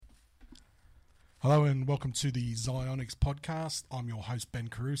Hello and welcome to the Zionics podcast. I'm your host, Ben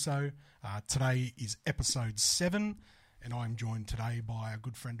Caruso. Today is episode 7 and I'm joined today by a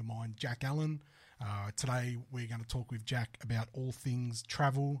good friend of mine, Jack Allen. Today we're going to talk with Jack about all things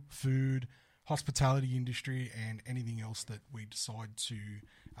travel, food, hospitality industry and anything else that we decide to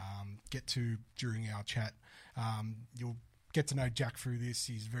get to during our chat. You'll get to know Jack through this.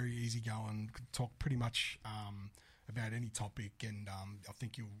 He's very easygoing, can talk pretty much about any topic, and I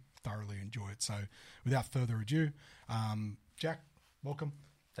think you'll thoroughly enjoy it. So without further ado, Jack, welcome.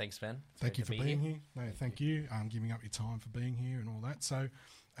 Thanks, Ben. Thank you for being here. No, thank you. Giving up your time for being here and all that. So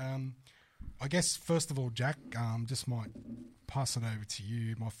I guess first of all, Jack, just might pass it over to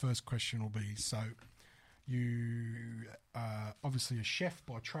you. My first question will be, so you are obviously a chef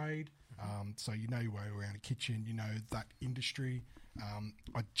by trade, so you know your way around a kitchen, you know that industry.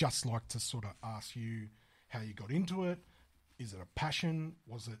 I'd just like to sort of ask you how you got into it. Is it a passion?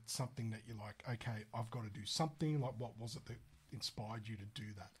 Was it something that you're like, okay, I've got to do something? Like, what was it that inspired you to do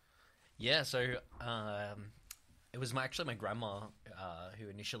that? Yeah, so it was actually my grandma who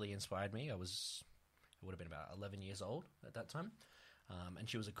initially inspired me. I would have been about 11 years old at that time, and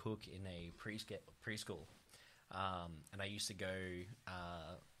she was a cook in a preschool. And I used to go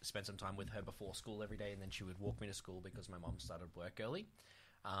spend some time with her before school every day, and then she would walk me to school because my mum started work early.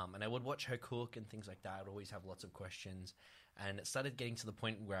 And I would watch her cook and things like that. I'd always have lots of questions. And it started getting to the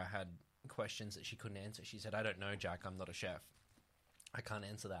point where I had questions that she couldn't answer. She said, "I don't know, Jack. I'm not a chef. I can't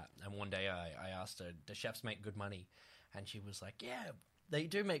answer that." And one day I asked her, "Do chefs make good money?" And she was like, "Yeah, they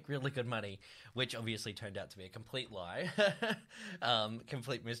do make really good money," which obviously turned out to be a complete lie,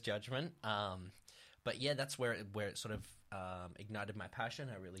 complete misjudgment. But yeah, that's where it sort of ignited my passion.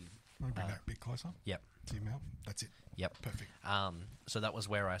 I really... Want to bring that a bit closer? Yep. To your mouth? That's it. Yep. Perfect. So that was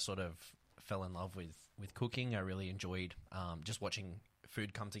where I sort of fell in love with cooking. I really enjoyed just watching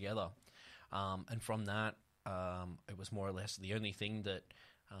food come together. And from that, it was more or less the only thing that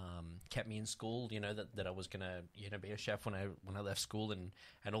kept me in school, you know, that I was going to be a chef when I left school, and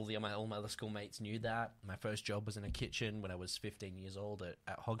all my other schoolmates knew that. My first job was in a kitchen when I was 15 years old at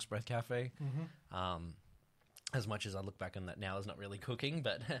Hog's Breath Cafe. Mm-hmm. As much as I look back on that now as not really cooking,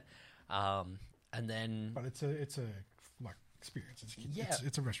 but and then... But it's a like experience.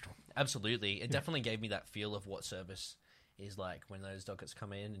 It's a restaurant. Absolutely. It definitely gave me that feel of what service is like when those dockets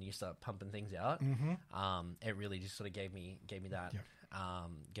come in and you start pumping things out. Mm-hmm. It really just sort of gave me that,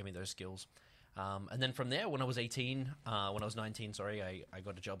 gave me those skills. And then from there, when I was 19, I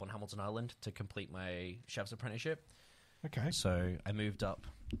got a job on Hamilton Island to complete my chef's apprenticeship. Okay. So I moved up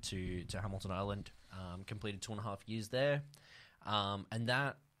to Hamilton Island, completed 2.5 years there. And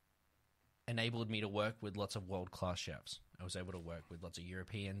that enabled me to work with lots of world-class chefs. I was able to work with lots of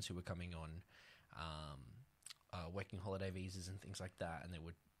Europeans who were coming on working holiday visas and things like that, and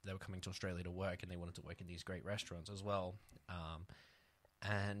they were coming to Australia to work, and they wanted to work in these great restaurants as well.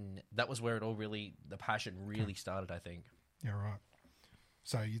 And that was where the passion really started, I think. Yeah, right.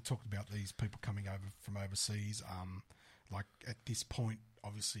 So you talked about these people coming over from overseas. Like at this point,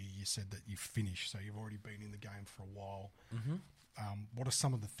 obviously you said that you've finished, so you've already been in the game for a while. Mm-hmm. What are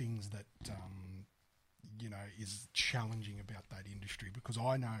some of the things that, is challenging about that industry? Because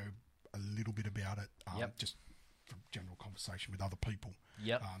I know a little bit about it, just from general conversation with other people,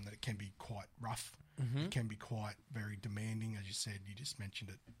 that it can be quite rough. Mm-hmm. It can be quite very demanding. As you said, you just mentioned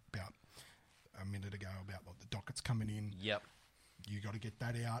it about a minute ago about like, the dockets coming in. Yep. You got to get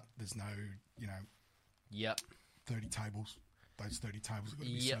that out. There's no, 30 tables. Those 30 tables have got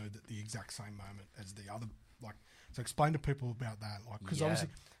to be served at the exact same moment as the other. Like, so explain to people about that. Like, because obviously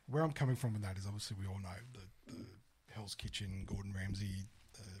where I'm coming from with that is obviously we all know the Hell's Kitchen, Gordon Ramsay,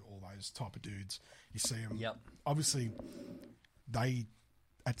 all those type of dudes. You see them. Yep. Obviously, they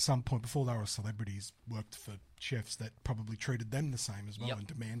at some point before they were celebrities worked for chefs that probably treated them the same as well and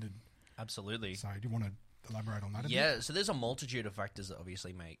demanded. Absolutely. So, do you want to elaborate on that a bit? Yeah. So there's a multitude of factors that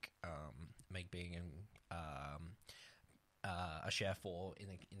obviously make being a chef or in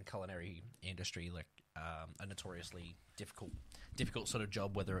the culinary industry like a notoriously difficult sort of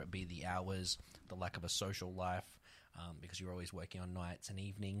job, whether it be the hours, the lack of a social life, because you're always working on nights and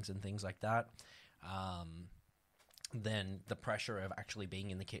evenings and things like that. Then the pressure of actually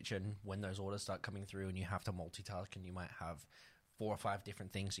being in the kitchen when those orders start coming through and you have to multitask and you might have 4 or 5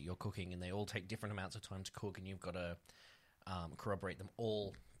 different things that you're cooking and they all take different amounts of time to cook and you've got to corroborate them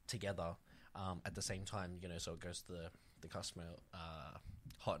all together at the same time, so it goes to the customer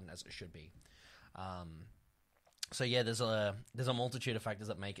hot and as it should be. So yeah, there's a multitude of factors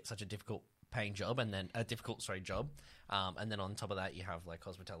that make it such a difficult paying job, and then a difficult job, and then on top of that you have like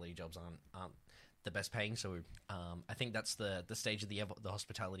hospitality jobs aren't the best paying. So I think that's the stage of the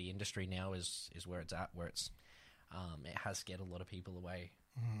hospitality industry now is where it's at, where it's it has scared a lot of people away.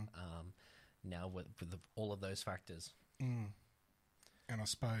 Now with all of those factors. And I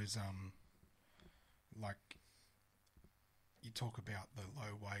suppose, like, you talk about the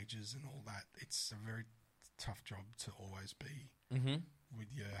low wages and all that. It's a very tough job to always be with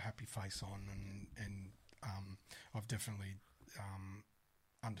your happy face on, and I've definitely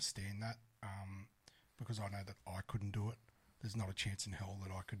understand that because I know that I couldn't do it. There's not a chance in hell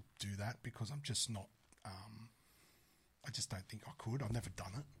that I could do that because I'm just not. I just don't think I could. I've never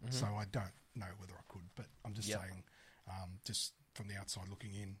done it, so I don't know whether I could. But I'm just saying, just from the outside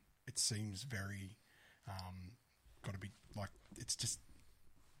looking in, it seems very got to be like it's just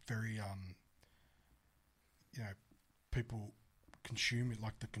very people consume it,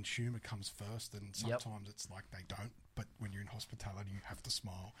 like the consumer comes first, and sometimes it's like they don't. But when you're in hospitality, you have to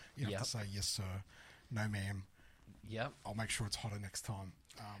smile. You have to say yes, sir, no, ma'am. Yep. I'll make sure it's hotter next time.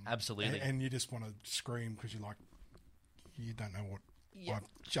 Absolutely. And you just want to scream because you're like, you don't know what I'm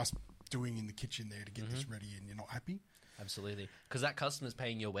just doing in the kitchen there to get this ready, and you're not happy. Absolutely, because that customer's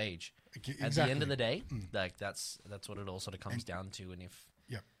paying your wage. Exactly. At the end of the day, like that's what it all sort of comes down to. And if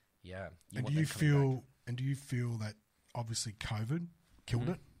and do you feel that obviously COVID killed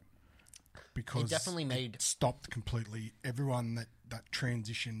it? Because it definitely made stopped completely everyone that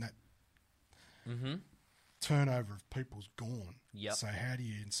transition, that turnover of people's gone. Yep. So how do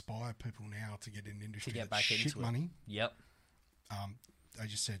you inspire people now to get in an industry to get that's back shit into money? it? Yep. As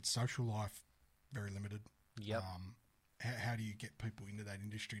you said, social life very limited. Yep. How do you get people into that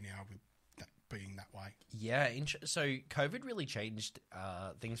industry now with that being that way? Yeah, so COVID really changed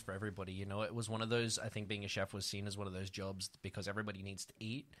things for everybody. You know, it was one of those, I think being a chef was seen as one of those jobs because everybody needs to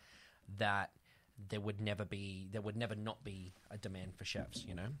eat, that there would never not be a demand for chefs,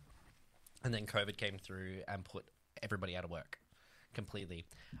 you know? And then COVID came through and put everybody out of work completely.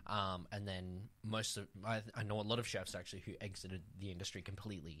 And then I know a lot of chefs actually who exited the industry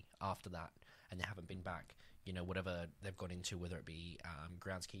completely after that, and they haven't been back. You know, whatever they've gone into, whether it be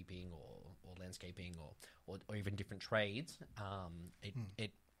groundskeeping or landscaping or even different trades,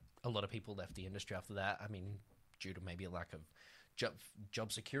 a lot of people left the industry after that. I mean, due to maybe a lack of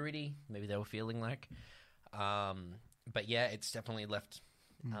job security, maybe they were feeling like. But yeah, it's definitely left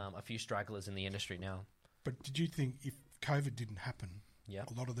a few stragglers in the industry now. But did you think if COVID didn't happen,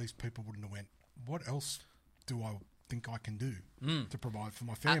 a lot of these people wouldn't have went, what else do I think I can do to provide for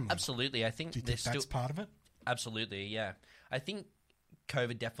my family? Absolutely. I think, do you think that's part of it? Absolutely, yeah. I think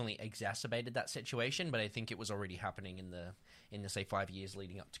COVID definitely exacerbated that situation, but I think it was already happening in the say 5 years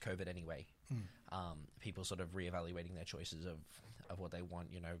leading up to COVID anyway. People sort of reevaluating their choices of what they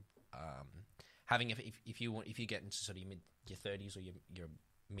want. You know, having if you get into sort of your 30s or your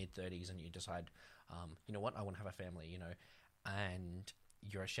mid 30s and you decide, you know what, I want to have a family. You know, and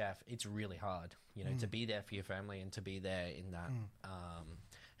you're a chef, it's really hard. You know, to be there for your family and to be there in that.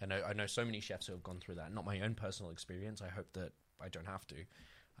 I know so many chefs who have gone through that. Not my own personal experience. I hope that I don't have to.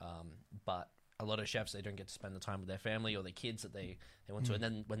 But a lot of chefs, they don't get to spend the time with their family or their kids that they want to. And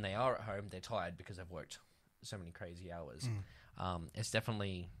then when they are at home, they're tired because they've worked so many crazy hours. It's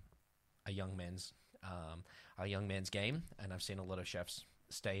definitely a young man's game. And I've seen a lot of chefs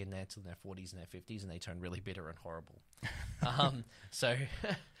stay in there till their 40s and their 50s, and they turn really bitter and horrible. But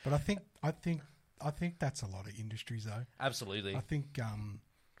I think that's a lot of industries, though. Absolutely. I think.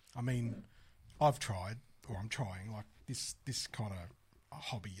 I mean, I've tried, or I'm trying, like this kind of a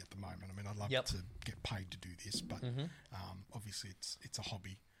hobby at the moment. I mean, I'd love to get paid to do this, but obviously it's a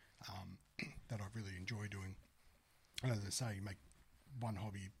hobby that I really enjoy doing. And as I say, you make one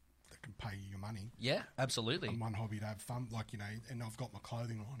hobby that can pay you your money. Yeah, absolutely. And one hobby to have fun, like, you know, and I've got my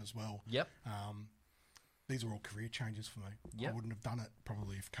clothing line as well. Yep. These are all career changes for me. Yep. I wouldn't have done it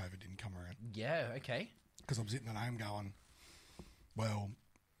probably if COVID didn't come around. Yeah, okay. Because I'm sitting at home going, well,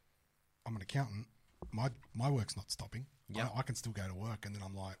 I'm an accountant. My work's not stopping. Yep. I can still go to work, and then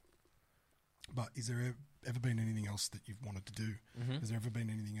I'm like, but is there ever been anything else that you've wanted to do? Has there ever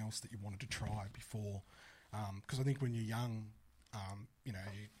been anything else that you wanted to try before? Because I think when you're young, you know,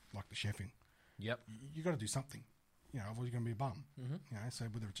 you like the chefing. Yep. You got to do something. You know, otherwise you're going to be a bum. You know, so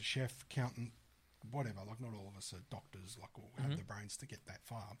whether it's a chef, accountant, whatever. Like, not all of us are doctors, like, or have the brains to get that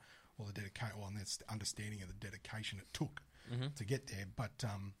far, or the dedication, or that's the understanding of the dedication it took to get there. But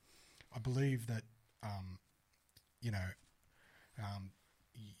I believe that you know,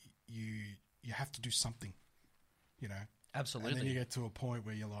 you have to do something. You know, absolutely. And then you get to a point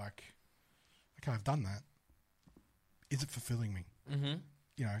where you're like, okay, I've done that. Is it fulfilling me?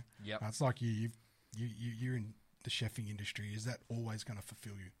 You know, it's like you're in the chefing industry. Is that always going to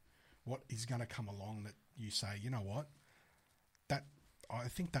fulfill you? what is going to come along that you say, you know what, I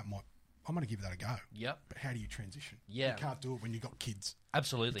think that might, I'm going to give that a go. Yep. But how do you transition? Yeah. You can't do it when you've got kids.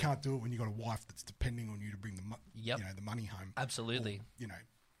 Absolutely. You can't do it when you've got a wife that's depending on you to bring the money home. Absolutely. Or,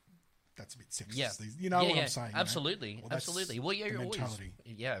 that's a bit sexist. Yeah. You know what I'm saying? Absolutely. Well, absolutely. Well, you're always, mentality.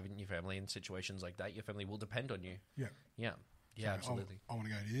 in your family in situations like that, your family will depend on you. Yeah. Yeah. Yeah, So, absolutely. I want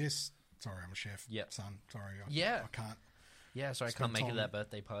to go to this. Sorry, I'm a chef. Yep. Son, sorry. I can't. Yeah, so I can't make it that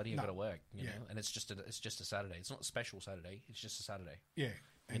birthday party. I've got to work, you know, and it's just a Saturday. It's not a special Saturday. It's just a Saturday. Yeah,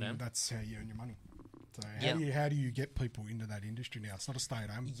 and that's how you earn your money. So how do you get people into that industry now? It's not a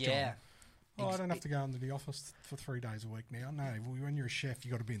stay-at-home job. I don't have to go into the office for 3 days a week now. No, when you're a chef,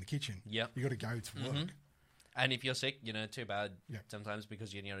 you got to be in the kitchen. Yeah, you got to go to work. And if you're sick, too bad. Yep. Sometimes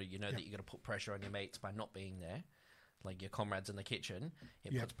because that you got to put pressure on your mates by not being there. Like your comrades in the kitchen,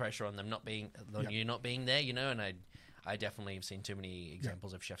 it puts pressure on them you not being there, and I definitely have seen too many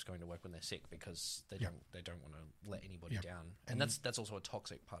examples of chefs going to work when they're sick because they don't want to let anybody down, and that's also a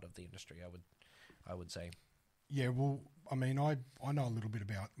toxic part of the industry. I would say. Yeah, well, I mean, I know a little bit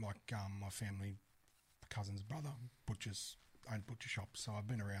about my family, cousin's brother, owned butcher shops, so I've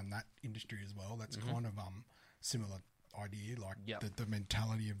been around that industry as well. That's kind of similar idea, like the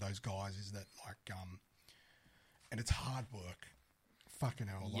mentality of those guys is that and it's hard work. Fucking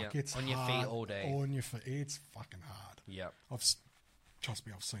hell, it's on hard, your feet all day. On your feet, it's fucking hard. Yeah, trust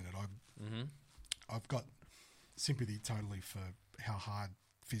me, I've seen it. I've got sympathy totally for how hard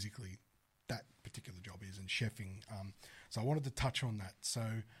physically that particular job is, and chefing. So I wanted to touch on that. So,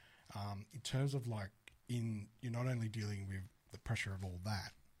 in terms of you're not only dealing with the pressure of all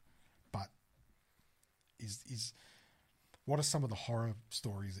that, but is what are some of the horror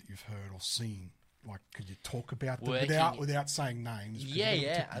stories that you've heard or seen? Could you talk about them without saying names?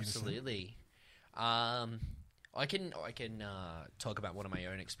 Yeah, absolutely. I can talk about one of my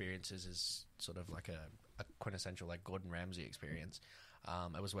own experiences as sort of like a quintessential Gordon Ramsay experience.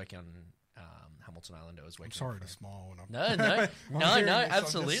 I was working on Hamilton Island. I'm sorry to smile when No,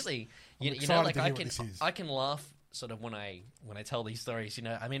 absolutely. I'm I can laugh sort of when I tell these stories.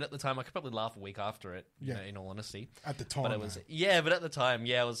 I mean, at the time I could probably laugh a week after it. In all honesty, at the time, but but at the time,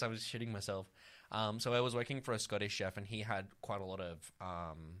 I was shitting myself. So I was working for a Scottish chef, and he had quite a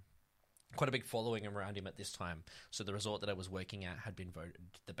big following around him at this time. So the resort that I was working at had been voted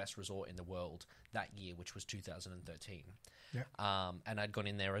the best resort in the world that year, which was 2013. Yeah. And I'd gone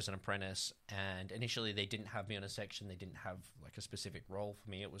in there as an apprentice, and initially they didn't have me on a section. They didn't have a specific role for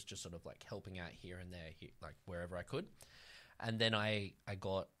me. It was just sort of helping out here and there, wherever I could. And then I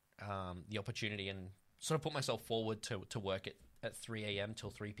got the opportunity and sort of put myself forward to work at 3 a.m. till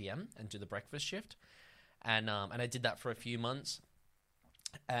 3 p.m. and do the breakfast shift. And I did that for a few months.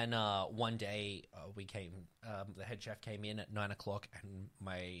 And one day the head chef came in at 9 o'clock, and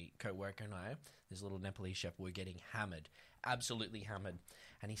my co-worker and I, this little Nepalese chef, were getting hammered, absolutely hammered.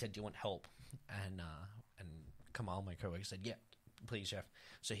 And he said, "Do you want help?" And Kamal, my co-worker, said, "Yeah, please, chef."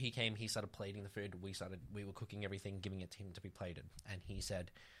 So he came, he started plating the food. We were cooking everything, giving it to him to be plated. And he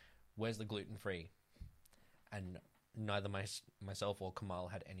said, "Where's the gluten-free?" And neither myself or Kamal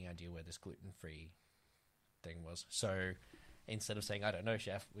had any idea where this gluten-free thing was. So instead of saying, "I don't know,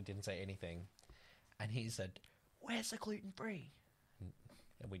 chef," we didn't say anything. And he said, "Where's the gluten-free?"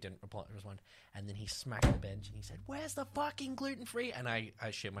 And we didn't respond. And then he smacked the bench and he said, "Where's the fucking gluten-free?" And I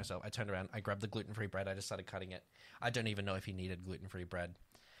shit myself. I turned around, I grabbed the gluten-free bread, I just started cutting it. I don't even know if he needed gluten-free bread.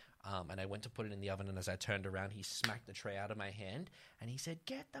 And I went to put it in the oven, and as I turned around, he smacked the tray out of my hand, and he said,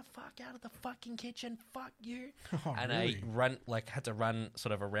 "Get the fuck out of the fucking kitchen, fuck you." And really? I had to run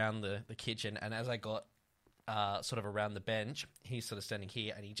sort of around the kitchen, and as I got sort of around the bench, he's sort of standing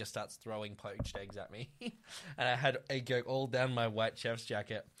here, and he just starts throwing poached eggs at me. And I had egg yolk all down my white chef's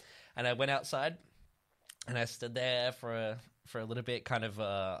jacket. And I went outside, and I stood there for a little bit, kind of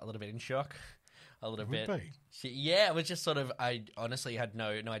a little bit in shock. A little bit. Yeah, it was just sort of, I honestly had no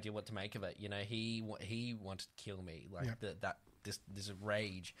idea what to make of it. He wanted to kill me, this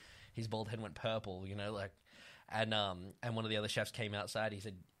rage. His bald head went purple, and one of the other chefs came outside. He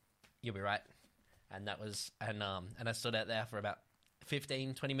said, "You'll be right." And that was, and I stood out there for about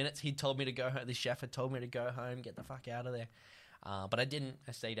 15, 20 minutes. He told me to go home. The chef had told me to go home, get the fuck out of there. But I didn't.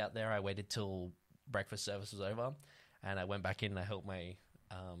 I stayed out there. I waited till breakfast service was over, and I went back in and I helped my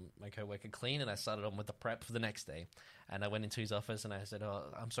co-worker clean, and I started on with the prep for the next day. And I went into his office and I said,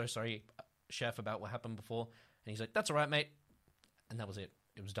 "Oh, I'm so sorry, chef, about what happened before." And he's like, "That's all right, mate." And that was it.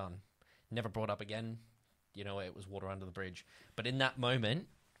 It was done. Never brought up again. It was water under the bridge. But in that moment,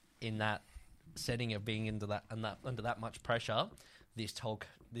 in that setting of being under that much pressure, this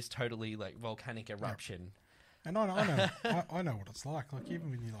totally volcanic eruption. And I know what it's like.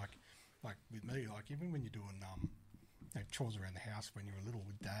 Even when you like with me, like even when you're doing chores around the house when you were little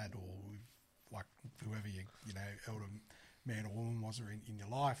with dad or with like whoever you know elder man or woman was in your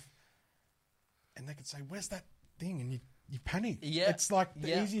life, and they could say, "Where's that thing?" and you panic. Yeah, it's like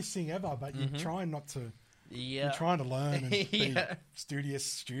the easiest thing ever, but you're trying not to. Yeah, you're trying to learn and be a studious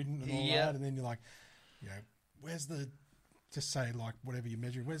student and all that, and then you're like, you know, where's the just say like whatever you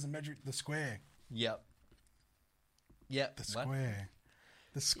measure. Where's the square? Yep. The square.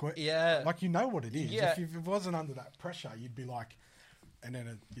 The square. Yeah. Like, you know what it is. Yeah. If it wasn't under that pressure, you'd be like, and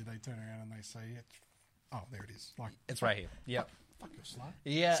then they turn around and they say, oh, there it is. Like, it's right here. Yeah. Fuck your slut.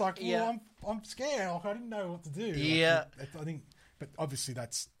 Yeah. It's like, well, I'm scared. Like, I didn't know what to do. Yeah. Like, I think, but obviously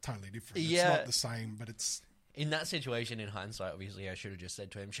that's totally different. Yeah. It's not the same, but it's. In that situation, in hindsight, obviously, I should have just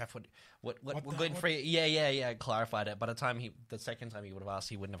said to him, "Chef, what gluten free?" Yeah. Clarified it. By the second time he would have asked,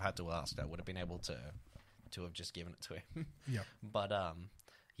 he wouldn't have had to ask. I would have been able to have just given it to him. Yeah. But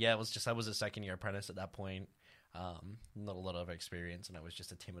yeah, it was just I was a second-year apprentice at that point. Not a lot of experience, and I was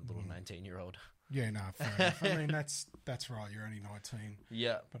just a timid little 19-year-old. Yeah, no, fair enough. I mean, that's right. You're only 19.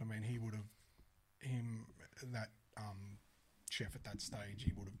 Yeah. But I mean, that chef at that stage,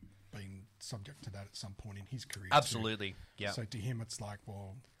 he would have been subject to that at some point in his career. Absolutely. Yeah. So to him, it's like,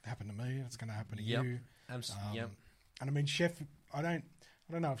 well, it happened to me. It's going to happen to Yep. you. Yep. And I mean, I don't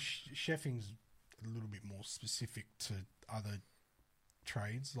know if chefing's a little bit more specific to other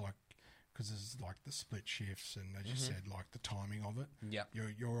trades, like because there's like the split shifts and as you said, like the timing of it. Yeah.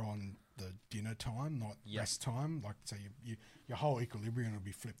 You're on the dinner time, not Yep. rest time. Like so, your whole equilibrium will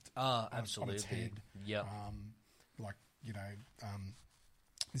be flipped. Absolutely. On its head. Yeah. Like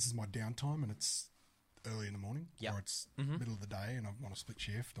this is my downtime and it's early in the morning, Yep. or it's middle of the day and I'm on a split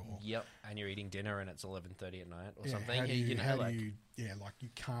shift, or Yep. And you're eating dinner and it's 11:30 at night or yeah, something. How do you, like you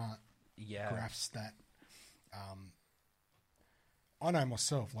can't yeah. grasp that. I know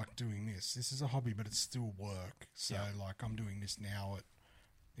myself, like doing this. This is a hobby, but it's still work. So, like, I'm doing this now at,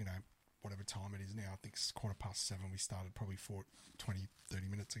 whatever time it is now. I think it's 7:15. We started probably 30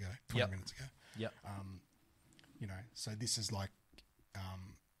 minutes ago, 20 minutes ago. Yep. So this is like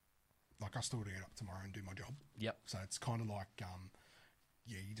I still got to get up tomorrow and do my job. Yep. So it's kind of like,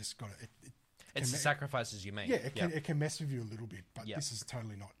 you just got to. It's the sacrifices you make. Yeah, it can mess with you a little bit, but Yep. this is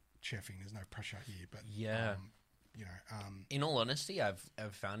totally not chefing. There's no pressure here, but Yeah. In all honesty, I've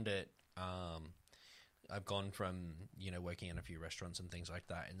found it. I've gone from working in a few restaurants and things like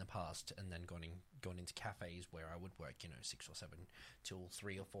that in the past, and then gone into cafes where I would work 6 or 7 till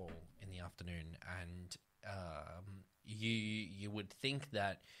 3 or 4 in the afternoon, and you would think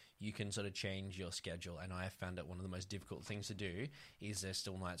that you can sort of change your schedule, and I have found that one of the most difficult things to do is there's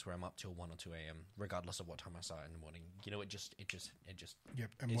still nights where I'm up till 1 or 2 a.m. regardless of what time I start in the morning. It just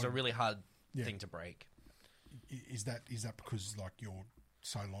yep. And it's a really hard thing to break. Is that because like you're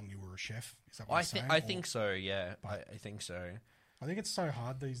so long you were a chef? Is that what I you're saying? think so. Yeah, I think so. I think it's so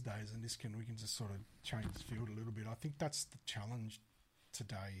hard these days, and we can just sort of change the field a little bit. I think that's the challenge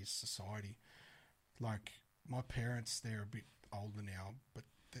today's society. Like my parents, they're a bit older now, but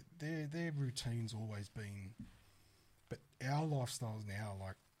their routine's always been. But our lifestyles now,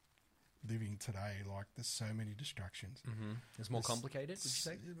 like living today, like there's so many distractions. Mm-hmm. It's more complicated. Would you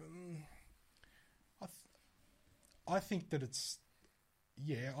say? I think that it's.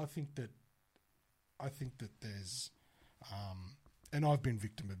 Yeah, I think that there's, and I've been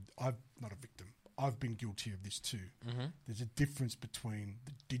not a victim. I've been guilty of this too. Mm-hmm. There's a difference between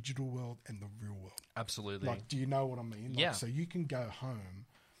the digital world and the real world. Absolutely. Like, do you know what I mean? Like, yeah. So you can go home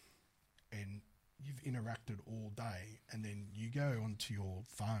and you've interacted all day, and then you go onto your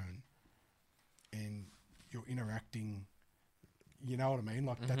phone and you're interacting. You know what I mean?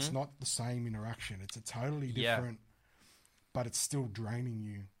 Like, that's not the same interaction. It's a totally different, but it's still draining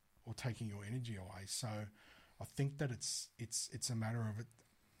you or taking your energy away. So I think that it's a matter of it.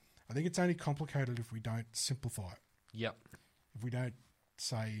 I think it's only complicated if we don't simplify it. Yep. If we don't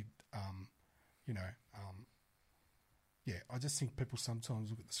say, I just think people sometimes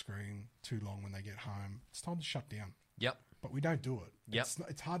look at the screen too long when they get home. It's time to shut down. Yep. But we don't do it. Yep.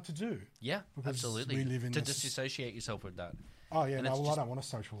 It's hard to do. Yeah, because absolutely. we live in to disassociate yourself with that. Oh, yeah, and I don't want to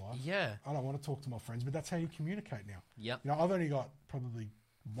socialise. Yeah. I don't want to talk to my friends, but that's how you communicate now. Yep. I've only got probably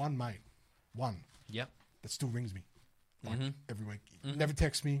one mate, Yep. that still rings me like every week. Mm-hmm. Never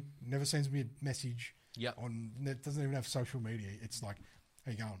texts me, never sends me a message. Yep. Doesn't even have social media. It's like,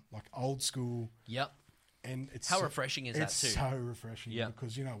 how you going? Like old school. Yep. And it's how refreshing is that too? It's so refreshing. Yeah.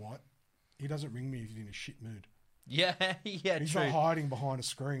 Because you know what? He doesn't ring me if he's in a shit mood. Yeah. Yeah. He's true. not hiding behind a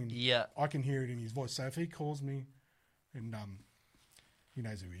screen. Yeah. I can hear it in his voice. So if he calls me, and he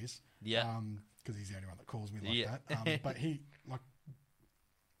knows who he is. Yeah. Because he's the only one that calls me like that. But he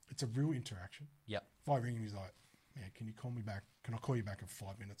it's a real interaction. Yep. If I ring him, he's like, "Man, can you call me back? Can I call you back in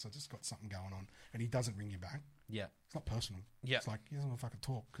 5 minutes? I just got something going on." And he doesn't ring you back. Yeah. It's not personal. Yeah. It's like he doesn't want to fucking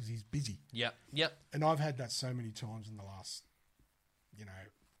talk because he's busy. Yep. Yep. And I've had that so many times in the last,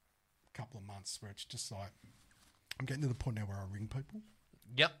 couple of months where it's just like I'm getting to the point now where I ring people.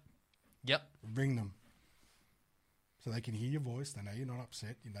 Yep. Yep. Ring them. So they can hear your voice. They know you're not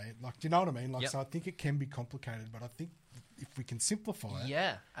upset. Do you know what I mean? Like, Yep. so I think it can be complicated, but I think if we can simplify it.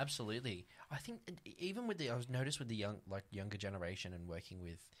 Yeah, absolutely. I think even with I've noticed with the younger generation and working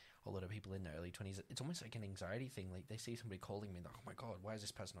with a lot of people in their early 20s, it's almost like an anxiety thing. Like they see somebody calling me, like, "Oh my God, why is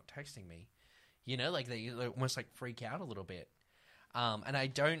this person not texting me?" Like they almost like freak out a little bit. And I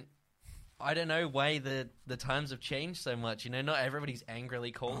don't know why the times have changed so much. Not everybody's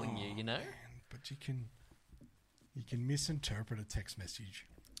angrily calling you. Man, but you can misinterpret a text message.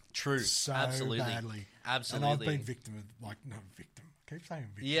 True. So Absolutely. badly. Absolutely. And I've been victim of, I keep saying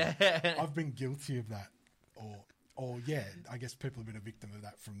victim. Yeah. I've been guilty of that. Or I guess people have been a victim of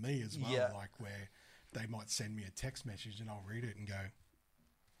that from me as well. Yeah. Like where they might send me a text message and I'll read it and go,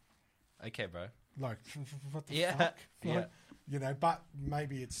 "Okay, bro." Like, what the Yeah. fuck? Yeah. But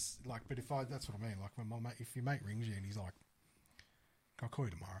maybe it's like, but that's what I mean. Like when if your mate rings you and he's like, "I'll call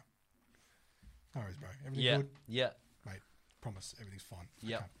you tomorrow." No worries, bro. Everything good? Yeah. Mate, promise everything's fine.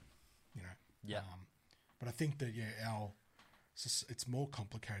 Yeah. Okay. Yeah. But I think that it's more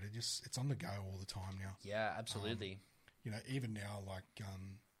complicated. It's on the go all the time now. Yeah, absolutely. Even now, like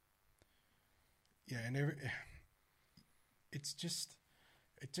it just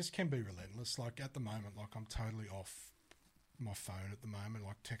can be relentless. Like at the moment, like I'm totally off my phone at the moment.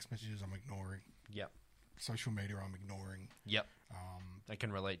 Like text messages, I'm ignoring. Yep. Social media, I'm ignoring. Yep. I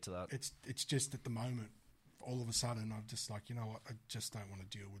can relate to that. It's just at the moment, all of a sudden, I'm just like, you know what? I just don't want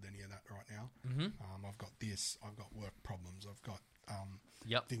to deal with any of that right now. Mm-hmm. I've got this. I've got work problems. I've got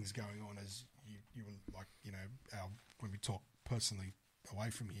things going on. As you were like, when we talk personally away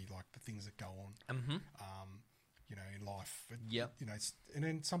from here, like the things that go on. Mm-hmm. In life. Yep. And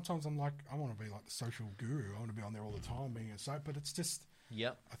then sometimes I'm like, I want to be like the social guru. I want to be on there all the time, being a soap. But it's just,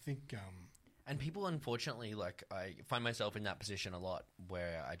 Yep. I think. And people, unfortunately, like I find myself in that position a lot,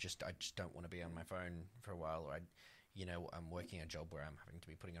 where I just don't want to be on my phone for a while, or I'm working a job where I'm having to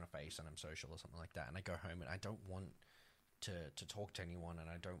be putting on a face and I'm social or something like that, and I go home and I don't want to talk to anyone, and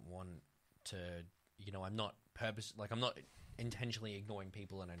I don't want to, I'm not I'm not intentionally ignoring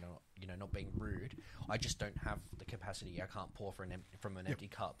people, and I'm not, not being rude. I just don't have the capacity. I can't pour from an empty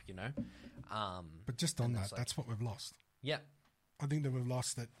cup, But just on that, that's what we've lost. Yeah. I think that we've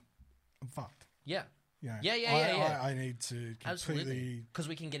lost that. I'm fucked. Yeah. Yeah. I need to completely, because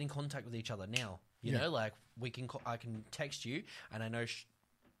we can get in contact with each other now. Like I can text you, and I know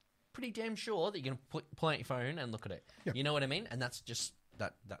pretty damn sure that you can pull out your phone and look at it. Yep. You know what I mean? And that's just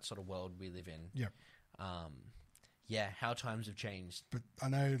that sort of world we live in. Yep. How times have changed. But I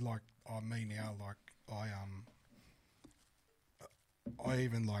know, like, me now, like, I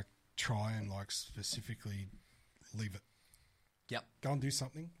even like try and like specifically leave it. Yep. Go and do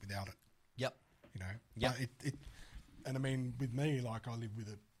something without it. Yep. But and I mean, with me, like, I live with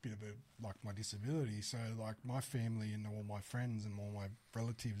a bit of my disability, so like my family and all my friends and all my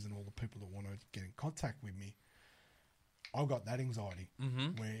relatives and all the people that want to get in contact with me, I've got that anxiety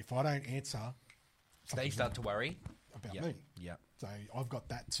where if I don't answer, they start to worry about me. Yeah. So I've got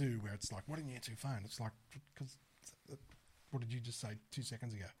that too, where it's like, why didn't you answer your phone? It's like, because what did you just say 2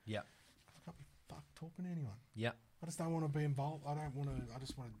 seconds ago? Yeah. I can't be fucked talking to anyone. Yeah. I just don't want to be involved. I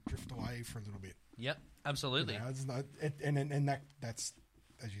just want to drift away for a little bit. Yep. Absolutely. That's,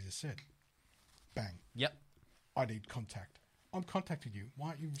 as you just said, bang. Yep. I need contact. I'm contacting you. Why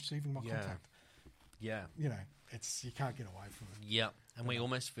aren't you receiving my contact? Yeah. It's, you can't get away from it. Yeah. And we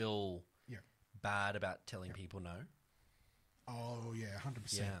almost feel bad about telling people no. Oh yeah,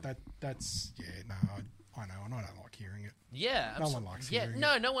 100%. Yeah. That's no, I know, and I don't like hearing it. Yeah, no one likes hearing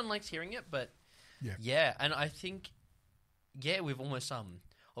it. No one likes hearing it, but and I think we've almost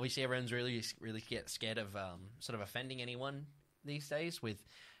obviously everyone's really scared of sort of offending anyone these days. With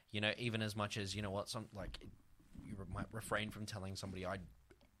even as much as some like you might refrain from telling somebody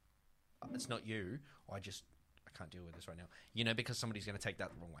it's not you, or I can't deal with this right now. Because somebody's going to take that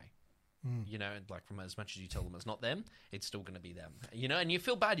the wrong way. Like from as much as you tell them it's not them, it's still going to be them. And you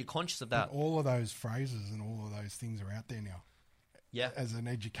feel bad. You're conscious of that. But all of those phrases and all of those things are out there now. Yeah. As an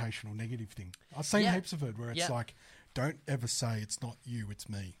educational negative thing. I've seen heaps of it where it's like, don't ever say it's not you, it's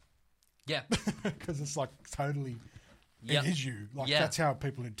me. Yeah. Because it's like totally, it is you. Like that's how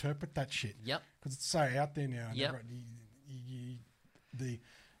people interpret that shit. Yep. Because it's so out there now. Yep. The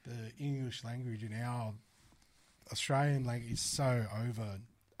English language in our Australian language is so over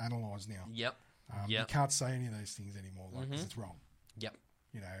analysed now. Yep. You can't say any of those things anymore, like, 'cause it's wrong. Yep.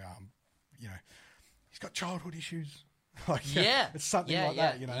 You know, he's got childhood issues. Like, Yeah. it's something like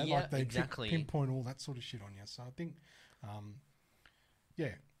that, you know, like they exactly. pinpoint all that sort of shit on you. So I think,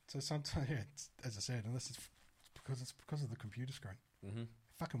 so sometimes, it's, as I said, unless it's because of the computer screen. Mm-hmm.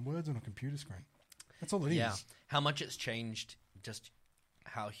 Fucking words on a computer screen. That's all it is. How much it's changed just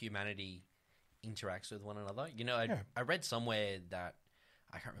how humanity interacts with one another. You know, I read somewhere that,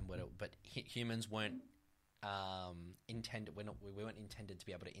 I can't remember what it, but humans weren't intended. We weren't intended to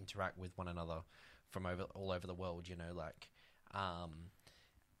be able to interact with one another from all over the world. You know, like,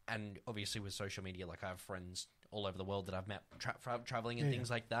 and obviously with social media, like I have friends all over the world that I've met traveling and things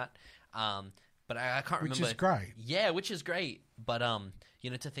like that. But I can't remember. Which is great. Yeah, which is great. But you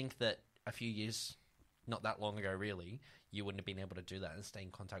know, to think that a few years, not that long ago, really, you wouldn't have been able to do that and stay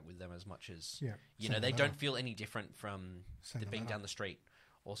in contact with them as much as you know. They don't feel any different from being down the street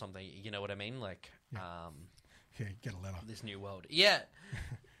or something. You know what I mean? Like, get a letter. This new world. Yeah.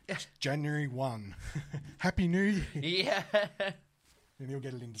 January 1. Happy New Year. Yeah. And he'll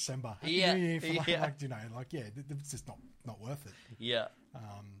get it in December. Happy New Year for like, you know, like, it's just not worth it. Yeah.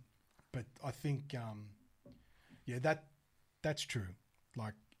 But I think, that's true.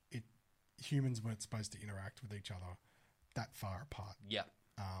 Like, humans weren't supposed to interact with each other that far apart. Yeah.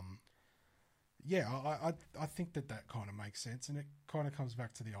 I think that kind of makes sense, and it kind of comes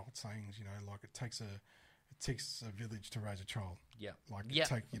back to the old sayings, you know, like it takes a village to raise a child. Yeah. Like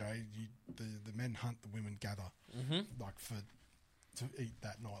the men hunt, the women gather. Mm-hmm. Like to eat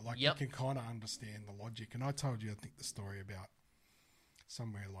that night. Like you can kind of understand the logic. And I told you, I think the story about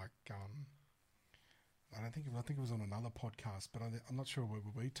somewhere like I think it was on another podcast, but I'm not sure where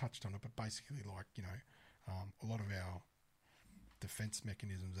we touched on it. But basically, like, you know, a lot of our defense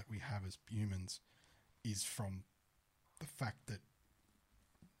mechanisms that we have as humans is from the fact that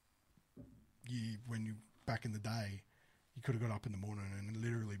back in the day, you could have got up in the morning and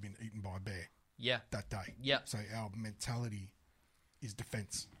literally been eaten by a bear. Yeah. That day. Yeah. So our mentality is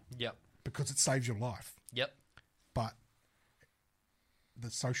defense. Yep. Because it saves your life. Yep. But the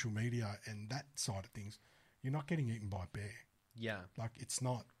social media and that side of things, you're not getting eaten by a bear. Yeah. Like, it's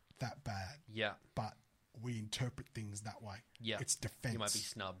not that bad. Yeah. But we interpret things that way. Yeah. It's defense. You might be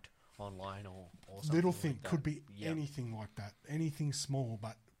snubbed online or something. Little thing like that. could be anything like that. Anything small,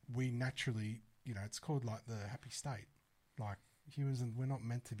 but we naturally, you know, it's called like the happy state. Like, humans, we're not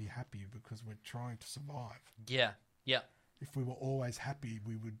meant to be happy because we're trying to survive. Yeah. Yeah. If we were always happy,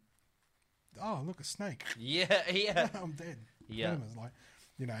 we would, oh, look, a snake. Yeah, yeah. I'm dead. Yeah. Venomous. Like,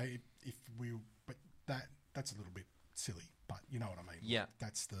 you know, if we, but that's a little bit silly, but you know what I mean. Yeah. Like,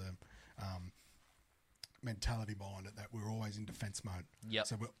 that's the mentality behind it, that we're always in defense mode. Yep.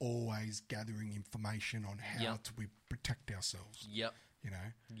 So we're always gathering information on how we protect ourselves. Yep. You know?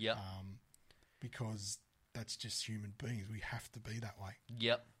 Yep. Because that's just human beings. We have to be that way.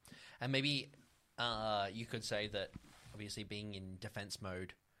 Yep. And maybe you could say that obviously being in defense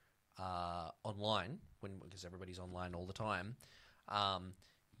mode online, because everybody's online all the time,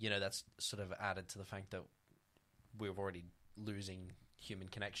 you know, that's sort of added to the fact that we're already losing human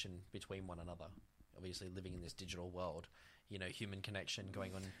connection between one another. Obviously, living in this digital world, you know, human connection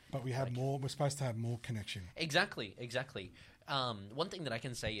going on. But we have more. We're supposed to have more connection. Exactly. One thing that I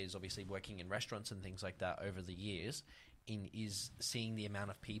can say is obviously working in restaurants and things like that over the years, is seeing the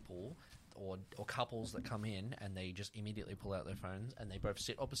amount of people or couples that come in and they just immediately pull out their phones and they both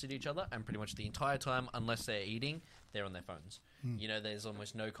sit opposite each other, and pretty much the entire time, unless they're eating, they're on their phones. You know, there's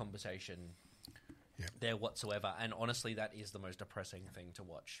almost no conversation there whatsoever. And honestly, that is the most depressing thing to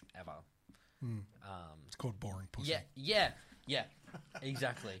watch ever. It's called boring pussy. Yeah,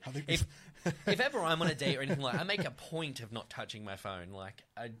 exactly. If ever I'm on a date or anything like, I make a point of not touching my phone. Like,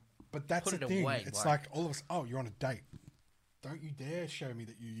 but that's put the it thing. away. It's like all of us. Oh, you're on a date. Don't you dare show me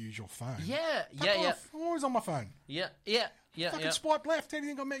that you use your phone. Yeah. I'm always on my phone. Yeah. Fucking swipe left.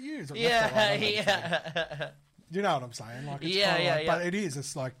 Anything I met you. Yeah. You know what I'm saying? Like, it's yeah. But it is.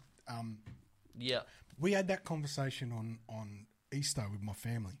 It's like, yeah. We had that conversation on Easter with my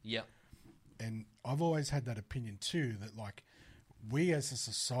family. Yeah. And I've always had that opinion too, that like we as a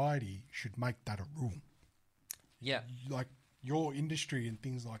society should make that a rule. Yeah. Like your industry and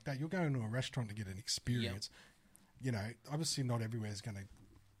things like that, you're going to a restaurant to get an experience. Yep. You know, obviously not everywhere is going to,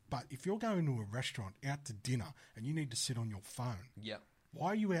 but if you're going to a restaurant out to dinner and you need to sit on your phone. Yeah. Why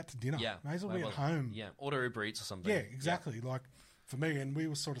are you out to dinner? Yeah. May as well be at home. Yeah. Order Uber Eats or something. Yeah, exactly. Yeah. Like for me, and we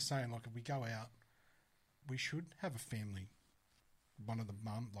were sort of saying, like, if we go out, we should have a family. One of the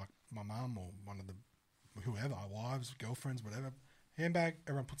like my mum or one of the whoever, our wives, girlfriends, whatever, handbag,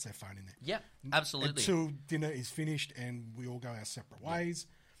 everyone puts their phone in there. Yeah, absolutely. Until dinner is finished and we all go our separate ways.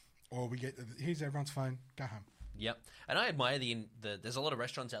 Or we get, here's everyone's phone, go home. Yep. And I admire there's a lot of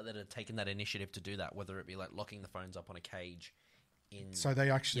restaurants out there that have taken that initiative to do that, whether it be like locking the phones up on a cage. So they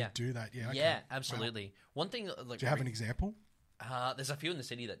actually do that, yeah. Okay. Yeah, absolutely. Wow. One thing, like, do you have an example? There's a few in the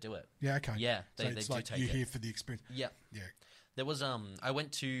city that do it. Yeah, okay. Yeah, so it's they like do take you're it. here for the experience. Yeah. Yeah. There was I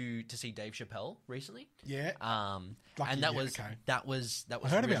went to see Dave Chappelle recently. Yeah. And that was I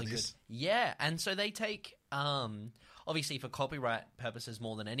heard really about good. this. Yeah, and so they take obviously for copyright purposes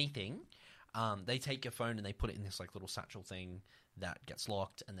more than anything, they take your phone and they put it in this like little satchel thing that gets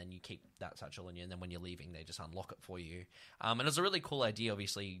locked, and then you keep that satchel in you, and then when you're leaving, they just unlock it for you. And it's a really cool idea,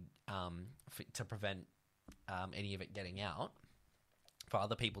 obviously, to prevent any of it getting out for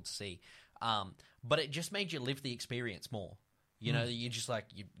other people to see. But it just made you live the experience more. You know, you're just like,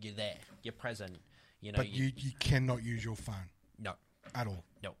 you're there, you're present. You know, but you cannot use your phone. No. At all.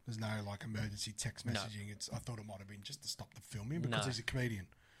 No. There's no like emergency text messaging. No. I thought it might have been just to stop the filming because he's a comedian.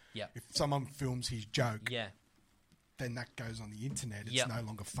 Yeah. If someone films his joke, yeah, then that goes on the internet. It's no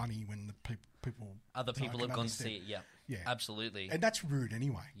longer funny when the other people have gone to see it. Yeah. Yeah. Absolutely. And that's rude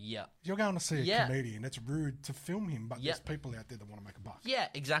anyway. Yeah. You're going to see a comedian. It's rude to film him, but there's people out there that want to make a buck. Yeah,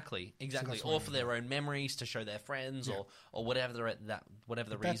 exactly. So or for their own memories to show their friends, or whatever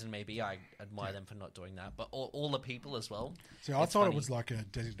the reason may be. I admire them for not doing that. But all the people as well. So I thought it was like a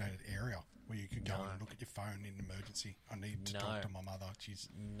designated area where you could go and look at your phone in emergency. I need to talk to my mother. She's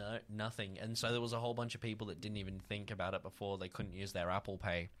no, nothing. And so there was a whole bunch of people that didn't even think about it before. They couldn't use their Apple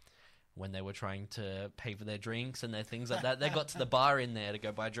Pay when they were trying to pay for their drinks and their things like that. They got to the bar in there to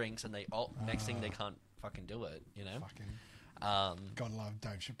go buy drinks, and next thing they can't fucking do it. You know, gotta love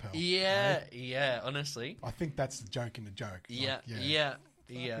Dave Chappelle. Yeah, yeah. Honestly, I think that's the joke in the joke. Yeah, like, yeah.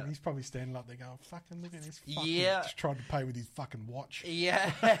 And he's probably standing up there going, fucking look at this fucking... Yeah. Just trying to pay with his fucking watch. Yeah,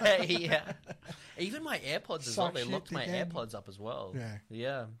 yeah. Even my AirPods as well. They locked my AirPods up as well. Yeah.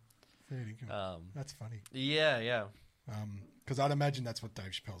 Yeah. Very good. That's funny. Yeah, yeah. Because I'd imagine that's what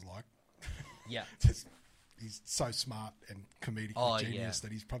Dave Chappelle's like. Yeah. He's so smart and comedic genius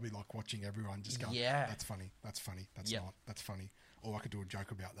that he's probably like watching everyone just going, that's funny, that's funny, that's not, that's funny. Or I could do a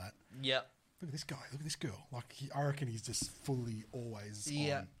joke about that. Yeah. Look at this guy. Look at this girl. Like I reckon he's just fully always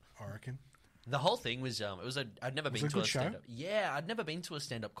on. I reckon the whole thing was I'd never been to a stand-up. Yeah, I'd never been to a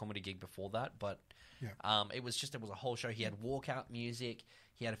stand-up comedy gig before that, but it was a whole show. He had walkout music.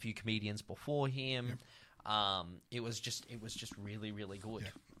 He had a few comedians before him. It was just really, really good.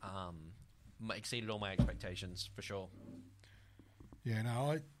 Exceeded all my expectations for sure. Yeah,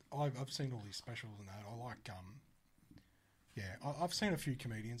 no, I've seen all these specials and that. I like I've seen a few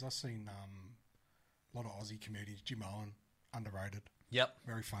comedians. I've seen a lot of Aussie comedians. Jim Owen, underrated. Yep.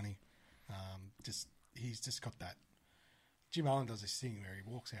 Very funny. He's just got that. Jim Owen does this thing where he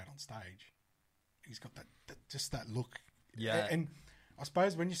walks out on stage. He's got that look. Yeah. And I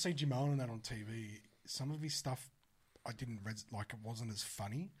suppose when you see Jim Owen and that on TV, some of his stuff I didn't like. It wasn't as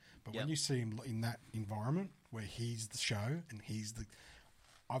funny. But when you see him in that environment where he's the show and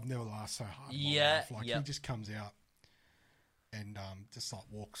I've never laughed so hard in my life. Like he just comes out and just like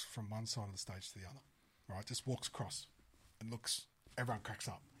walks from one side of the stage to the other, right? Just walks across and looks. Everyone cracks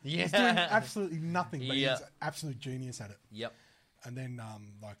up. Yeah, he's doing absolutely nothing, but he's absolute genius at it. Yep. And then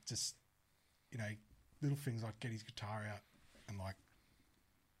like just little things like get his guitar out and like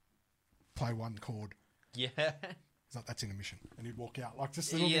play one chord. Yeah. He's like, that's intermission, and he'd walk out like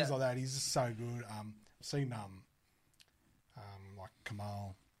just little things like that. He's just so good. I've seen like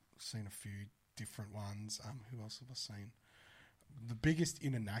Kamal. Seen a few different ones. Who else have I seen? The biggest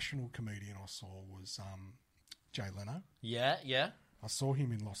international comedian I saw was Jay Leno. Yeah, yeah. I saw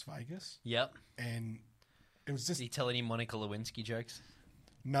him in Las Vegas. Yep. And it was just... Did he tell any Monica Lewinsky jokes?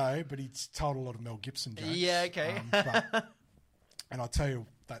 No, but he's told a lot of Mel Gibson jokes. Yeah, okay. And I'll tell you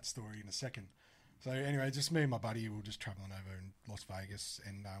that story in a second. So anyway, just me and my buddy, we were just travelling over in Las Vegas,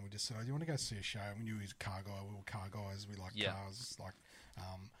 and we just said, "Oh, do you want to go see a show?" We knew he was a car guy. We were car guys. We like cars. Like,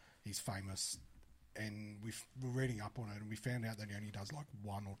 he's famous, and we were reading up on it, and we found out that he only does like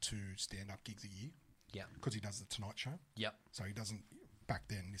 1 or 2 stand-up gigs a year. Yeah. Because he does the Tonight Show. Yep. So he doesn't... Back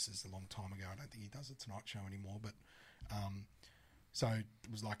then, this is a long time ago, I don't think he does the Tonight Show anymore, but... so it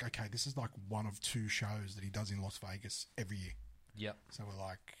was like, okay, this is like 1 of 2 shows that he does in Las Vegas every year. Yep. So we're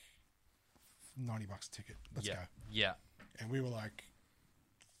like, $90 a ticket. Let's go. Yeah. And we were like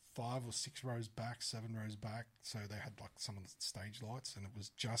 5 or 6 rows back, 7 rows back. So they had like some of the stage lights, and it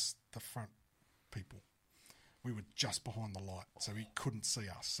was just the front people. We were just behind the light, so he couldn't see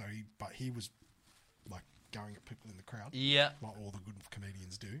us. But he was like going at people in the crowd. Yeah. Like all the good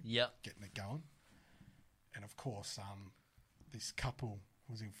comedians do. Yeah. Getting it going. And of course, this couple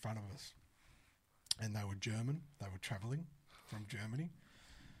was in front of us, and they were German. They were travelling from Germany.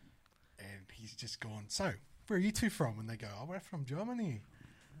 and he's just gone, so, where are you two from? And they go, oh, we're from Germany.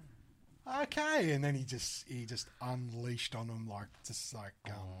 Okay. And then he just unleashed on them, oh,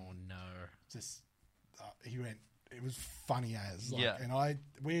 no. He went, it was funny as. Yeah. And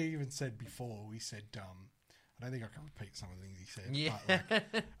we even said before, we said, I don't think I can repeat some of the things he said. Yeah.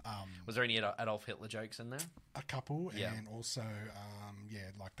 But Was there any Adolf Hitler jokes in there? a couple. Yeah. And also,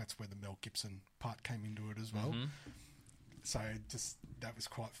 that's where the Mel Gibson part came into it as well. Mm-hmm. So that was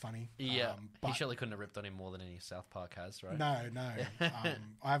quite funny. Yeah. But He surely couldn't have ripped on him more than any South Park has, right? No.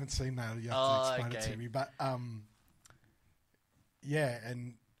 I haven't seen that. You have to explain it to me. But, and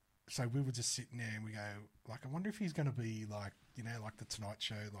so we were just sitting there and we go, I wonder if he's going to be like the Tonight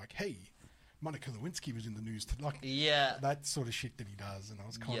Show, hey, Monica Lewinsky was in the news. Yeah. That sort of shit that he does. And I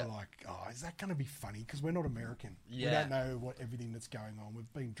was kind of like, oh, is that going to be funny? Because we're not American. Yeah. We don't know everything that's going on.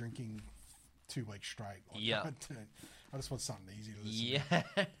 We've been drinking 2 weeks straight. I just want something easy to listen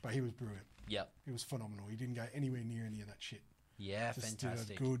to. But he was brilliant. Yep. He was phenomenal. He didn't go anywhere near any of that shit. Yeah, Just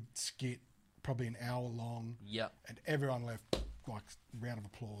fantastic. did a good skit, probably an hour long. Yep. And everyone left round of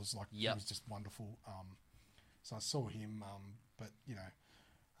applause. It was just wonderful. So I saw him, but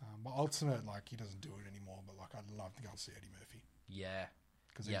my ultimate, he doesn't do it anymore, but I'd love to go and see Eddie Murphy. Yeah.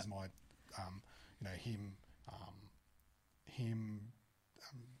 Because he's my, him,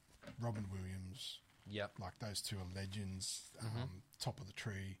 Robin Williams. Yep. Those two are legends, top of the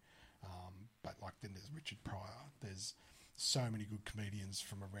tree. But then there's Richard Pryor. There's so many good comedians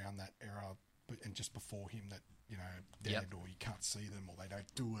from around that era, and just before him that dead or you can't see them or they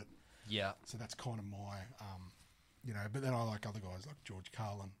don't do it. Yeah. So that's kind of my, But then I like other guys like George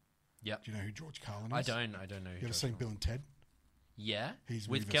Carlin. Yep. Do you know who George Carlin is? I don't know. You ever seen Bill and Ted? Yeah. He's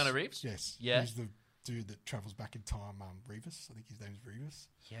with Reeves. Keanu Reeves. Yes. Yeah. He's the dude that travels back in time. Reeves. I think his name's Reeves.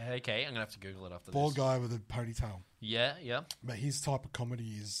 Yeah. Okay. I'm gonna have to Google it after Bald this. guy with a ponytail. Yeah. Yeah. But his type of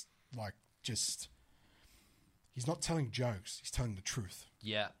comedy is he's not telling jokes, he's telling the truth.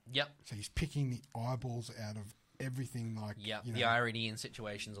 Yeah. Yep. So he's picking the eyeballs out of everything, the irony in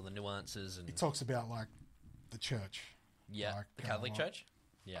situations or the nuances, and he talks about the church. Yeah. The Catholic Church.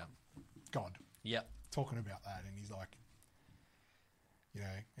 Yeah. God. Yep. Talking about that, and he's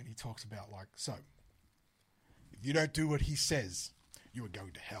and he talks about so if you don't do what he says, you are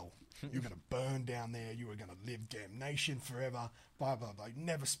going to hell. You're going to burn down there. You are going to live damnation forever. Blah, blah, blah.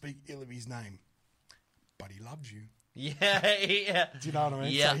 Never speak ill of his name. But he loves you. Yeah, yeah. Do you know what I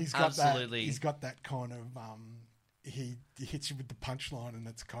mean? Yeah, so he's got absolutely. He's got that kind of, he hits you with the punchline and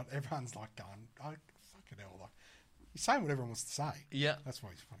it's kind of, everyone's going, oh, fucking hell. He's saying what everyone wants to say. Yeah. That's why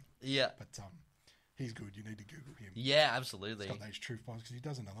he's funny. Yeah. But he's good. You need to Google him. Yeah, absolutely. He's got those truth bombs because he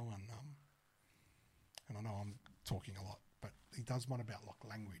does another one. And I know I'm talking a lot, but he does one about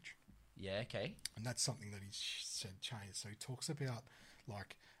language. Yeah, okay. And that's something that he said changed. So he talks about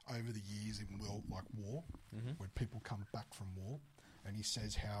over the years in war, when people come back from war, and he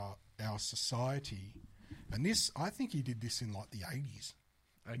says how our society, and this, I think he did this in the 80s.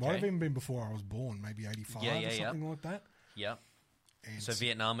 Okay. Might have even been before I was born, maybe 85 or something like that. Yeah. And so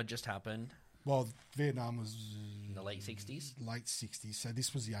Vietnam had just happened. Well, Vietnam was in the late 60s? Late 60s. So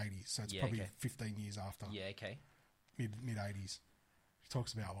this was the 80s. So it's probably 15 years after. Yeah, okay. Mid 80s. He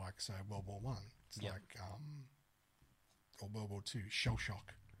talks about World War One. It's or World War Two, shell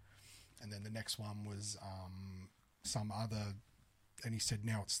shock. And then the next one was some other, and he said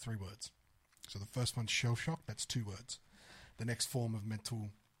now it's 3 words. So the first one's shell shock, that's 2 words. The next form of mental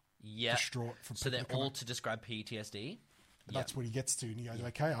distraught. So they're all to describe PTSD? That's what he gets to. And he goes,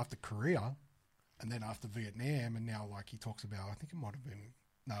 okay, after Korea, and then after Vietnam, and now he talks about, I think it might have been,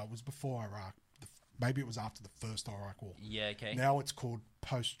 no, it was before Iraq. Maybe it was after the first Iraq War. Yeah, okay. Now it's called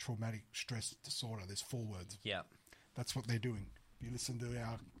post-traumatic stress disorder. There's 4 words. Yeah. That's what they're doing. If you listen to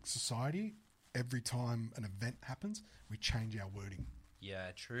our society, every time an event happens, we change our wording.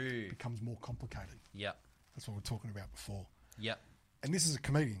 Yeah, true. It becomes more complicated. Yeah. That's what we were talking about before. Yeah. And this is a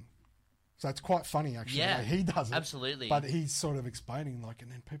comedian. So it's quite funny, actually. Yeah, he does it. Absolutely. But he's sort of explaining,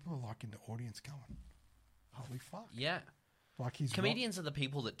 and then people are in the audience going, holy fuck. Yeah. He's comedians are the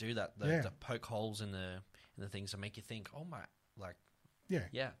people that do that, that poke holes in the things and make you think, oh my, yeah.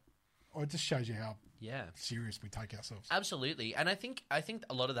 Yeah. Or it just shows you how yeah serious we take ourselves. Absolutely. And I think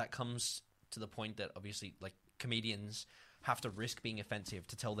a lot of that comes to the point that obviously comedians have to risk being offensive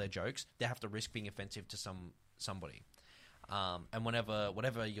to tell their jokes. They have to risk being offensive to somebody. And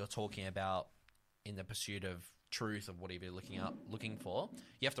whatever you're talking about in the pursuit of truth of whatever you're looking for,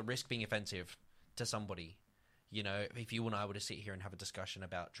 you have to risk being offensive to somebody. If you and I were to sit here and have a discussion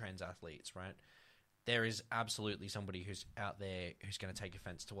about trans athletes, right? There is absolutely somebody who's out there who's going to take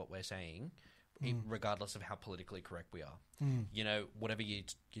offense to what we're saying, regardless of how politically correct we are. You know, whatever you're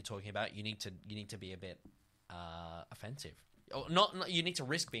talking about, you need to be a bit offensive. Or not, you need to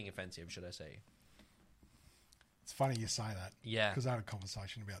risk being offensive, should I say. It's funny you say that. Yeah. Because I had a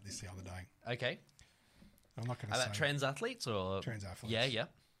conversation about this the other day. Okay. I'm not going to say... About trans athletes or... Trans athletes. Yeah, yeah.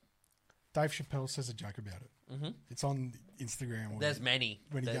 Dave Chappelle says a joke about it. Mm-hmm. It's on Instagram. There's many.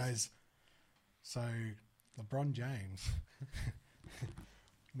 When he goes, so LeBron James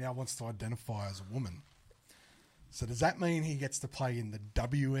now wants to identify as a woman. So does that mean he gets to play in the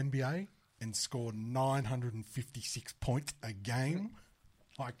WNBA and score 956 points a game?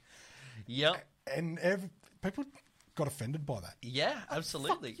 Like, yep. And people got offended by that. Yeah,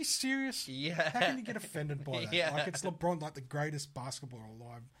 absolutely. Are you serious? Yeah. How can you get offended by that? Yeah. Like, it's LeBron, like the greatest basketballer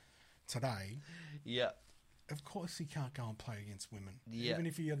alive today. Yeah. Of course he can't go and play against women. Yeah. Even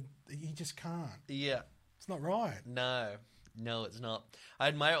if he just can't. Yeah. It's not right. No, it's not. I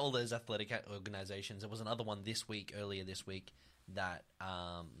admire all those athletic organizations. There was another one earlier this week, that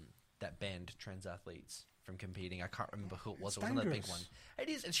that banned trans athletes from competing. I can't remember who it was. It wasn't a big one. It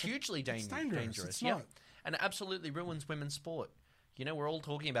is. It's hugely dangerous. It's yeah. not. And it absolutely ruins women's sport. You know, we're all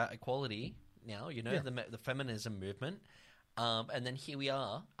talking about equality now, you know, the feminism movement. And then here we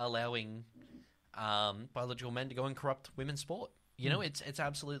are allowing biological men to go and corrupt women's sport. You know, it's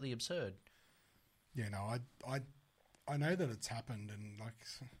absolutely absurd. Yeah, no, I know that it's happened, and like,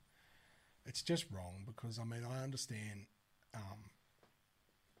 it's just wrong because I mean I understand.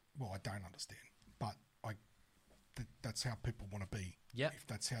 Well, I don't understand, but that's how people want to be. Yeah, if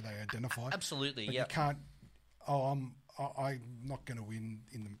that's how they identify. Absolutely, but yeah. You can't. I'm not going to win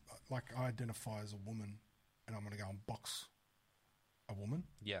in the like. I identify as a woman, and I'm going to go and box a woman.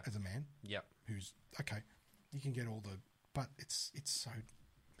 Yeah. As a man. Yeah. Who's okay? You can get all the, but it's so.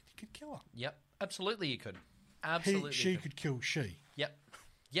 You could kill her. Yep. Absolutely, you could. Absolutely, she could kill she. Yep.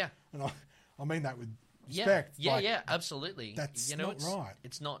 Yeah. And I mean that with respect. Yeah. like, Yeah. Absolutely. That's you know, not right.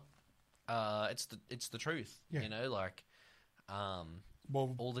 It's not. It's the truth. Yeah. You know, like,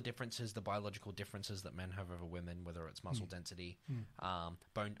 well, all the differences, the biological differences that men have over women, whether it's muscle density,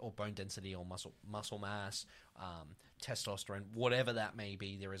 bone density, or muscle mass, testosterone, whatever that may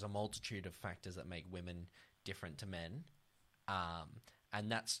be, there is a multitude of factors that make women different to men,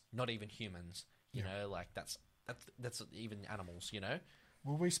 and that's not even humans. You know, like that's even animals. You know.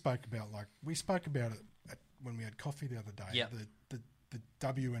 Well, we spoke about it when we had coffee the other day. Yeah. The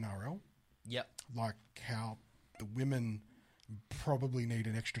WNRL. Yep. Like how the women probably need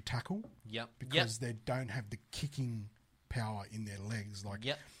an extra tackle. Yep. Because they don't have the kicking power in their legs. Like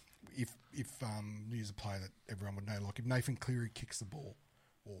if here's a player that everyone would know, like if Nathan Cleary kicks the ball,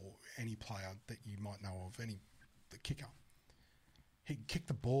 or any player that you might know of, the kicker, he can kick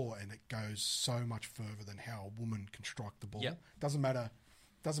the ball and it goes so much further than how a woman can strike the ball. Yep. Doesn't matter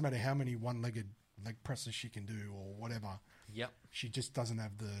how many one-legged leg presses she can do or whatever. Yep. She just doesn't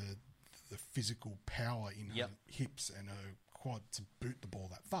have the physical power in her hips and her quad to boot the ball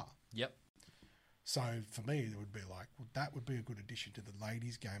that far. Yep. So for me, it would be like, well, that would be a good addition to the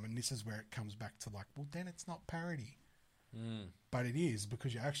ladies' game. And this is where it comes back to like, well, then it's not parity. But it is,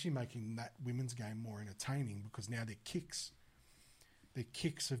 because you're actually making that women's game more entertaining, because now their kicks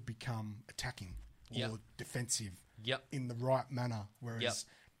have become attacking or defensive in the right manner. Whereas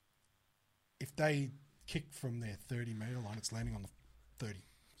if they kick from their 30-metre line, it's landing on the 30.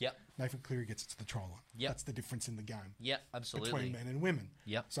 Yep. Nathan Cleary gets it to the try line. Yep. That's the difference in the game. Yeah, absolutely. Between men and women.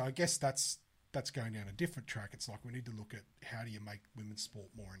 Yep. So I guess that's going down a different track. It's like we need to look at how do you make women's sport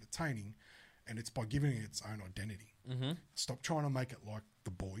more entertaining, and it's by giving it its own identity. Mm-hmm. Stop trying to make it like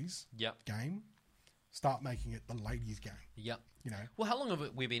the boys' game. Start making it the ladies' game. Yep. You know. Well, how long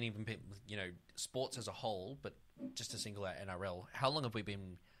have we been even, you know, sports as a whole, but just to single out NRL, how long have we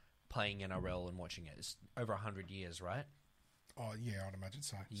been playing NRL and watching it? It's over 100 years, right? Oh yeah, I'd imagine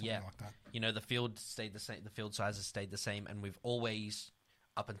so. Something like that. You know, the field stayed the same. The field sizes stayed the same, and we've always,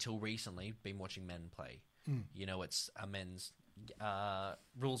 up until recently, been watching men play. You know, it's a men's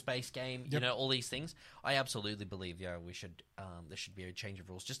rules-based game. You know, all these things. I absolutely believe, we should. There should be a change of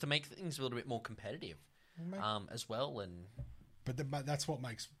rules just to make things a little bit more competitive, as well. And but that's what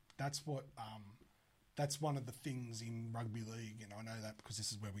makes that's one of the things in rugby league, and I know that because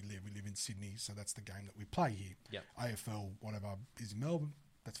this is where we live. We live in Sydney, so that's the game that we play here. Yep. AFL, whatever, is in Melbourne.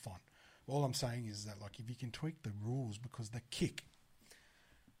 That's fine. All I'm saying is that, like, if you can tweak the rules, because the kick,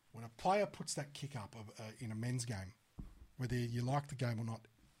 when a player puts that kick up in a men's game, whether you like the game or not,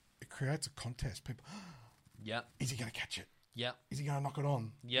 it creates a contest. People, is he going to catch it? Yeah. Is he going to knock it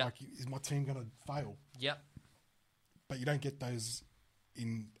on? Yeah. Like, is my team going to fail? Yeah. But you don't get those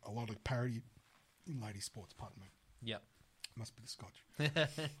in a lot of parity in ladies' sports, pardon me. Yeah. Must be the Scotch.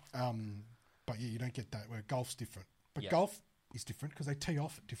 But yeah, you don't get that where golf's different. But Yeah. golf is different because they tee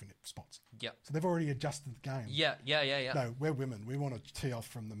off at different spots. Yep. So they've already adjusted the game. Yeah. No, we're women. We want to tee off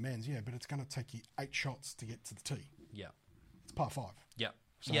from the men's, but it's going to take you 8 shots to get to the tee. Yeah. It's par 5. Yeah.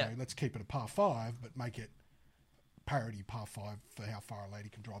 So let's keep it a par 5, but make it parity par 5 for how far a lady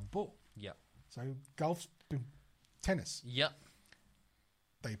can drive the ball. Yeah. So golf's tennis. Yep.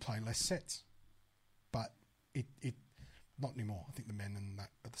 They play less sets, but it not anymore. I think the men and that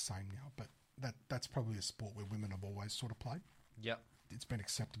are the same now. But that's probably a sport where women have always sort of played. Yep. It's been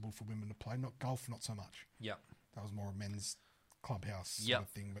acceptable for women to play. Not golf, not so much. Yep. That was more a men's clubhouse sort Yep. of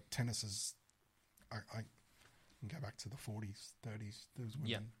thing. But tennis is, I can go back to the 40s, 30s. There was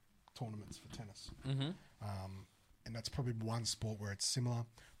women tournaments for tennis. Mm-hmm. And that's probably one sport where it's similar.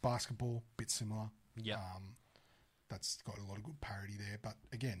 Basketball, bit similar. Yeah. That's got a lot of good parity there. But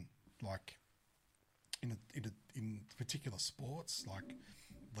again, like in particular sports, like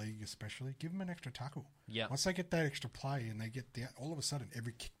league especially, give them an extra tackle. Yeah. Once they get that extra play and they get all of a sudden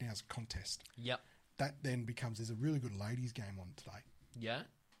every kick now is a contest. Yep. That then becomes, there's a really good ladies game on today. Yeah.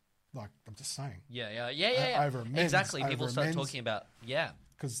 Like, I'm just saying. Yeah. Over a men's, exactly. over People a start men's- talking about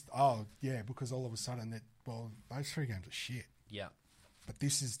Because all of a sudden, those 3 games are shit. Yeah. But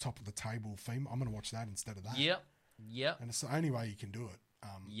this is top of the table theme. I'm going to watch that instead of that. Yep. And it's the only way you can do it.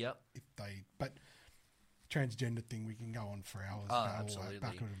 Yep. But transgender thing, we can go on for hours. Absolutely.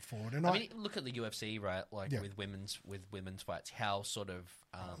 Backward and forward. And I mean, look at the UFC, right? Like Yeah. with women's fights, how sort of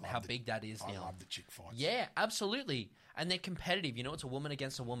how big that is I now. love the chick fights. Yeah, absolutely. And they're competitive. You know, it's a woman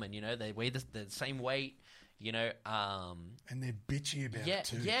against a woman. You know, they weigh the same weight. You know, And they're bitchy about it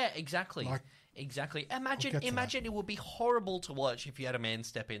too. Yeah, exactly. Like, exactly. I'll get to Imagine it would be horrible to watch if you had a man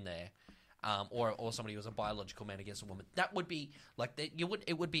step in there, or somebody who was a biological man against a woman. That would be like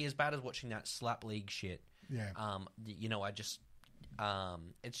it would be as bad as watching that slap league shit. Yeah. You know, it's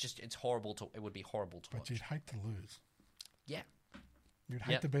horrible to. It would be horrible to But watch. you'd hate to lose. Yeah. You'd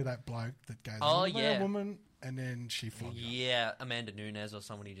hate to be that bloke that goes, Oh, "Am I yeah. a woman," and then she flogged you. Yeah, Amanda Nunes or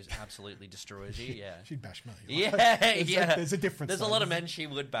somebody just absolutely destroys you. Yeah. She'd bash me. Yeah, There's a difference. There's a though. lot of men she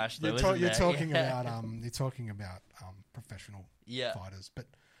would bash, though. You're isn't talking there? about professional Yeah. fighters, but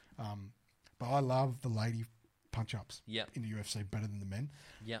I love the lady punch ups Yeah. in the UFC better than the men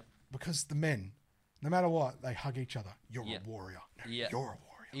Yeah. because the men, no matter what, they hug each other. You're Yeah. a warrior. No, Yeah. you're a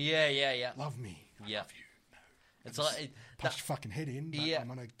warrior. Yeah. Love me. I Yeah. love you. No, It's just like punch your fucking head in. But Yeah. I'm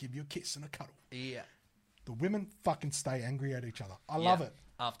gonna give you a kiss and a cuddle. yeah. The women fucking stay angry at each other. I love it.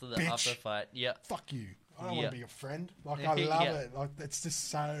 After the Bitch. fight. Yeah. Fuck you. I don't Yeah. want to be your friend. Like I love Yeah. it. Like it's just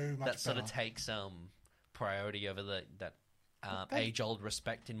so much That sort of better. takes priority over that age-old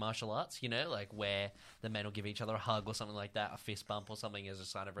respect in martial arts, you know, like where the men will give each other a hug or something like that, a fist bump or something as a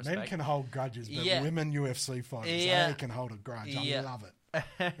sign of respect. Men can hold grudges, but Yeah. women UFC fighters, Yeah. they can hold a grudge. Yeah. I love it.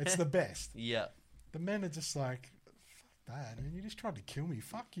 It's the best. Yeah. The men are just like, fuck that, man. You just tried to kill me.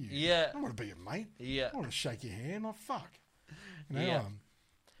 Fuck you. Yeah. I don't want to be your mate. Yeah. I want to shake your hand. Like, fuck. You know,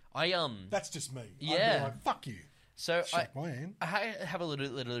 Yeah. that's just me. I'd Yeah. be like, fuck you. So Shake my hand. I have a little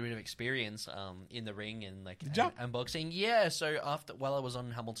bit of experience in the ring and ya? and boxing. Yeah, so while I was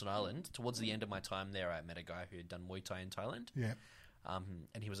on Hamilton Island, towards the end of my time there, I met a guy who had done Muay Thai in Thailand. Yeah.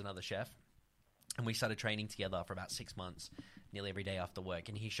 And he was another chef. And we started training together for about 6 months, nearly every day after work.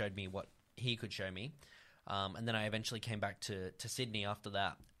 And he showed me what he could show me. And then I eventually came back to Sydney after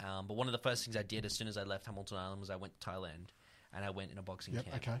that. But one of the first things I did as soon as I left Hamilton Island was I went to Thailand. And I went in a boxing camp,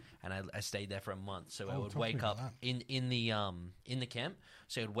 okay. and I stayed there for a month. So I Oh, would talk to me wake about up that. in the camp.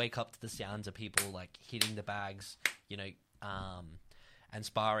 So I would wake up to the sounds of people like hitting the bags, you know, and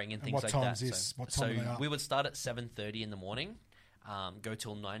sparring and things what like time's that. this? So, What time are they up? we would start at 7:30 in the morning, go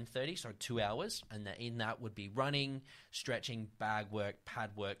till 9:30, so 2 hours, and in that would be running, stretching, bag work,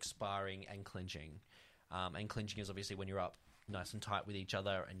 pad work, sparring, and clinching. And clinching is obviously when you're up nice and tight with each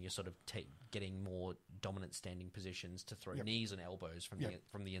other, and you're sort of getting more dominant standing positions to throw knees and elbows from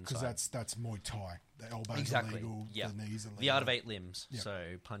the inside. Because that's Muay Thai. The elbows Exactly. are legal. Yeah. The knees are legal. The art of 8 limbs. Yeah.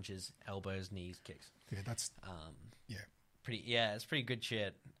 So punches, elbows, knees, kicks. Yeah, that's... It's pretty good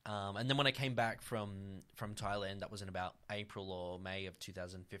shit. And then when I came back from Thailand, that was in about April or May of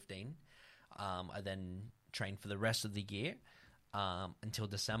 2015. I then trained for the rest of the year until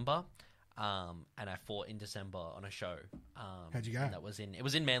December. And I fought in December on a show. How'd you go? And it was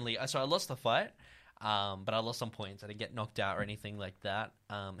in Manly. So I lost the fight, but I lost some points. I didn't get knocked out or anything like that.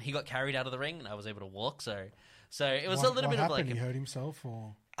 He got carried out of the ring, and I was able to walk. So it was a little bit happened? of like He hurt himself,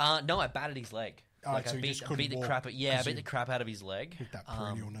 or no, I batted his leg. Oh, Like so I he just beat couldn't the walk crap. I beat because the crap out of his leg. hit that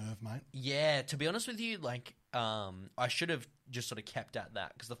perennial nerve, mate. Yeah, to be honest with you, like I should have just sort of kept at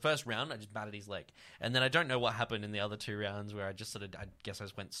that, because the first round I just batted his leg, and then I don't know what happened in the other 2 rounds where I just sort of, I guess I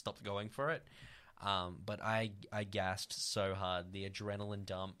just stopped going for it. But I gassed so hard, the adrenaline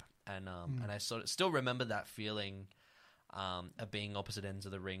dump, and I sort of still remember that feeling of being opposite ends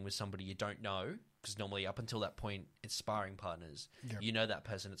of the ring with somebody you don't know, because normally up until that point it's sparring partners. Yep. You know that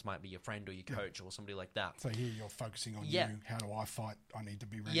person, it might be your friend or your coach or somebody like that. So here you're focusing on you. How do I fight? I need to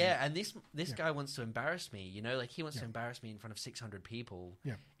be ready. Yeah, and this guy wants to embarrass me, you know, like he wants to embarrass me in front of 600 people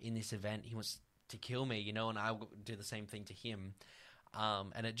in this event. He wants to kill me, you know, and I'll do the same thing to him.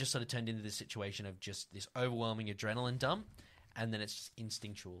 And it just sort of turned into this situation of just this overwhelming adrenaline dump, and then it's just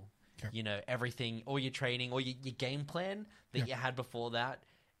instinctual. Yep. You know, everything, all your training, or your game plan that you had before that,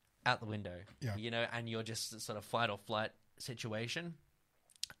 out the window. Yeah. You know, and you're just sort of fight or flight situation.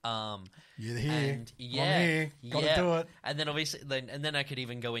 You're here. And I'm here. Gotta do it. And then obviously, then I could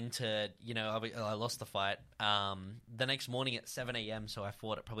even go into, you know, I lost the fight. The next morning at 7 a.m. So I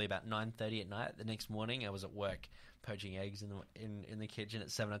fought at probably about 9:30 at night. The next morning I was at work poaching eggs in the kitchen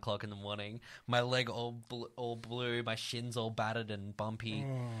at 7 o'clock in the morning. My leg all blue, my shins all battered and bumpy.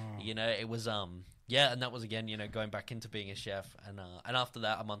 You know, it was and that was again, you know, going back into being a chef, and after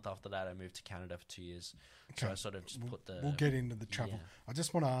that, a month after that, I moved to Canada for 2 years. Okay. So I sort of just we'll get into the travel. I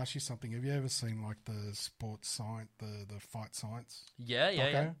just want to ask you something. Have you ever seen like the sports science, the fight science?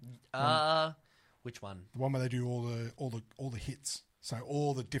 Yeah. Which one? The one where they do all the hits. So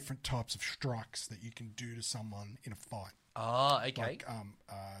all the different types of strikes that you can do to someone in a fight. Oh, okay.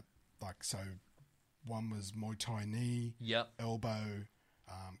 So one was Muay Thai knee, elbow,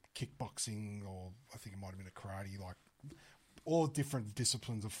 kickboxing, or I think it might have been a karate, like all different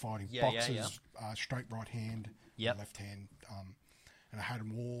disciplines of fighting. Boxers, straight right hand, left hand, and I had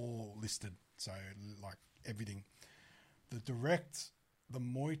them all listed. So like everything. The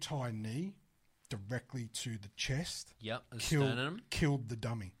Muay Thai knee directly to the chest. Killed the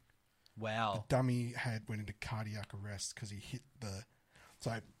dummy. Wow. The dummy went into cardiac arrest because he hit the.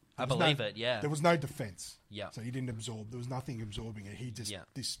 So I believe it. Yeah. There was no defense. Yeah. So he didn't absorb. There was nothing absorbing it. He just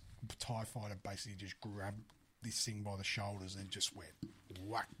this Thai fighter basically just grabbed this thing by the shoulders and just went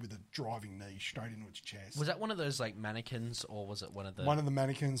whack with a driving knee straight into its chest. Was that one of those like mannequins, or was it one of the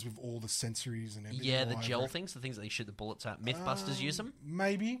mannequins with all the sensories and everything? Yeah, the gel things, the things that they shoot the bullets at. Mythbusters use them.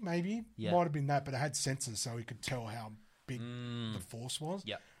 Maybe. Yeah. Might have been that, but it had sensors, so he could tell how big the force was.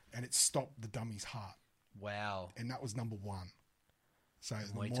 Yeah. And it stopped the dummy's heart. Wow. And that was number one. So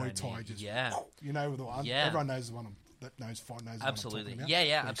the Muay Thai just, you know, the one, everyone knows the one that knows fight knows. Absolutely, what I'm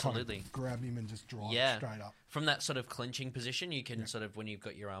yeah, absolutely. Kind of grab him and just drive straight up from that sort of clinching position. You can sort of, when you've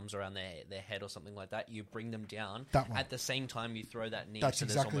got your arms around their head or something like that, you bring them down. At the same time, you throw that knee. That's so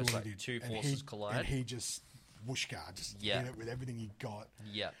exactly there's almost what like he did. Two forces collide, and he just whooshka, just hit it with everything he got.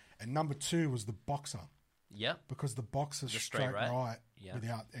 Yeah. And number two was the boxer. Yeah. Because the boxer's straight right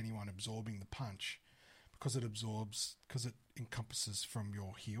without anyone absorbing the punch. Because it encompasses from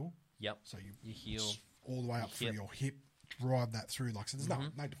your heel. Yep. So your heel all the way up through your hip, drive that through. Like, so there's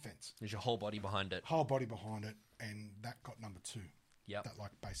no defense. There's your whole body behind it. And that got number two. Yep. That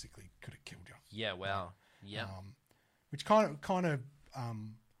like basically could have killed you. Yeah. Wow. Yeah. Which kind of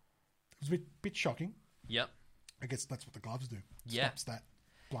was a bit shocking. Yep. I guess that's what the gloves do. Yeah. Stops that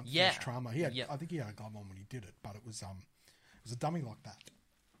blunt force trauma. I think he had a glove on when he did it, but it was a dummy like that.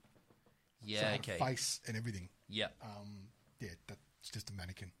 Yeah. So face and everything. Yeah. That's just a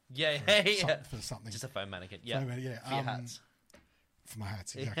mannequin. Yeah. For something. Just a foam mannequin. Yeah. For your hats. For my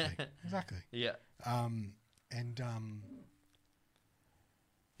hats, exactly. Exactly. Yeah.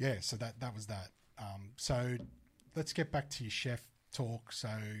 So that was that. So let's get back to your chef talk. So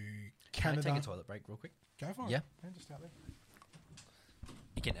Canada. Can I take a toilet break real quick? Go for it. Yeah. Just out there.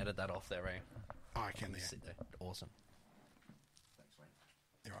 You can edit that off there, Ray. Oh, I can. Sit there. Awesome. Thanks, Ray.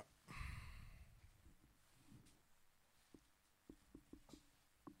 You're right.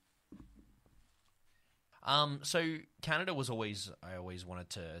 So Canada was I always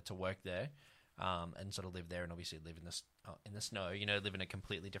wanted to work there, and sort of live there, and obviously live in the snow. You know, live in a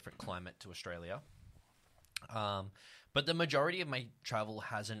completely different climate to Australia. But the majority of my travel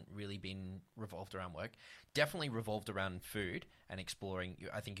hasn't really been revolved around work. Definitely revolved around food and exploring.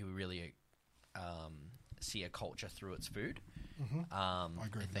 I think you really see a culture through its food. Mm-hmm. I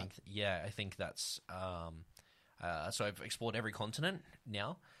agree with that. Yeah, I think that's. So I've explored every continent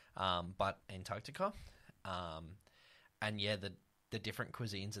now, but Antarctica. And yeah, the different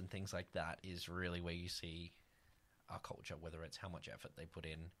cuisines and things like that is really where you see our culture, whether it's how much effort they put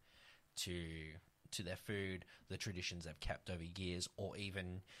in to their food, the traditions they've kept over years, or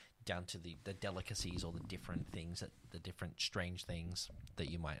even down to the delicacies or the different things, the different strange things that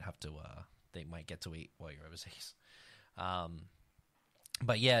you might have to they might get to eat while you're overseas.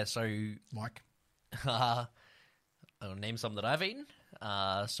 But yeah, so Like, I'll name some that I've eaten.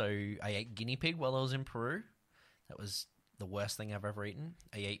 So I ate guinea pig while I was in Peru. That was the worst thing I've ever eaten.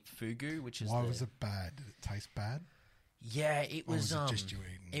 I ate fugu, which is why was it bad? Did it taste bad? Yeah, it Or was. was it just you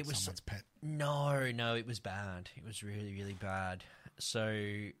eating someone's pet? No, it was bad. It was really, really bad. So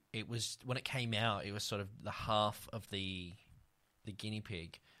it was when it came out. It was sort of the half of the guinea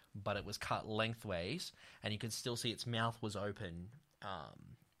pig, but it was cut lengthways, and you could still see its mouth was open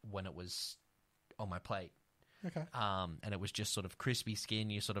when it was on my plate. Okay. And it was just sort of crispy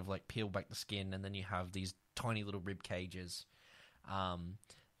skin. You sort of like peel back the skin, and then you have these tiny little rib cages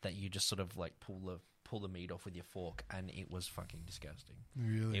that you just sort of like pull the meat off with your fork, and it was fucking disgusting.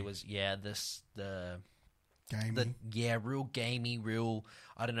 Really? It was Gamey? real gamey, real.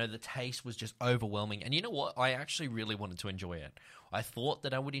 I don't know. The taste was just overwhelming, and you know what? I actually really wanted to enjoy it. I thought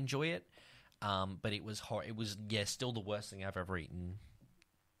that I would enjoy it, but it was It was still the worst thing I've ever eaten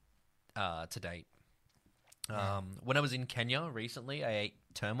to date. When I was in Kenya recently, I ate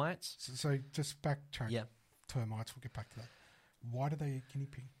termites. So just backtrack. Yeah. Termites. We'll get back to that. Why do they eat guinea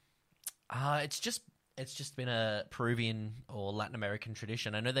pig? It's just been a Peruvian or Latin American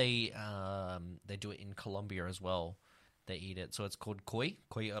tradition. I know they do it in Colombia as well. They eat it, so it's called koi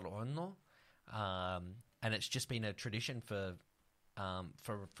al horno, and it's just been a tradition for a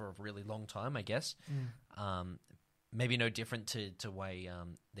really long time, I guess. Maybe no different to way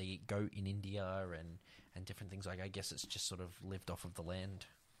they eat goat in India and different things. Like I guess it's just sort of lived off of the land.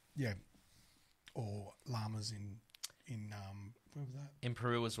 Yeah. Or llamas in where was that? In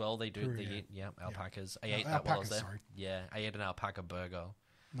Peru as well, they do. Peru, They yeah. eat alpacas. I No, ate that while I was alpacas, there. sorry. Yeah, I ate an alpaca burger.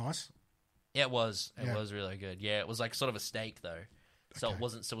 Nice. Yeah, it was. It Yeah. was really good. Yeah, it was like sort of a steak though. So Okay. it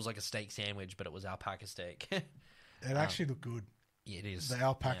wasn't. So it was like a steak sandwich, but it was alpaca steak. It actually looked good. Yeah, it is. The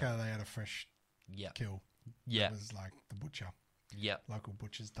alpaca, they had a fresh Yeah. kill. Yeah. It was like the butcher. Yeah. Local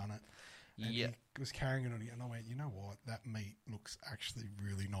butcher's done it. And Yeah. he was carrying it on, and I went, you know what? That meat looks actually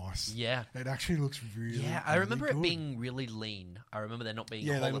really nice. Yeah. It actually looks really, Yeah, I really remember good. it being really lean. I remember there not being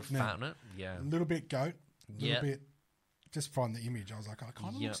Yeah, a they whole lot look of lean. fat on it. Yeah. A little bit goat, a little Yeah. bit. Just from the image, I was like, it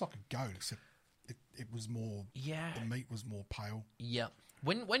kind of Yeah. looks like a goat, except it was more. Yeah. The meat was more pale. Yeah.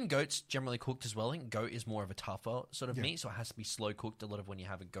 When goat's generally cooked as well, I think goat is more of a tougher sort of Yeah. meat, so it has to be slow cooked. A lot of when you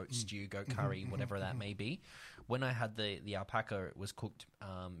have a goat stew, goat curry, whatever that may be. When I had the alpaca, it was cooked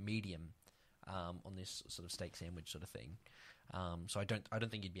medium on this sort of steak sandwich sort of thing. So I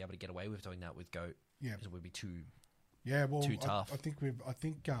don't think you'd be able to get away with doing that with goat. Yeah. Because it would be too. Yeah, well, Too tough. I think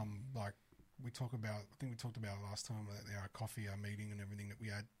like we talked about. I think we talked about last time at our coffee, our meeting, and everything that we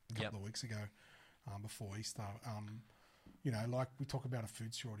had a couple of weeks ago, before Easter. Like we talk about a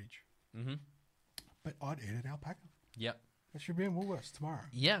food shortage. Mm-hmm. But I'd eat an alpaca. Yep. It should be in Woolworths tomorrow.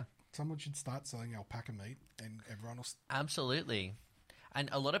 Yeah. Someone should start selling alpaca meat, and everyone will. Absolutely. And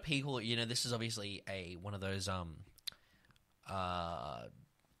a lot of people, this is obviously one of those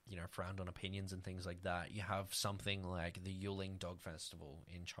frowned on opinions and things like that. You have something like the Yuling Dog Festival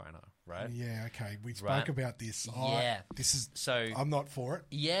in China, right? Yeah, okay. We spoke Right. about this. Yeah. This is. So I'm not for it,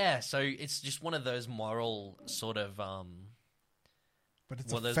 yeah, so it's just one of those moral sort of but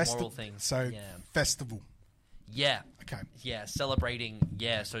it's one a of those festival. moral things. So yeah. festival. Yeah. Okay. Yeah, celebrating.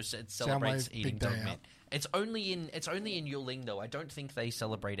 Yeah, so it celebrates Soundwave, eating big day dog out. meat. It's only in Yuling though. I don't think they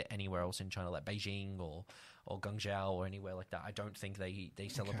celebrate it anywhere else in China, like Beijing or Guangzhou or anywhere like that. I don't think they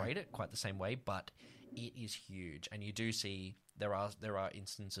celebrate it quite the same way, but it is huge. And you do see there are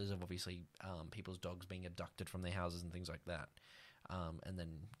instances of obviously people's dogs being abducted from their houses and things like that, and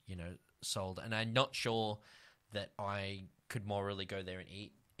then sold. And I'm not sure that I could morally go there and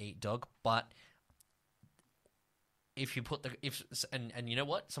eat dog, but if you put and you know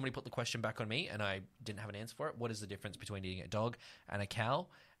what? Somebody put the question back on me and I didn't have an answer for it. What is the difference between eating a dog and a cow?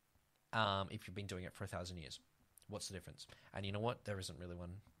 If you've been doing it for 1,000 years, what's the difference? And you know what? There isn't really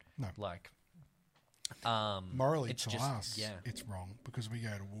one. No. Like, Morally, it's to just, us, yeah. it's wrong because we go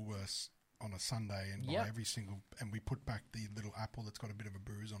to Woolworths on a Sunday and buy Yep. every single, and we put back the little apple that's got a bit of a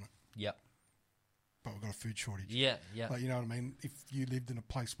bruise on it. Yep. But we've got a food shortage. Yeah. Yeah. Like, you know what I mean? If you lived in a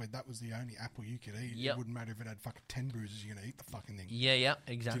place where that was the only apple you could eat, Yep. it wouldn't matter if it had fucking 10 bruises, you're going to eat the fucking thing. Yeah. Yeah.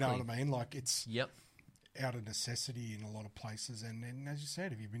 Exactly. Do you know what I mean? Like, it's Yep. out of necessity in a lot of places. And as you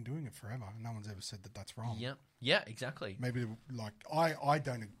said, if you've been doing it forever, no one's ever said that that's wrong. Yep. Yeah. Exactly. Maybe, like,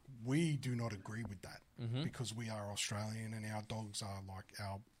 we do not agree with that because we are Australian and our dogs are like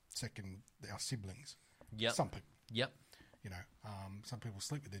our siblings. Yep. Some people. Yep. Some people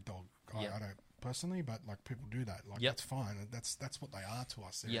sleep with their dog. Yep. I don't personally, but like people do that. Like Yep. that's fine. That's what they are to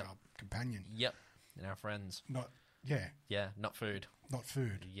us. They're Yep. our companion. Yep. And our friends. Not Yeah, Yeah, not food. not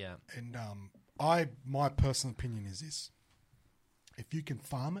food. Yeah. And my personal opinion is this: if you can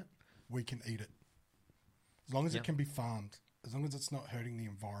farm it, we can eat it. As long as it can be farmed, as long as it's not hurting the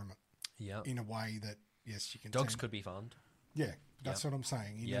environment. Yeah. In a way that, yes, you can. Dogs could be farmed. Yeah, that's what I'm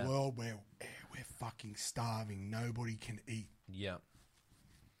saying. In Yeah. a world where we're fucking starving, nobody can eat. Yeah.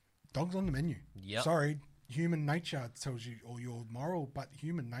 Dogs on the menu. Yep. Sorry, human nature tells you, or your moral, but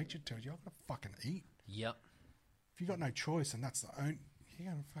human nature tells you, I've got to fucking eat. Yep. If you got no choice, and that's the only,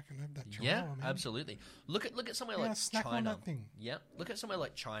 you're gonna fucking have that chihuahua. Yeah, man. absolutely. Look at somewhere Yeah, like snack on China. that thing. Yeah, look at somewhere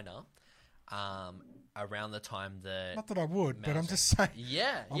like China. Around the time that Not that I would, but I'm Mouse- just saying.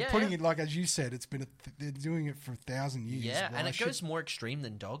 yeah, I'm yeah, putting yeah. it like as you said. It's been they're doing it for 1,000 years. Yeah, Well, and I it goes more extreme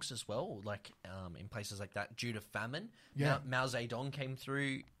than dogs as well. Like in places like that, due to famine. Yeah. Mao Zedong came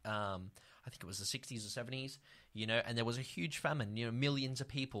through. I think it was the 60s or 70s. You know, and there was a huge famine. You know, millions of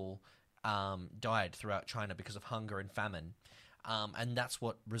people died throughout China because of hunger and famine. And that's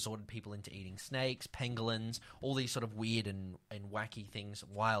what resorted people into eating snakes, pangolins, all these sort of weird and wacky things,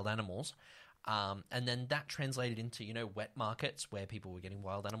 wild animals. And then that translated into, you know, wet markets where people were getting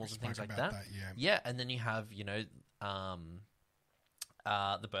wild animals and things like that. Yeah. And then you have, you know,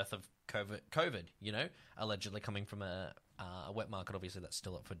 the birth of COVID, you know, allegedly coming from a wet market. Obviously, that's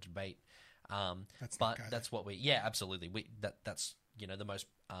still up for debate. That's what absolutely. That's, you know, the most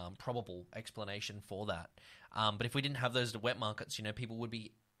probable explanation for that. But if we didn't have those wet markets, you know, people would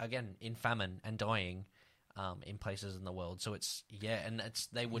be, again, in famine and dying in places in the world. So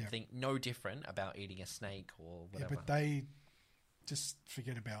they would think no different about eating a snake or whatever. Yeah, but they just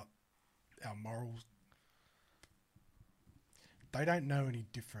forget about our morals. They don't know any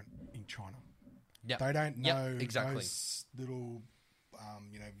different in China. Yep. They don't know exactly. those little,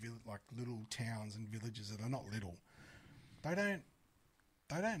 you know, like little towns and villages that are not little. They don't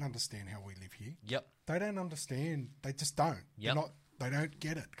understand how we live here. Yep. They don't understand. They just don't. Yep. They don't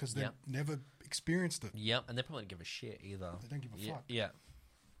get it because they've never experienced it. Yep, and they probably don't give a shit either. They don't give a fuck. Yeah.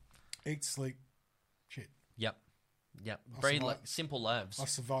 Eat, sleep, shit. Yep. Very simple lives. I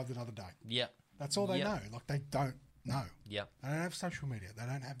survived another day. Yep. That's all they know. Like, they don't know. Yep. They don't have social media. They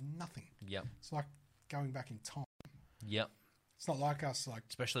don't have nothing. Yep. It's like going back in time. Yep. It's not like us, like...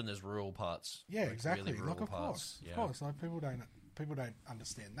 Especially in those rural parts. Yeah, like exactly. Really rural Like, of parts. course. Like, people don't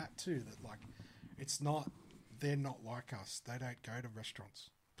understand that too, that, like, it's not... They're not like us. They don't go to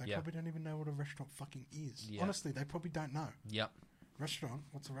restaurants. They probably don't even know what a restaurant fucking is. Yeah. Honestly, they probably don't know. Yep. Restaurant?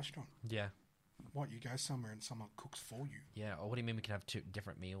 What's a restaurant? Yeah. What, you go somewhere and someone cooks for you? Yeah, or what do you mean we can have two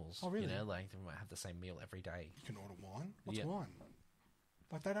different meals? Oh, really? You know, like, we might have the same meal every day. You can order wine? What's wine?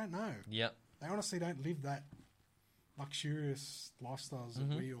 Like, they don't know. Yep. They honestly don't live that luxurious lifestyles that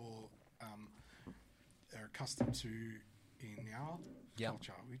we all are accustomed to in our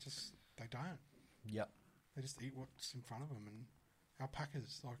culture. They don't. Yep. They just eat what's in front of them. And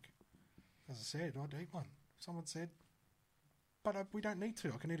alpacas, like, as I said, I'd eat one. Someone said, but we don't need to.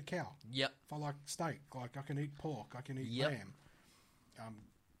 I can eat a cow. Yep. If I like steak, like, I can eat pork. I can eat lamb.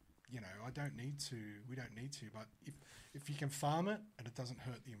 You know, I don't need to. We don't need to. But if you can farm it and it doesn't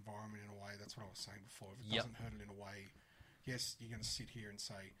hurt the environment in a way, that's what I was saying before. If it doesn't hurt it in a way, yes, you're going to sit here and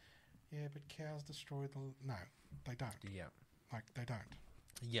say, yeah, but cows destroy the... No, they don't. Yeah. Like, they don't.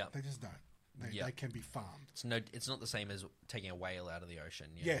 Yeah. They just don't. They can be farmed. It's not the same as taking a whale out of the ocean.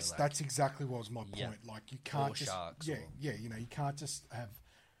 Yes, that's exactly what was my point. Yeah. Like, you can't just... Sharks. You know, you can't just have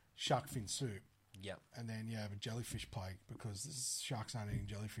shark fin soup. Yep. And then you have a jellyfish plague because sharks aren't eating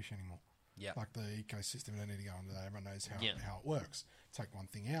jellyfish anymore. Yep. Like, the ecosystem, don't need to go into that. Everyone knows how it works. Take one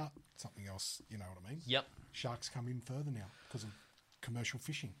thing out, something else, you know what I mean? Yep. Sharks come in further now because of commercial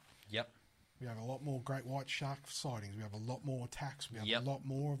fishing. Yep. We have a lot more great white shark sightings. We have a lot more attacks. We have a lot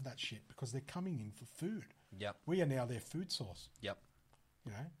more of that shit because they're coming in for food. Yep. We are now their food source. Yep.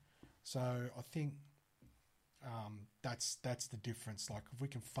 You know? So I think that's the difference. Like, if we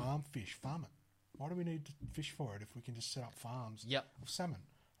can farm fish, farm it. Why do we need to fish for it if we can just set up farms of salmon,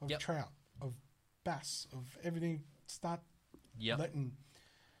 of trout, of bass, of everything? Start letting...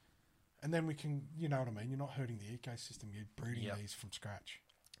 And then we can, you know what I mean? You're not hurting the ecosystem. You're breeding these from scratch.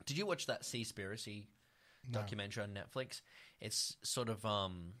 Did you watch that Seaspiracy documentary on Netflix? It's sort of, I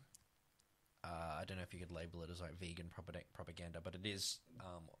don't know if you could label it as like vegan propaganda, but it is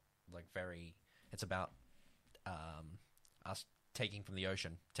it's about us taking from the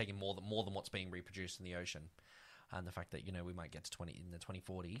ocean, taking more than what's being reproduced in the ocean, and the fact that, you know, we might get to in the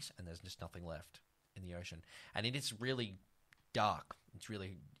 2040s and there's just nothing left in the ocean, and it is really dark. It's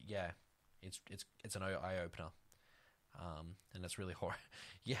really it's an eye opener. And it's really horrible.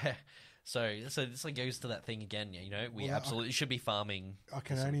 Yeah. So this like goes to that thing again. You know, we absolutely should be farming. I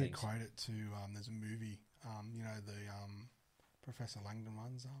can only equate it to there's a movie The Professor Langdon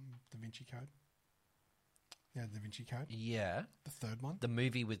ones, Da Vinci Code. Yeah, Da Vinci Code. Yeah. The third one. The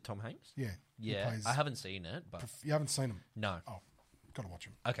movie with Tom Hanks? Yeah. Yeah. I haven't seen it, but... You haven't seen them? No. Oh, got to watch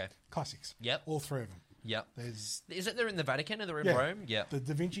them. Okay. Classics. Yep. All three of them. Yep. There's... Is it they're in the Vatican or they're in Rome? Yeah. The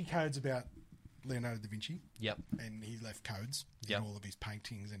Da Vinci Code's about Leonardo da Vinci. Yep. And he left codes in all of his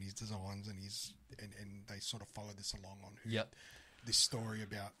paintings and his designs and and they sort of follow this along on who this story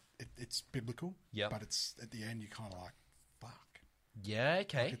about it's biblical. Yeah. But it's at the end you're kinda like, fuck. Yeah,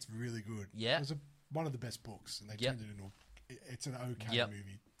 okay. Like, it's really good. Yeah. It was one of the best books and they turned it into it's an okay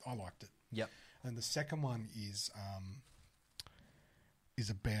movie. I liked it. Yep. And the second one is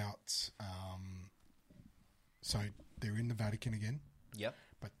about so they're in the Vatican again. Yep.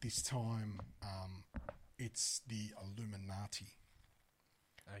 But this time it's the Illuminati.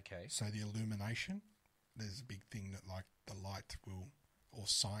 Okay. So the illumination, there's a big thing that like the light will, or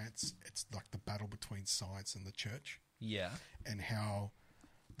science, it's like the battle between science and the church. Yeah. And how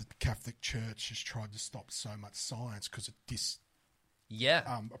the Catholic Church has tried to stop so much science because it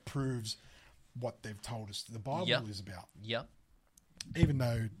approves what they've told us the Bible is about. Yeah. Even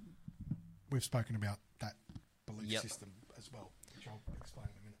though we've spoken about that belief system as well, which I'll explain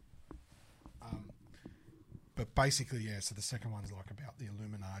in a minute. But basically, so the second one's like about the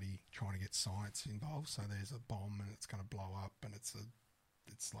Illuminati trying to get science involved. So there's a bomb and it's going to blow up and it's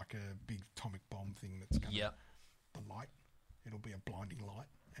like a big atomic bomb thing that's going to, the light, it'll be a blinding light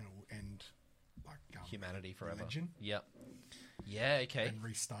and it'll end like humanity forever. Religion. Yep. Yeah, okay. And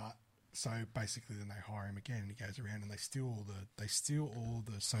restart. So basically then they hire him again and he goes around and they steal all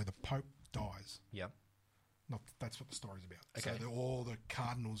the so the Pope dies. Yeah. That's what the story's about. Okay. So all the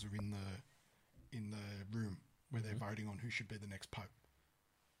cardinals are in the room where they're voting on who should be the next Pope.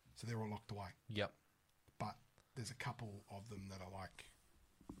 So they're all locked away. Yep. But there's a couple of them that are like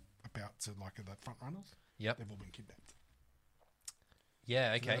about to like the front runners. Yep. They've all been kidnapped.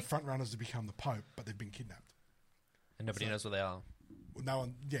 Yeah, So okay. they're the front runners to become the Pope, but they've been kidnapped. And nobody knows where they are. Well, no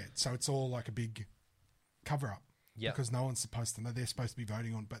one, so it's all like a big cover up. Yeah. Because no one's supposed to know. They're supposed to be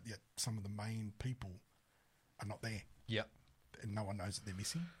voting on, but yet some of the main people are not there. Yep. And no one knows that they're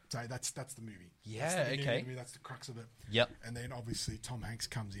missing. So that's the movie. Yeah, that's the beginning okay. of the movie, that's the crux of it. Yep. And then obviously Tom Hanks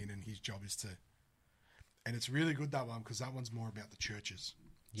comes in and his job is to... And it's really good, that one, because that one's more about the churches.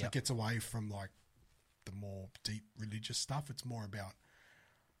 So it gets away from like the more deep religious stuff. It's more about,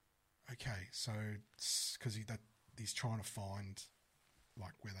 okay, so because he's trying to find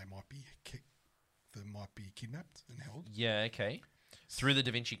like where they might be kidnapped and held. Yeah, okay. Through the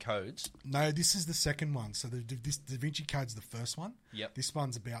Da Vinci codes. No, this is the second one. So this Da Vinci Code's the first one. Yep. This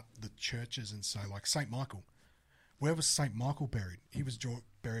one's about the churches, and so like St. Michael. Where was St. Michael buried? He was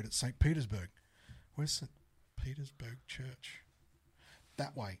buried at St. Petersburg. Where's St. Petersburg Church?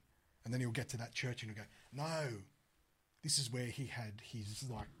 That way. And then he'll get to that church and he'll go, no, this is where he had his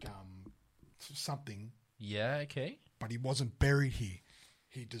like something. Yeah, okay. But he wasn't buried here.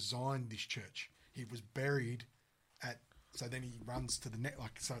 He designed this church. He was buried at... So then he runs to the net,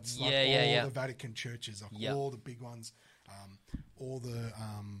 like so. It's like all the Vatican churches, like all the big ones, all the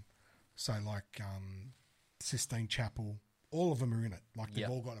Sistine Chapel. All of them are in it. Like they've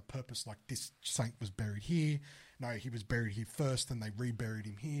all got a purpose. Like this saint was buried here. No, he was buried here first, and they reburied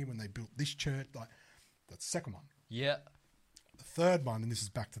him here when they built this church. Like that's the second one. Yeah. The third one, and this is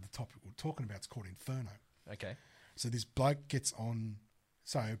back to the topic we're talking about. It's called Inferno. Okay. So this bloke gets on.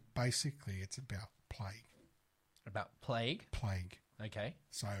 So basically, it's about plague. About plague? Plague. Okay.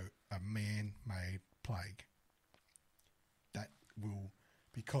 So a man-made plague that will,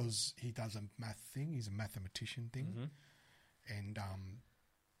 because he does a math thing, he's a mathematician thing, and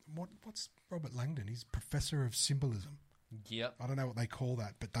what's Robert Langdon? He's professor of symbolism. Yep. I don't know what they call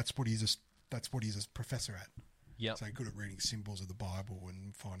that, but that's what he's a professor at. Yep. So good at reading symbols of the Bible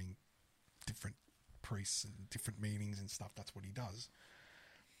and finding different priests and different meanings and stuff. That's what he does.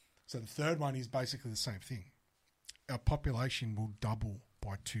 So the third one is basically the same thing. Our population will double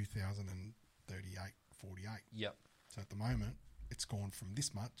by 2038, 48. Yep. So at the moment, it's gone from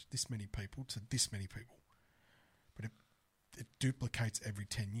this many people to this many people. But it duplicates every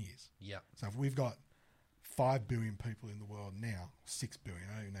 10 years. Yep. So if we've got 5 billion people in the world now, 6 billion,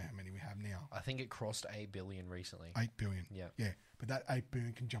 I don't even know how many we have now. I think it crossed 8 billion recently. 8 billion. Yeah. Yeah. But that 8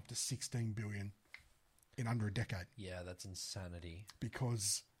 billion can jump to 16 billion in under a decade. Yeah, that's insanity.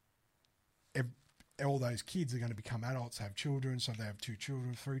 Because all those kids are going to become adults, have children, so they have 2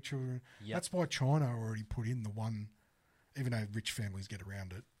 children, 3 children. Yep. That's why China already put in the one, even though rich families get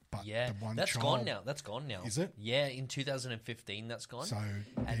around it. But the one that's child, gone now. That's gone now. Is it? Yeah, in 2015 that's gone. So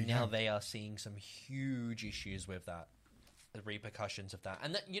and now they are seeing some huge issues with that. the repercussions of that.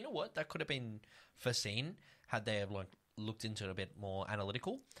 And that, you know what, that could have been foreseen had they have like looked into it a bit more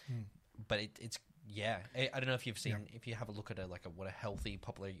analytical. But it's I don't know if you've seen if you have a look at what a healthy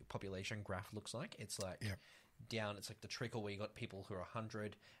population graph looks like. It's like down. It's like the trickle where you got people who are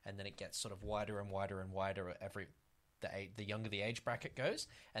 100, and then it gets sort of wider and wider and wider every the younger the age bracket goes,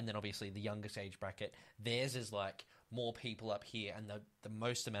 and then obviously the youngest age bracket, theirs is like more people up here, and the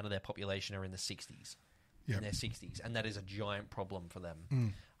most amount of their population are in the 60s. In their 60s, and that is a giant problem for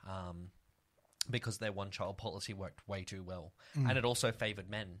them. Because their one-child policy worked way too well, and it also favoured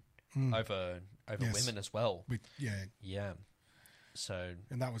men over women as well. So,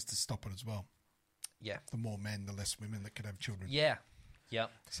 and that was to stop it as well. Yeah, the more men, the less women that could have children. Yeah.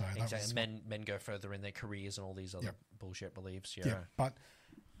 So exactly. Men go further in their careers and all these other bullshit beliefs. Yeah, but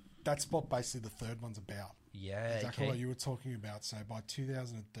that's what basically the third one's about. Yeah, exactly what you were talking about. So by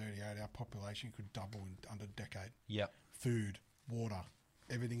 2038, our population could double in under a decade. Yeah, food, water.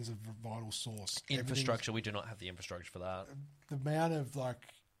 Everything's a vital source. Infrastructure, we do not have the infrastructure for that. The amount of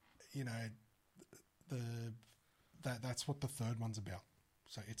that's what the third one's about.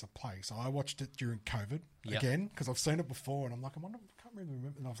 So it's a plague. So I watched it during COVID again because I've seen it before, and I'm like, I can't really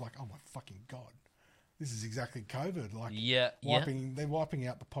remember. And I was like, oh my fucking god, this is exactly COVID. Like, they're wiping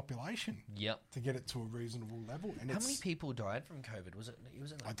out the population. To get it to a reasonable level. And how many people died from COVID? Was it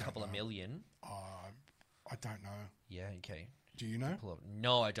like a couple of million? I don't know. Yeah. Okay. Do you know?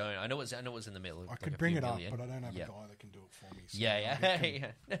 No, I don't. I know it was in the middle. I could bring it up, but I don't have a guy that can do it for me. So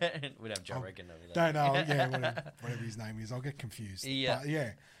We'd have Joe Rogan over there. Don't know. Whatever his name is, I'll get confused.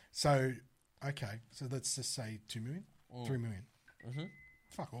 But so okay, so let's just say 2 million, 3 million.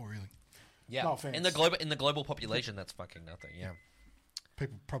 Fuck all, really. Yeah, no offense. In the global population, that's fucking nothing. Yeah.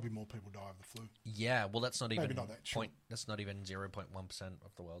 Probably more people die of the flu. Yeah, well, that's not even maybe not that short. That's not even 0.1%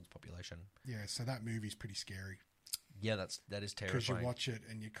 of the world's population. Yeah, so that movie's pretty scary. Yeah, that is terrifying. Because you watch it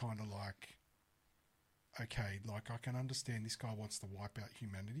and you're kind of like, okay, like I can understand this guy wants to wipe out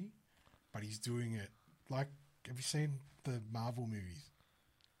humanity, but he's doing it like. Have you seen the Marvel movies?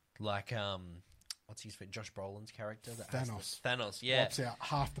 Like what's his fit? Josh Brolin's character, Thanos. Yeah, wipes out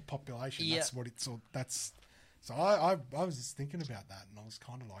half the population. That's what it's all. That's. So I was just thinking about that, and I was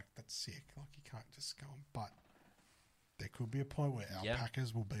kind of like, that's sick. Like you can't just go on, but. There could be a point where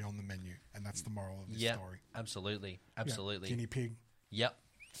alpacas will be on the menu, and that's the moral of this story. Absolutely. Guinea pig. Yep.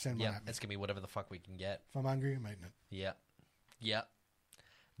 Send one at me. It's gonna be whatever the fuck we can get. If I'm hungry, I'm eating it. Yeah.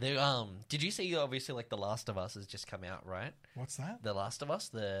 Did you see? Obviously, like The Last of Us has just come out, right? What's that? The Last of Us,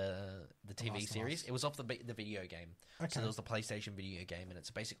 the TV series. It was off the video game. Okay. So there was the PlayStation video game, and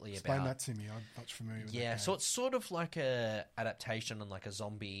it's basically Explain that to me. I'm not familiar with that game. So it's sort of like a adaptation on like a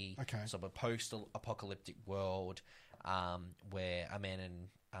zombie, sort of a post-apocalyptic world. Where a man and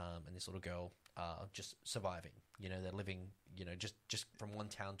this little girl are just surviving. You know, they're living, just from one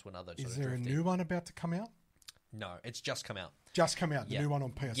town to another. Is there a new one about to come out? No, it's just come out. The new one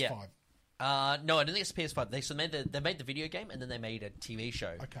on PS5? No, I don't think it's PS5. They made the video game, and then they made a TV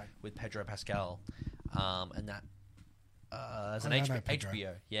show with Pedro Pascal. And that as an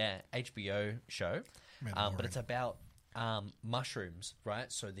HBO show. But it's about mushrooms,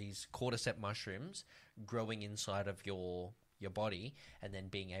 right? So these cordyceps mushrooms growing inside of your body, and then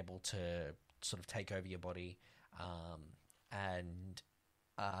being able to sort of take over your body.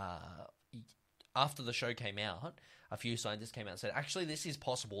 After the show came out, a few scientists came out and said, actually, this is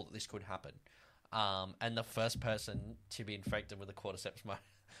possible that this could happen. And the first person to be infected with a cordyceps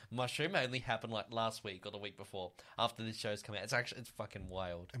mushroom only happened like last week or the week before. After this show's come out, it's fucking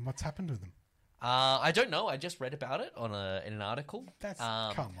wild. And what's happened to them? I don't know. I just read about it in an article.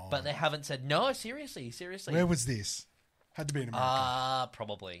 Come on. But they haven't said no. Seriously. Where was this? Had to be in America.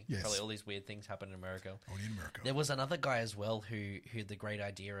 Probably. Yes. Probably all these weird things happen in America. Only in America. There was another guy as well who had the great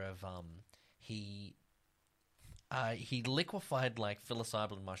idea of he liquefied like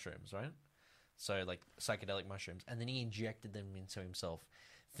psilocybin mushrooms, right? So like psychedelic mushrooms, and then he injected them into himself,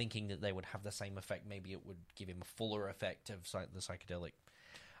 thinking that they would have the same effect. Maybe it would give him a fuller effect of the psychedelic.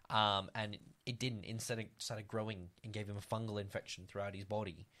 And it didn't. Instead, it started growing and gave him a fungal infection throughout his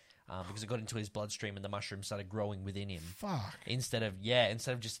body because it got into his bloodstream and the mushroom started growing within him. Fuck. Instead of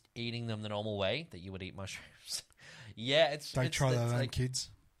just eating them the normal way that you would eat mushrooms. Don't try that on kids.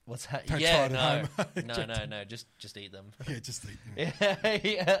 What's that? Don't try it at home. No. Just eat them. Yeah, just eat them.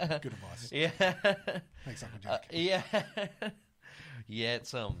 Yeah. Good advice. Yeah. Thanks, Uncle Jack.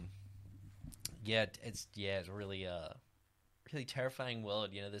 It's really really terrifying world.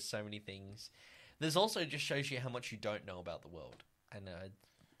 There's so many things. There's also just shows you how much you don't know about the world. And I've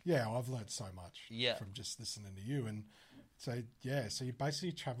learned so much Yeah. from just listening to you. And so, so you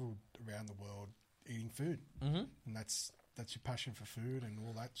basically traveled around the world eating food. Mm-hmm. And that's that's your passion for food and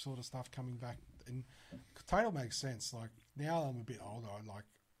all that sort of stuff coming back. And total makes sense. Like now I'm a bit older. I'm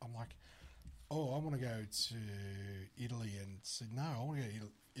like, oh, I want to go to Italy and say, no, I want to go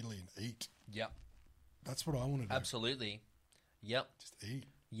to Italy and eat. Yep. That's what I want to do. Absolutely. Yep. Just eat.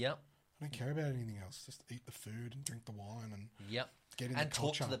 Yep. I don't care about anything else. Just eat the food and drink the wine and get in and the talk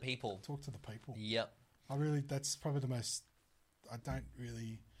culture. to the people. Talk to the people. Yep. That's probably the most, I don't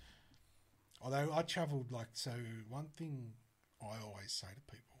really, although I travelled so one thing I always say to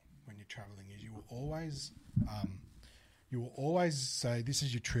people when you're travelling is you will always say, this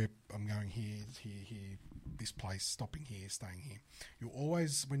is your trip, I'm going here, this place, stopping here, staying here. You'll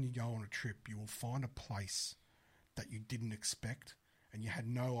always, when you go on a trip, you will find a place that you didn't expect and you had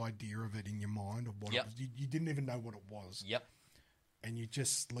no idea of it in your mind of what it was. You didn't even know what it was. Yep. And you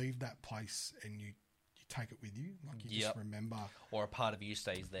just leave that place and you take it with you. Like you just remember. Or a part of you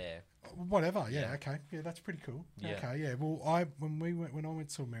stays there. Whatever, yeah, okay. Yeah, that's pretty cool. Yeah. Okay, yeah. Well, when I went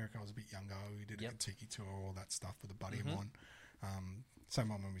to America, I was a bit younger. We did a tiki tour, all that stuff with a buddy of mine. Same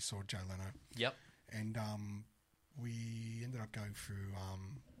one when we saw Jay Leno. Yep. And we ended up going through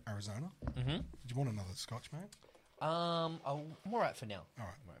Arizona. Mm-hmm. Did you want another scotch, mate? I'm all right for now. All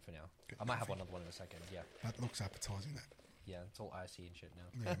right. I'm all right for now. Good I might have coffee. another one in a second, yeah. That looks appetising, that. Yeah, it's all icy and shit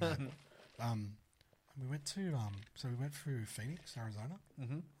now. Yeah, mate. We went to we went through Phoenix, Arizona.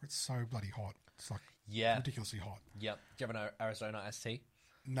 Mm-hmm. It's so bloody hot. It's like ridiculously hot. Yep. Do you have an Arizona iced tea?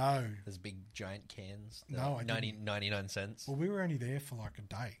 No. There's big giant cans. No, I 99 cents. Well, we were only there for like a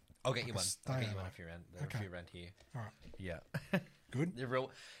day. I'll get you one. I'll get you one over. if you're around. There are a few around here. All right. Yeah. Good? They're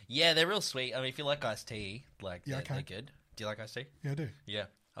real. Yeah, they're real sweet. I mean, if you like iced tea, they're good. Do you like iced tea? Yeah, I do. Yeah.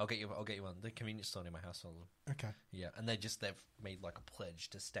 I'll get you one. The convenience store near my house sells them. Okay. Yeah, and they've made like a pledge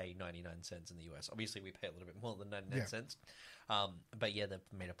to stay 99 cents in the US. Obviously, we pay a little bit more than 99 cents. But yeah, they've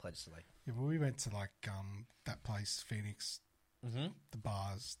made a pledge to Yeah, well, we went to that place, Phoenix, the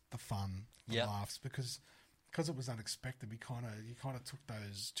bars, the fun, the laughs, because it was unexpected. You kind of took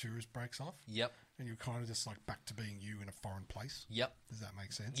those tourist breaks off. Yep. And you're kind of just like back to being you in a foreign place. Yep. Does that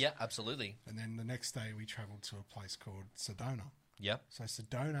make sense? Yeah, absolutely. And then the next day we travelled to a place called Sedona. Yeah. So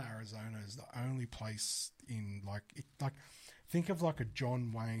Sedona, Arizona is the only place in think of like a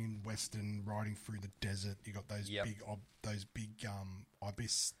John Wayne Western riding through the desert. You got those big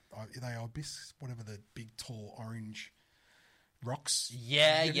ibis, whatever, the big tall orange rocks.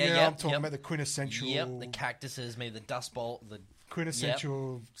 Yeah. I'm talking about the quintessential. Yep. The cactuses, maybe the dust bowl, the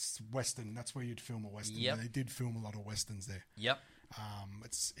quintessential Western. That's where you'd film a Western. Yep. They did film a lot of Westerns there. Yep.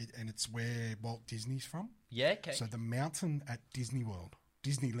 It's where Walt Disney's from. Yeah, okay. So the mountain at Disney World,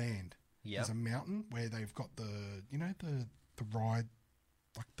 Disneyland, there's a mountain where they've got the ride,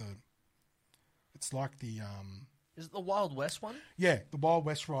 it's like the Is it the Wild West one? Yeah, the Wild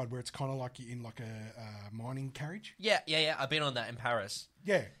West ride where it's kind of like you're in like a mining carriage. Yeah. I've been on that in Paris.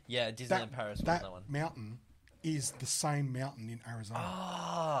 Yeah. Yeah, Disneyland Paris was that one. That mountain is the same mountain in Arizona.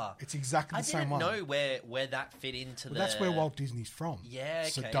 Ah. It's exactly the same one. I didn't know where that fit into the... That's where Walt Disney's from. Yeah,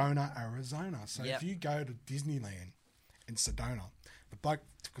 okay. Sedona, Arizona. So if you go to Disneyland in Sedona, the bloke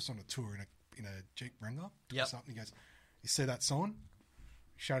took us on a tour in a Jeep Wrangler. Took us up and he goes, you see that sign?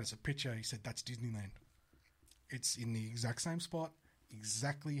 He showed us a picture. He said, that's Disneyland. It's in the exact same spot,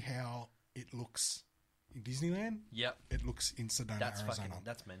 exactly how it looks in Disneyland. Yep. It looks in Sedona, Arizona.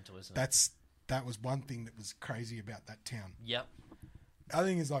 That's mental, isn't it? That was one thing that was crazy about that town. Yep. The other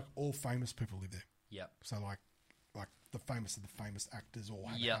thing is all famous people live there. Yep. So like the famous of the famous actors all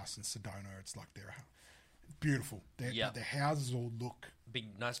have a house in Sedona. It's like they're beautiful. Their houses all look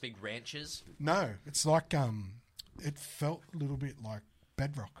nice big ranches. No, it's like it felt a little bit like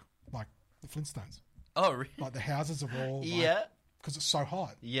bedrock, like the Flintstones. Oh, really? Like the houses are all because it's so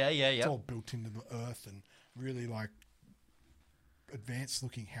hot. Yeah. It's all built into the earth and really like advanced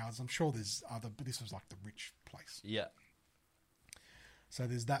looking houses. I'm sure there's other, but this was like the rich place. Yeah. So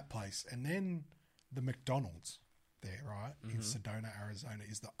there's that place, and then the McDonald's there, right, in Sedona, Arizona,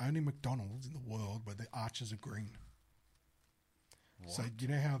 is the only McDonald's in the world where the arches are green. What? So you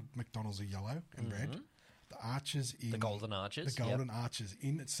know how McDonald's are yellow and red? The arches in... The golden arches. The golden arches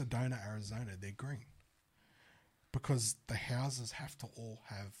in Sedona, Arizona, they're green. Because the houses have to all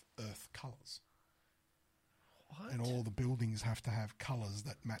have earth colours. What? And all the buildings have to have colours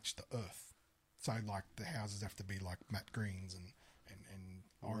that match the earth. So, like, the houses have to be, like, matte greens and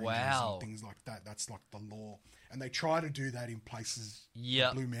oranges and things like that. That's, like, the law. And they try to do that in places,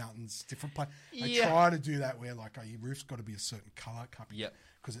 Blue Mountains, different places. They try to do that where, like, your roof's got to be a certain colour,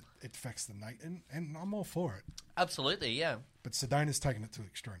 because it affects the night. And I'm all for it. Absolutely, yeah. But Sedona's taken it to the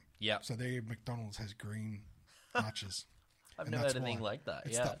extreme. Yeah. So their McDonald's has green arches. I've never heard anything like that.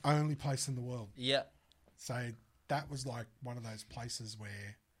 It's the only place in the world. Yeah. So that was like one of those places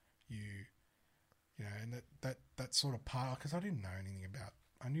where you know, and that sort of part, because I didn't know anything about.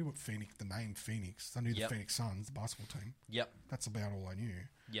 I knew what the name Phoenix. I knew the Phoenix Suns, the basketball team. Yep. That's about all I knew.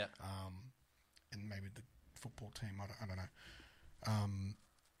 Yep. And maybe the football team. I don't know.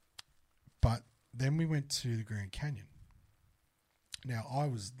 But then we went to the Grand Canyon. Now, I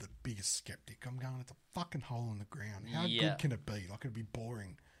was the biggest skeptic. I'm going, it's a fucking hole in the ground. How good can it be? Like, it'd be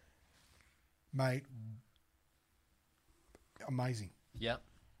boring. Mate, amazing. Yep.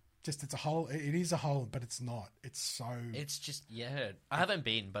 Just, it's a hole. It is a hole, but it's not. It's so... It's just, I haven't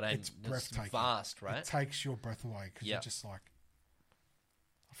been, but it's breathtaking. It's vast, right? It takes your breath away because you're just like,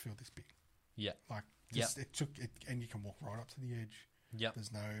 I feel this big. Yeah. Like, just, it took it, and you can walk right up to the edge. Yep.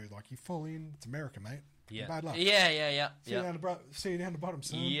 There's no, like, you fall in. It's America, mate. Yeah. Bad luck. Yeah. See you down the bottom,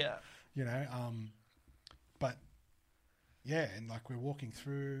 son. Yeah. You know, but yeah, and like we're walking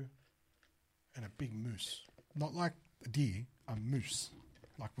through, and a big moose, not like a deer, a moose,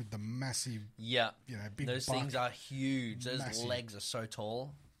 like with the massive, you know, big. Those buck, things are huge. Those massive. legs are so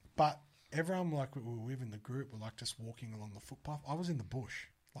tall. But everyone, like we were with in the group, were like just walking along the footpath. I was in the bush,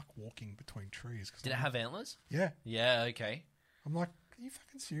 like walking between trees. Did it have antlers? Yeah. Yeah. Okay. I'm like, are you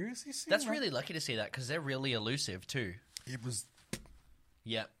fucking serious? That's really lucky to see that because they're really elusive too. It was.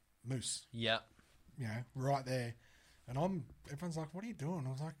 Yeah. Moose. Yeah. You know, right there. And everyone's like, what are you doing?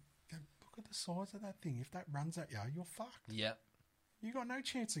 I was like, look at the size of that thing. If that runs at you, you're fucked. Yeah. You got no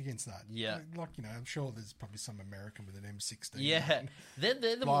chance against that. Yeah. Like, you know, I'm sure there's probably some American with an M16. Yeah. They're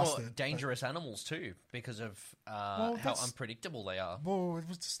the more dangerous animals too because of how unpredictable they are. Well, it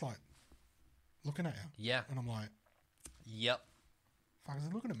was just like looking at you. Yeah. And I'm like, yep. Fuck, is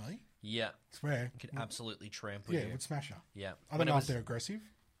it looking at me? Yeah. I swear. It could absolutely trample you. Yeah, it would smash her. Yeah. I don't know if they're aggressive.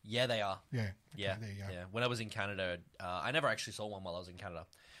 Yeah, they are. Yeah. Okay, yeah. There you go. Yeah. When I was in Canada, I never actually saw one while I was in Canada.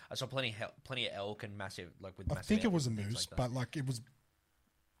 I saw plenty of elk and massive, like with. I think it was a moose, but like it was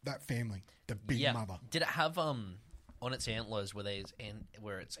that family, the big mother. Did it have on its antlers where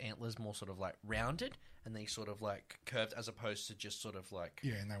its antlers more sort of like rounded and they sort of like curved as opposed to just sort of like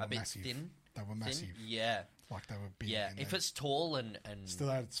and they were massive. Thin? They were massive. Yeah. Like they were big. Yeah. If it's tall and still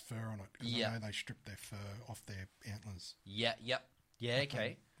had its fur on it. Yeah. I know they stripped their fur off their antlers. Yeah. Yep. Yeah.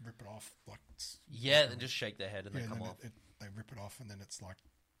 Okay. Rip it off like. Yeah. They just shake their head and they come off. They rip it off and then it's like.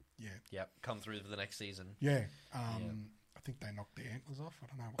 Yeah. Yep. Come through for the next season. Yeah. I think they knocked their antlers off. I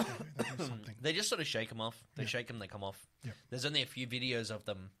don't know what they do. They do something. They just sort of shake them off. They shake them, they come off. Yep. There's only a few videos of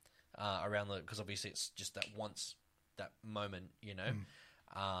them around because obviously it's just that moment, you know,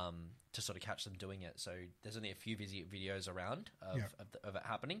 to sort of catch them doing it. So there's only a few videos around of it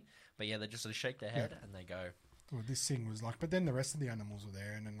happening. But yeah, they just sort of shake their head and they go. Well, this thing was like, but then the rest of the animals were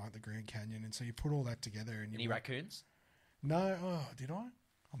there, and then like the Grand Canyon, and so you put all that together. And Any raccoons? No. Oh, did I?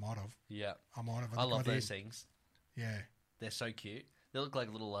 I might have. Yeah. I might have. I love those things. Yeah. They're so cute. They look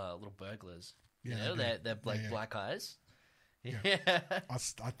like little burglars. Yeah, you know, they're like black eyes. Yeah.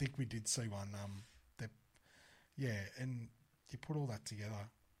 I think we did see one. And you put all that together,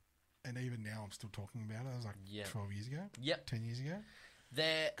 and even now I'm still talking about it. It was like 12 years ago. Yep. 10 years ago.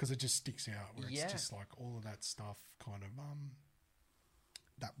 Because it just sticks out. Where it's just like all of that stuff. Kind of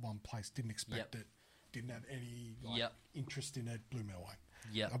that one place didn't expect it. Didn't have any interest in it. Blew me away.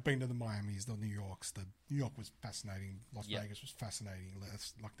 Yeah, I've been to the Miamis, the New Yorks. The New York was fascinating. Las Vegas was fascinating.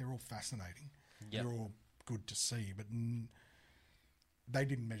 Like they're all fascinating. They're all good to see, but they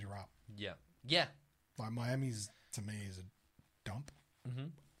didn't measure up. Yeah. Like Miami's to me is a dump. Mm-hmm.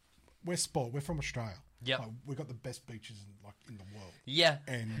 We're spoiled. We're from Australia. Yeah, like, we've got the best beaches in the world. Yeah,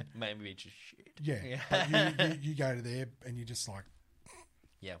 and Miami Beach is shit. Yeah, but you go to there and you're just like,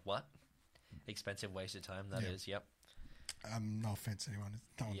 what? Expensive waste of time. That is. Yep. No offense to anyone.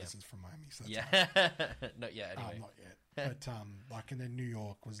 No one listens from Miami. So not yet. Anyway, not yet. But like, and then New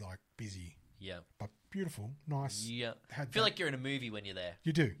York was like busy. Yeah, but beautiful, nice. Yeah, feel like you're in a movie when you're there.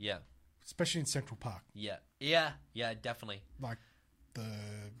 You do. Yeah, especially in Central Park. Yeah, definitely. Like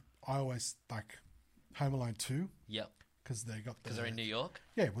I always like Home Alone 2. Yep, because they're in New York.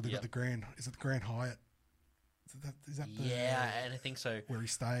 Yeah, well they got the Grand. Is it the Grand Hyatt? Is that the and I think so. Where he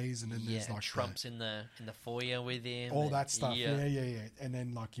stays, and then there's like Trump's in the foyer with him. All that stuff. Yeah. And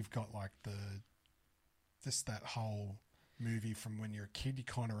then like you've got like that whole movie from when you're a kid. You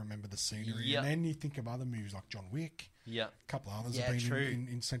kind of remember the scenery, and then you think of other movies like John Wick. Yeah, a couple of others have been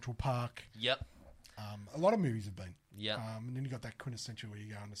in Central Park. Yep. A lot of movies have been. Yeah. And then you got that quintessential where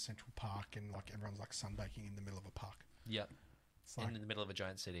you go into Central Park and like everyone's like sunbaking in the middle of a park. Yep. Like, in the middle of a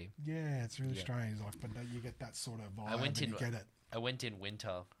giant city. Yeah, it's really strange. Like, but you get that sort of vibe. You get it. I went in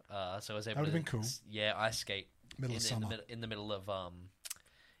winter, so I was able. That would have been cool. Yeah, ice skate middle of summer in the middle of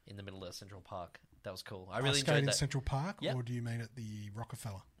Central Park. That was cool. I really skate enjoyed in that. Central Park, Yep. or do you mean at the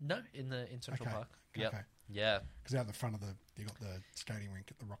Rockefeller? No, in Central Okay. Park. Yep. Okay. Yeah. Because out the front of you got the skating rink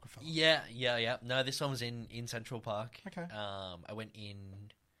at the Rockefeller. Yeah. No, this one was in Central Park. Okay. I went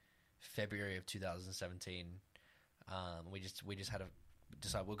in February of 2017. We just had to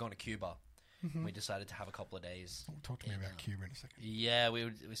decide we're going to Cuba. Mm-hmm. We decided to have a couple of days. Talk to me about Cuba in a second. Yeah,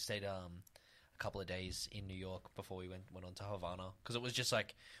 we stayed a couple of days in New York before we went on to Havana, because it was just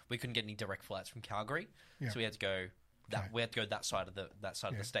like we couldn't get any direct flights from Calgary, so we had to go that side of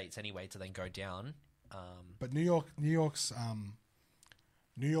the states anyway to then go down. But New York's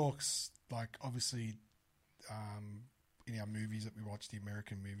like obviously in our movies that we watch, the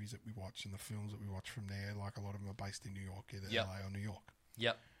American movies that we watch, and the films that we watch from there, like a lot of them are based in New York, either LA or New York.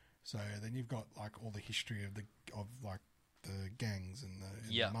 Yep. So then you've got like all the history of the gangs and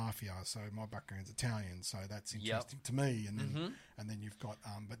the mafia. So my background's Italian, so that's interesting to me. And then you've got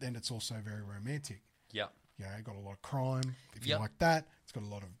but then it's also very romantic. Yeah. You know, got a lot of crime if you like that. It's got a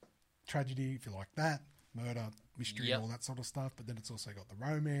lot of tragedy if you like that, murder, mystery, all that sort of stuff. But then it's also got the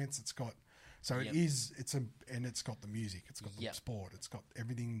romance. It's got and it's got the music. It's got the sport. It's got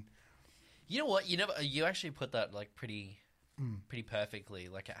everything. You know what? You actually put that like pretty perfectly.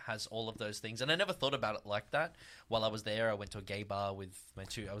 Like it has all of those things, and I never thought about it like that. While I was there, I went to a gay bar with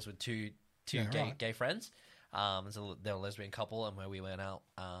I was with two gay friends. So they were a lesbian couple, and where we went out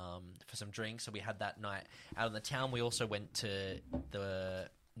for some drinks. So we had that night out in the town. We also went to the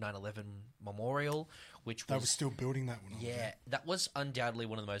 9/11 memorial, which they were still building that one. Yeah, that was undoubtedly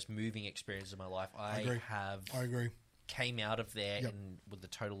one of the most moving experiences of my life. I agree. Came out of there and with a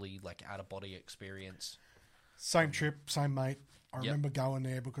totally like out of body experience. Same trip, same mate. I remember going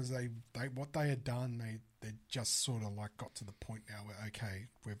there because they what they had done, they just sort of like got to the point now where okay,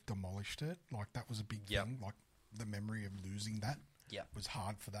 we've demolished it. Like that was a big thing. Like the memory of losing that was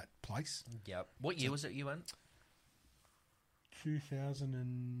hard for that place. Yep. What year was it you went? 2000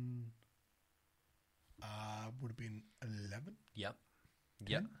 and would have been 11. Yep.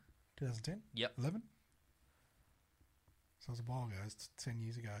 2010. Yep. 11. So it was a while ago. It's 10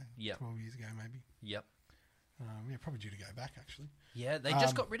 years ago. 12 years ago, maybe. Yep. Probably due to go back, actually. Yeah, they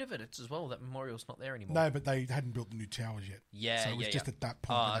just got rid of it as well. That memorial's not there anymore. No, but they hadn't built the new towers yet. Yeah, so it was just at that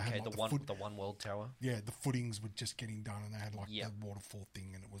point. Oh, they okay, had, the one world tower. Yeah, the footings were just getting done, and they had like the waterfall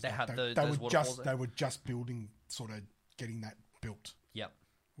thing, and it was they were just building, sort of getting that built. Yep,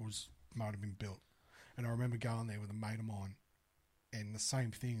 might have been built, and I remember going there with a mate of mine, and the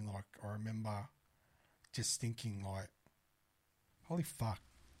same thing. Like I remember just thinking, like, holy fuck,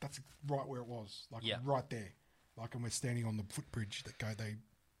 that's right where it was, like right there. Like, and we're standing on the footbridge they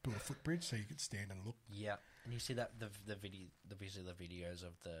built a footbridge so you could stand and look. Yeah, and you see that the videos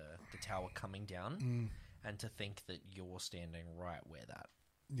of the tower coming down, and to think that you're standing right where that.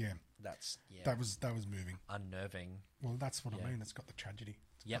 Yeah, that was moving, unnerving. Well, that's what I mean. It's got the tragedy.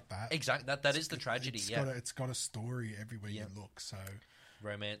 Yeah, exactly. That is the tragedy. It's got a story everywhere you look. So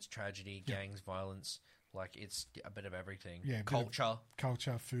romance, tragedy, gangs, violence. Like it's a bit of everything. Yeah, culture,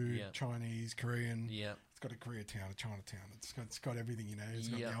 food, Chinese, Korean. Yeah. It's got a Koreatown, a Chinatown. It's got everything, you know. It's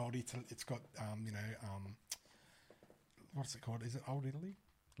got the old Italy. It's got what's it called? Is it Old Italy?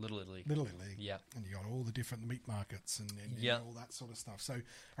 Little Italy. Yeah. And you got all the different meat markets and all that sort of stuff. So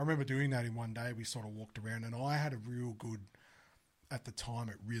I remember doing that in one day. We sort of walked around, and I had a real good. At the time,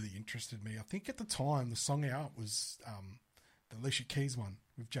 it really interested me. I think at the time the song out was the Alicia Keys one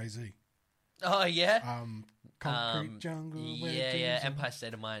with Jay-Z. Oh yeah. Concrete Jungle. Empire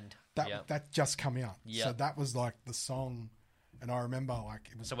State of Mind. That just come out. Yeah. So that was like the song, and I remember like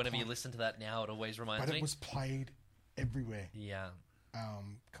it was. So whenever you listen to that now, it always reminds me. But it was played everywhere. Yeah.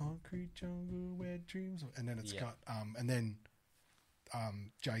 Concrete Jungle where dreams, and then it's got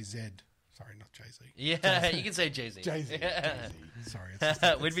Jay-Z. Sorry, not Jay-Z. Yeah, Jay-Z. you can say Jay-Z. Jay-Z. Sorry.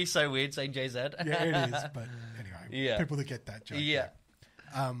 It would be so weird saying Jay-Z. Yeah, it is. But anyway, people that get that joke. Yeah.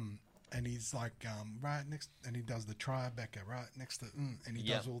 And he's like right next, and he does the Tribeca right next to, and he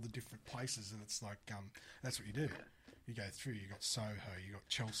does all the different places, and it's like that's what you do. You go through. You got Soho, you got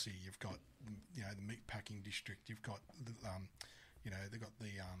Chelsea, you've got the meatpacking district, you've got they got the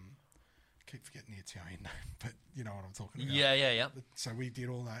keep forgetting the Italian name, but you know what I'm talking about. Yeah. So we did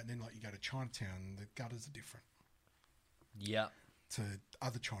all that, and then like you go to Chinatown, the gutters are different. Yeah. To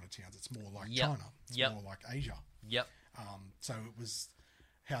other Chinatowns, it's more like China. It's more like Asia. Yep. So it was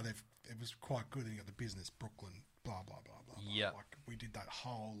it was quite good. And you got the business, Brooklyn, blah blah blah blah. Yeah. Like we did that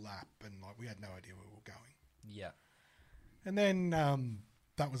whole lap, and like we had no idea where we were going. Yeah. And then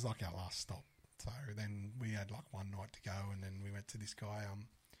that was like our last stop. So then we had like one night to go, and then we went to this guy,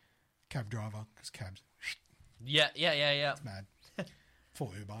 cab driver, because cabs. Yeah. It's mad.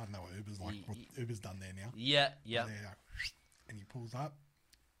 before Uber. I know what Uber's like. What Uber's done there now. Yeah. And he pulls up.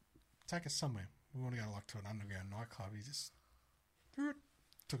 Take us somewhere. We want to go to an underground nightclub. He just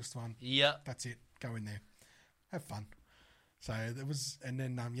took us to one. Yeah. That's it. Go in there. Have fun. So there was, and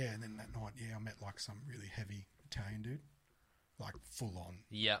then that night, I met like some really heavy Italian dude, like full on.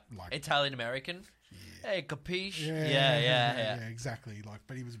 Yeah. Like Italian American. Yeah. Hey, capiche? Yeah, exactly. Like,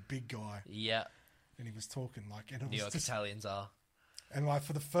 but he was a big guy. Yeah. And he was talking like, and it New was York just, Italians are. and like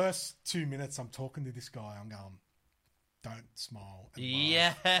for the first 2 minutes, I'm talking to this guy. I'm going, don't smile. And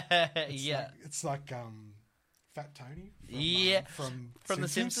laugh. It's like Fat Tony. From The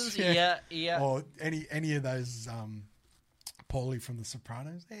Simpsons. Yeah. Or any of those Paulie from The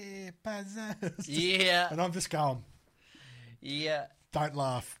Sopranos. Hey, Pazaz. Yeah. And I'm just going, yeah. don't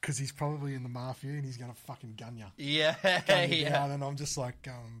laugh because he's probably in the mafia and he's going to fucking gun you. Yeah. Down, and I'm just like,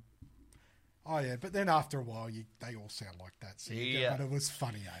 oh yeah. But then after a while, they all sound like that. So but it was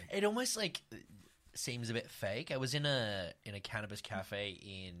funny, eh? It almost like seems a bit fake. I was in a cannabis cafe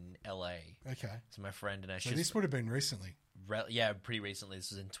in LA. Okay. So my friend and I. So this would have been recently. Pretty recently.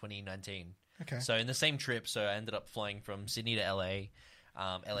 This was in 2019. Okay. So in the same trip, so I ended up flying from Sydney to LA,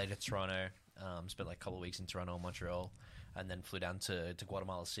 LA to Toronto. Spent like a couple of weeks in Toronto and Montreal, and then flew down to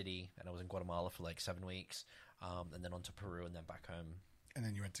Guatemala City, and I was in Guatemala for like 7 weeks, and then on to Peru, and then back home. And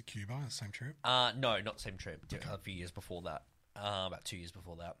then you went to Cuba, the same trip? No, not the same trip. Okay. A few years before that, about 2 years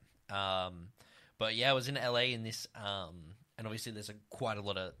before that. But yeah, I was in LA in this, and obviously there's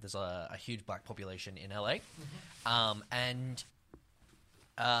a huge black population in LA, and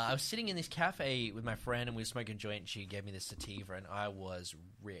I was sitting in this cafe with my friend, and we were smoking a joint, and she gave me this sativa, and I was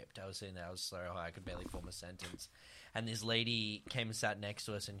ripped. I was sitting there, I was so high, I could barely form a sentence. And this lady came and sat next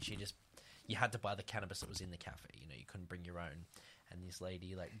to us, and you had to buy the cannabis that was in the cafe, you couldn't bring your own. And this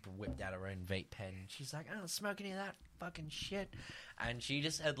lady, like, whipped out her own vape pen. She's like, I don't smoke any of that fucking shit. And she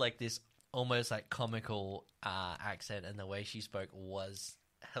just had, like, this almost, like, comical accent, and the way she spoke was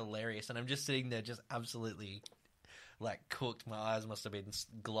hilarious. And I'm just sitting there just absolutely, like, cooked. My eyes must have been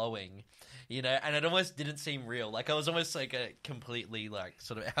glowing, and it almost didn't seem real. Like, I was almost, like, a completely, like,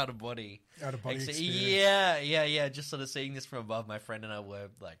 sort of out-of-body experience. Yeah. Just sort of seeing this from above. My friend and I were,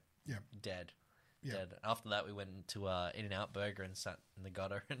 like, dead. Yeah. Dead. After that, we went to In-N-Out Burger and sat in the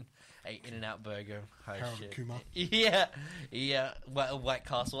gutter and ate In-N-Out Burger. Harold and Kumar. Yeah. White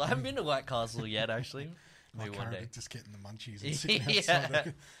Castle. I haven't been to White Castle yet, actually. Maybe one day. Just getting the munchies and sitting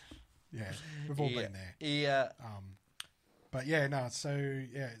outside. We've all been there. Yeah. But yeah, no. So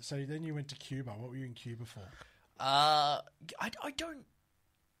then you went to Cuba. What were you in Cuba for? I don't.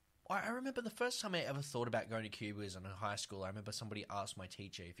 I remember the first time I ever thought about going to Cuba was in high school. I remember somebody asked my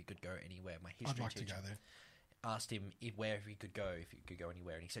teacher if he could go anywhere. My history I'd like teacher to go there. asked him if he could go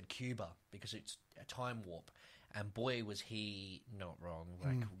anywhere, and he said Cuba because it's a time warp. And boy, was he not wrong.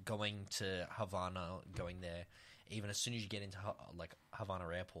 Like going to Havana, going there, even as soon as you get into like Havana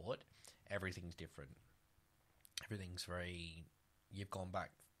airport, everything's different. Everything's very. You've gone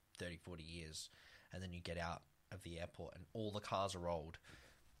back 30, 40 years, and then you get out of the airport, and all the cars are old.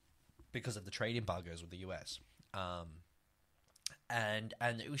 Because of the trade embargoes with the US, and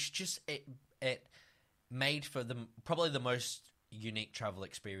it was just it made for probably the most unique travel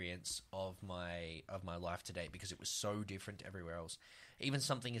experience of my life to date, because it was so different everywhere else. Even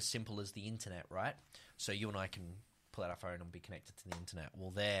something as simple as the internet, right? So you and I can pull out our phone and be connected to the internet.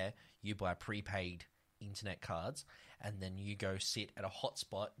 Well, there you buy prepaid internet cards, and then you go sit at a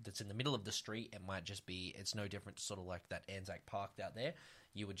hotspot that's in the middle of the street. It might just be, it's no different to sort of like that Anzac Park out there.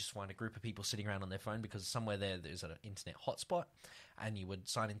 You would just find a group of people sitting around on their phone because somewhere there's an internet hotspot, and you would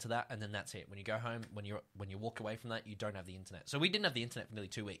sign into that, and then that's it. When you go home, when you walk away from that, you don't have the internet. So we didn't have the internet for nearly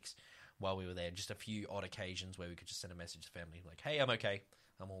 2 weeks while we were there. Just a few odd occasions where we could just send a message to family like, "Hey, I'm okay,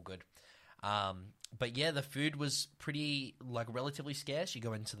 I'm all good." But yeah, the food was pretty relatively scarce. You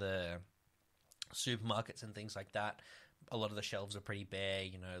go into the supermarkets and things like that. A lot of the shelves are pretty bare.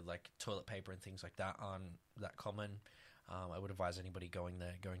 Like toilet paper and things like that aren't that common. I would advise anybody going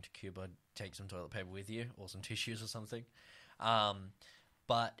to Cuba, take some toilet paper with you or some tissues or something.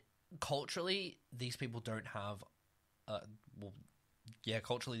 But culturally, these people don't have.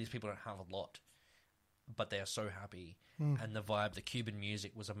 Culturally, these people don't have a lot, but they are so happy. And the vibe, the Cuban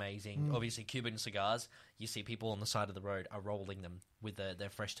music was amazing. Obviously, Cuban cigars. You see people on the side of the road are rolling them with their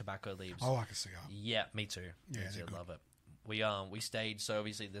fresh tobacco leaves. I like a cigar. Yeah, me too. Yeah, I love it. We stayed. So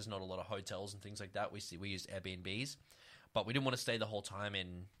obviously, there's not a lot of hotels and things like that. We used Airbnbs. But we didn't want to stay the whole time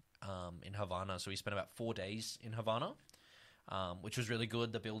in Havana, so we spent about 4 days in Havana, which was really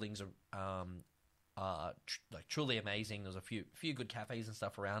good. The buildings are truly amazing. There's a few good cafes and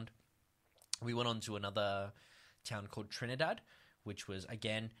stuff around. We went on to another town called Trinidad, which was,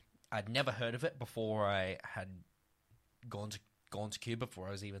 again, I'd never heard of it before I had gone to Cuba, before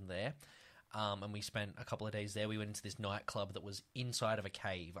I was even there. And we spent a couple of days there. We went into this nightclub that was inside of a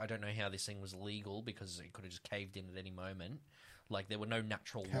cave. I don't know how this thing was legal because it could have just caved in at any moment. Like, there were no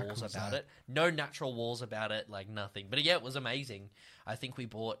natural walls about it. No natural walls about it, like nothing. But yeah, it was amazing. I think we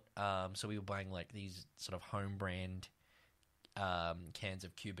bought, so we were buying like these sort of home brand cans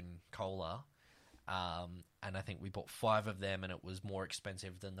of Cuban cola. And I think we bought 5 of them, and it was more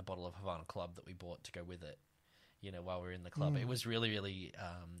expensive than the bottle of Havana Club that we bought to go with it. You know, while we were in the club. It was really, really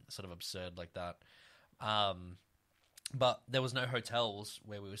sort of absurd like that. But there was no hotels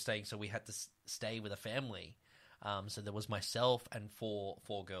where we were staying, so we had to stay with a family. So there was myself and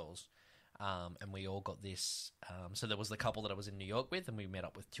four girls. And we all got this. So there was the couple that I was in New York with, and we met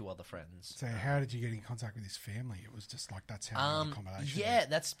up with 2 other friends. So how did you get in contact with this family? It was just like, that's how the accommodation. Yeah,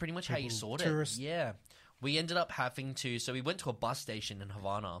 that's pretty much how you sort tourists. it. Yeah. We ended up having to, so we went to a bus station in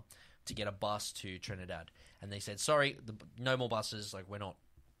Havana to get a bus to Trinidad. And they said, sorry, no more buses. Like, we don't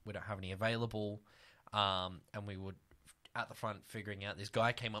have any available. And we would, at the front, figuring out, this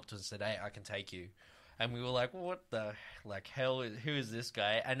guy came up to us and said, hey, I can take you. And we were like, what the hell? Who is this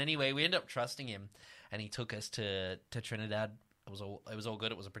guy? And anyway, we ended up trusting him, and he took us to Trinidad. It was all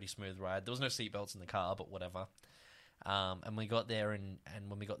good. It was a pretty smooth ride. There was no seatbelts in the car, but whatever. And we got there, and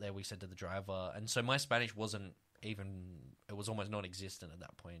when we got there, we said to the driver, and so my Spanish wasn't even, it was almost non-existent at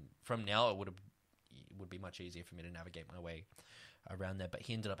that point. From now, it would be much easier for me to navigate my way around there. But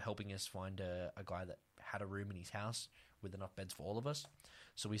he ended up helping us find a guy that had a room in his house with enough beds for all of us.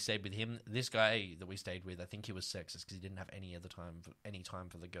 So we stayed with him. This guy that we stayed with, I think he was sexist because he didn't have any time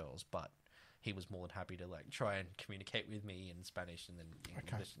for the girls, but he was more than happy to like try and communicate with me in Spanish and then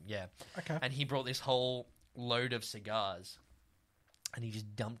English. Yeah. Okay. And he brought this whole load of cigars, and he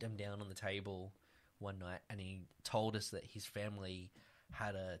just dumped them down on the table one night, and he told us that his family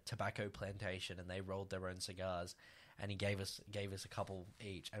had a tobacco plantation and they rolled their own cigars, and he gave us a couple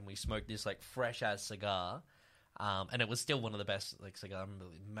each, and we smoked this like fresh ass cigar. And it was still one of the best, like, cigar,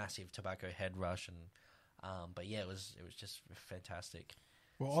 massive tobacco head rush, and but yeah, it was just fantastic.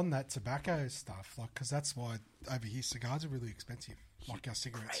 Well, on that tobacco stuff, like, because that's why over here cigars are really expensive. Like our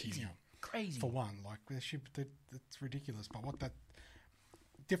cigarettes here, crazy for one. Like, it's ridiculous. But what that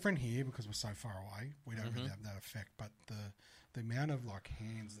different here because we're so far away, we don't really have that effect. But the amount of like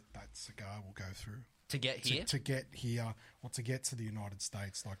hands that cigar will go through to get here, to get here, or to get to the United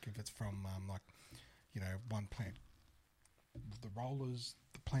States, like if it's from like, you know, one plant, the rollers,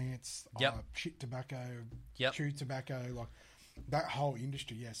 the plants, shit tobacco, chew tobacco, like that whole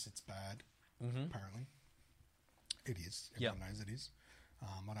industry. Yes, it's bad. Apparently, it is. Everyone knows it is.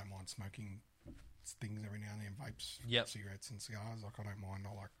 I don't mind smoking things every now and then, vapes, cigarettes, and cigars. Like, I don't mind.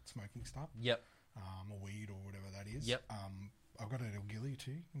 I like smoking stuff. Or weed or whatever that is. I've got an El Gilly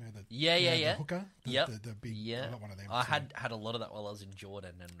too. You know the hookah. The big. I got one of them. I had a lot of that while I was in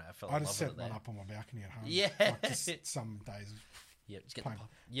Jordan, and I fell in love with it. I just set one up on my balcony at home. Yeah. Like, just some days. Just get playing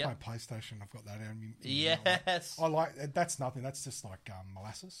PlayStation. I've got that out. Yes. I like that's nothing. That's just like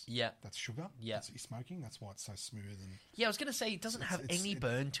molasses. Yeah. That's sugar. Yeah. That's what you're smoking. That's why it's so smooth. And yeah, I was gonna say it doesn't have any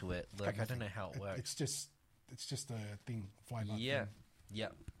burn to it. Like, I don't know how it works. It's just a thing, flavour. Yeah. Yeah.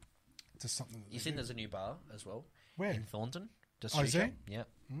 Just something. You seen there's a new bar as well? Where? In Thornton. Is there? Yeah.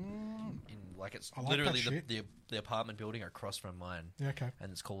 It's like literally the apartment building across from mine. Yeah, okay.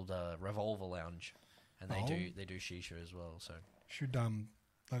 And it's called Revolver Lounge, and they do shisha as well. So should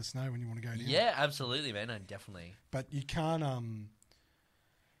let us know when you want to go down. Yeah, absolutely, man. Definitely. But you can't.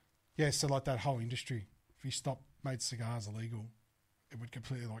 So like that whole industry, if you made cigars illegal, it would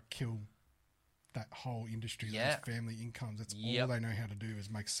completely like kill that whole industry. Those family incomes. That's all they know how to do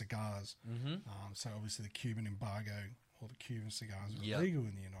is make cigars. So obviously the Cuban embargo. All the Cuban cigars are illegal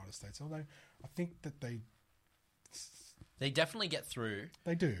in the United States. Although I think that they definitely get through.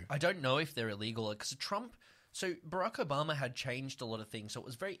 They do. I don't know if they're illegal because So Barack Obama had changed a lot of things, so it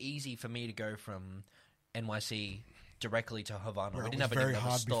was very easy for me to go from NYC directly to Havana. Where we didn't have very another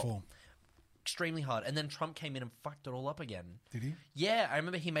hard stop. before. Extremely hard. And then Trump came in and fucked it all up again. Did he? Yeah, I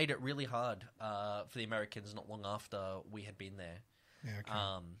remember he made it really hard for the Americans not long after we had been there. Yeah,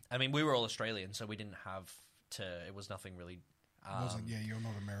 okay. I mean, we were all Australian, so we didn't have to... It was nothing really... you're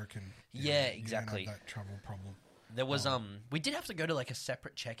not American. Yeah, exactly. You don't have that travel problem. There was we did have to go to like a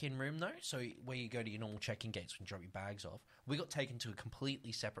separate check-in room though. So where you go to your normal check-in gates when you drop your bags off, we got taken to a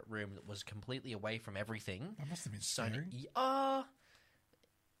completely separate room that was completely away from everything. That must have been scary.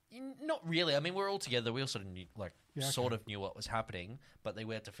 Not really. I mean, we're all together. We all sort of knew, sort of knew what was happening, but they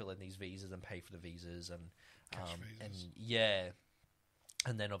had to fill in these visas and pay for the visas and visas.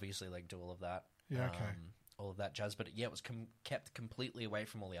 and then obviously like do all of that. Yeah, okay. all of that jazz. But yeah, it was kept completely away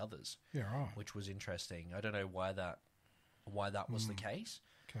from all the others. Yeah, right. Which was interesting. I don't know why that was the case.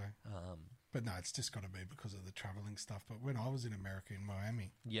 Okay. But no, it's just got to be because of the travelling stuff. But when I was in America, in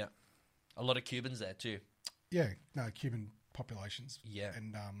Miami... Yeah. A lot of Cubans there too. Yeah, no, Cuban populations. Yeah.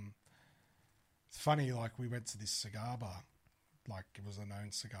 And it's funny, like, we went to this cigar bar. Like, it was a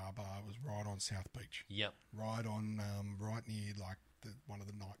known cigar bar. It was right on South Beach. Yep. Right on, right near, like, one of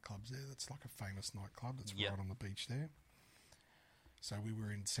the nightclubs there. That's like a famous nightclub that's right on the beach there. So we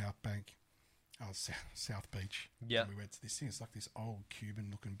were in South Beach. Yeah. And we went to this thing. It's like this old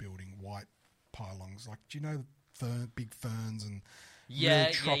Cuban-looking building, white pylons. Like, do you know big ferns and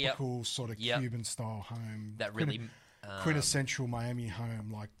really tropical sort of Cuban-style home? That really... quintessential Miami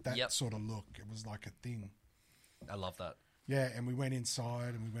home, like that sort of look. It was like a thing. I love that. Yeah, and we went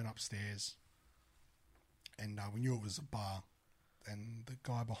inside and we went upstairs. And we knew it was a bar. And the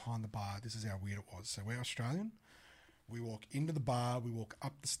guy behind the bar, this is how weird it was. So we're Australian. We walk into the bar. We walk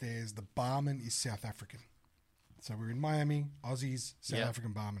up the stairs. The barman is South African. So we're in Miami, Aussies, South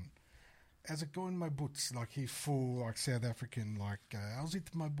African barman. As it go in my boots, like he's full, like South African, like, how's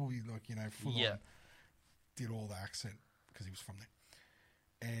it my boy, like, you know, full on. Did all the accent because he was from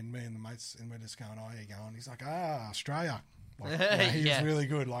there. And me and the mates, and we're just going, oh, how you going? He's like, Australia. Like, he was really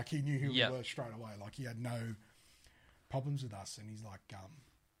good. Like, he knew who we were straight away. Like, he had no problems with us. And he's like,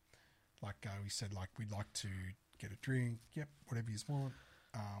 we said, like, we'd like to get a drink. Yep, whatever you want.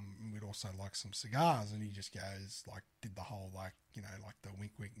 And we'd also like some cigars. And he just goes, like, did the whole, like, you know, like the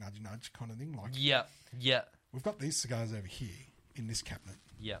wink, wink, nudge, nudge kind of thing. Like, we've got these cigars over here in this cabinet.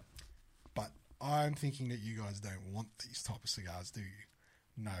 Yeah. But I'm thinking that you guys don't want these type of cigars, do you?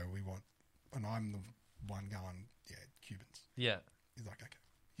 No, we want... And I'm the one going, Cubans. Yeah. He's like, okay.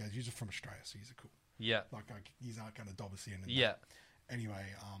 Yeah, you're from Australia, so you're cool. Yeah. Like, you aren't going to dob us in. And that. Anyway,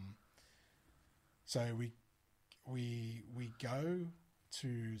 so we go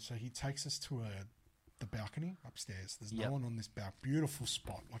to... So he takes us to the balcony upstairs. There's no one on this balcony. Beautiful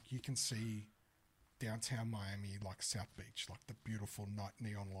spot. Like, you can see... downtown Miami, like South Beach, like the beautiful night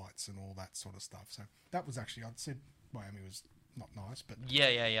neon lights and all that sort of stuff. So that was actually, I'd said Miami was not nice, but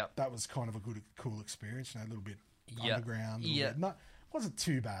that was kind of a cool experience. You know, a little bit underground. Bit, not wasn't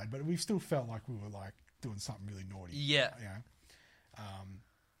too bad, but we still felt like we were like doing something really naughty. Yeah, you know,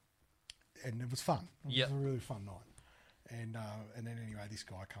 and it was fun. It was a really fun night. And then anyway, this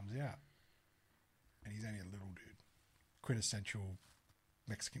guy comes out, and he's only a little dude, quintessential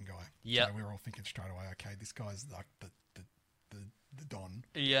Mexican guy. Yeah. So we were all thinking straight away, okay, this guy's like the Don.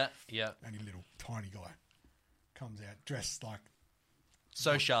 Yeah. Yeah. And he little tiny guy comes out dressed like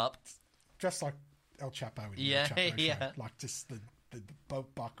sharp. Dressed like El Chapo in the El Chapo show. Like just the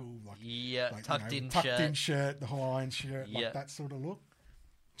belt buckle, like tucked in shirt, the Hawaiian shirt, like that sort of look.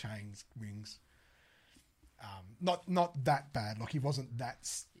 Chains, rings. Not that bad. Like he wasn't that.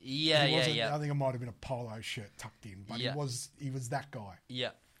 I think it might have been a polo shirt tucked in, but he was that guy.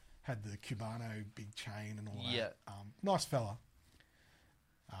 Yeah, had the Cubano big chain and all that. Yeah, nice fella.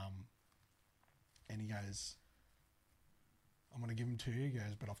 And he goes, "I'm going to give them to you." He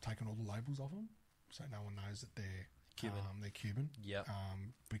goes, "But I've taken all the labels off them, so no one knows that they're Cuban. They're Cuban. Yeah,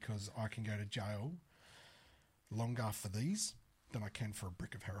 because I can go to jail longer for these than I can for a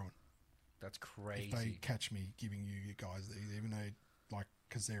brick of heroin." That's crazy. If they catch me giving you guys these, even though, like,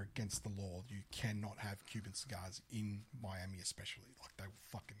 because they're against the law, you cannot have Cuban cigars in Miami, especially. Like, they were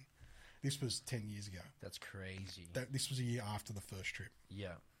fucking... This was 10 years ago. That's crazy. This was a year after the first trip.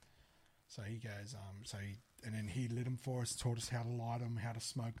 Yeah. So he goes, and then he lit them for us, taught us how to light them, how to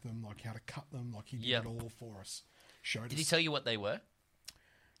smoke them, like, how to cut them. Like, he did it all for us. Did he tell you what they were?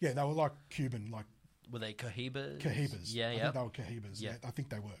 Yeah, they were, like, Cuban, like... Were they Cohibas? Cohibas. Yeah, I think they were Cohibas. Yeah, I think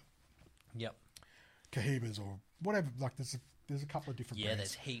they were. Yep. Cohibas or whatever. Like there's a couple of different brands.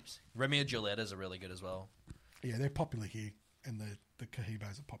 There's heaps. Romeo Giuliettas are really good as well. Yeah, they're popular here, and the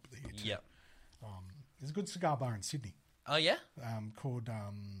Cohibas are popular here too. Yep. There's a good cigar bar in Sydney. Oh yeah. Called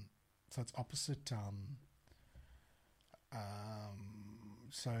so it's opposite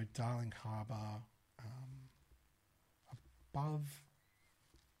so Darling Harbour, above.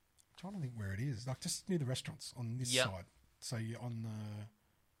 I'm trying to think where it is. Like just near the restaurants on this side. So you're on the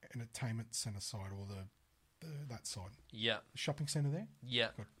entertainment centre side or that side. Yeah. The shopping centre there. Yeah.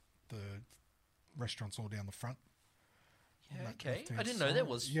 Got the restaurants all down the front. Yeah, okay. I didn't know there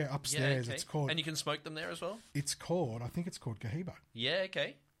was. Yeah, upstairs. Yeah, okay. It's called... And you can smoke them there as well? I think it's called Cohiba. Yeah,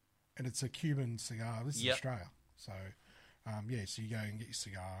 okay. And it's a Cuban cigar. This is Australia. So, so you go and get your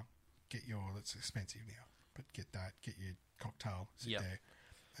cigar, it's expensive now, but get your cocktail, sit there,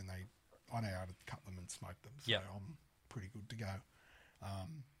 and I know how to cut them and smoke them. So I'm pretty good to go.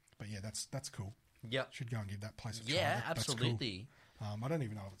 But yeah, that's cool. Yeah. Should go and give that place a try. Yeah, That's cool. absolutely. I don't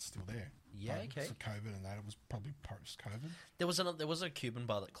even know if it's still there. Yeah, But okay. For COVID and that, it was probably post-COVID. There was a Cuban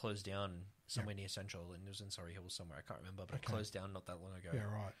bar that closed down somewhere near Central, and it was in Surrey Hills somewhere. I can't remember, but it closed down not that long ago. Yeah,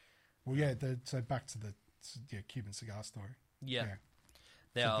 right. Well, yeah. So back to the Cuban cigar story. Yeah.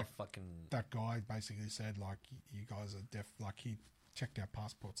 They So are that- fucking... That guy basically said, like, you guys are like, he checked our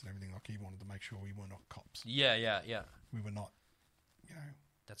passports and everything. Like, he wanted to make sure we were not cops. Yeah. We were not, you know.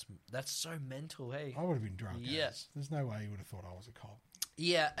 That's so mental, hey? I would have been drunk. Yeah. There's no way he would have thought I was a cop.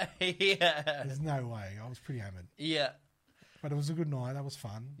 Yeah. Yeah. There's no way. I was pretty hammered. Yeah. But it was a good night. That was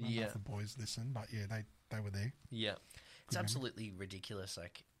fun. I don't know Yeah. if the boys listened, but yeah, they were there. Yeah. It's Good absolutely ridiculous.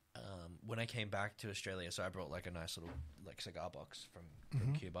 Like, when I came back to Australia, so I brought like a nice little like cigar box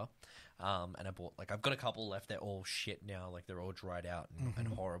from Cuba, and I bought like I've got a couple left. They're all shit now, like they're all dried out and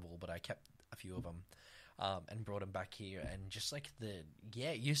horrible. But I kept a few of them, and brought them back here. And just like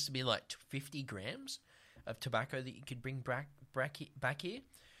it used to be like 50 grams of tobacco that you could bring back here.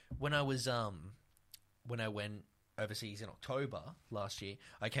 When I was when I went overseas in October last year,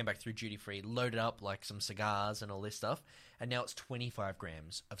 I came back through duty free, loaded up like some cigars and all this stuff, and now it's 25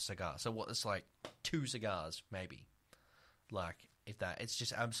 grams of cigar. So what? It's like 2 cigars maybe, like if that. It's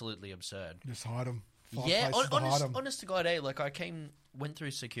just absolutely absurd. Just hide them. Honest to God, like I went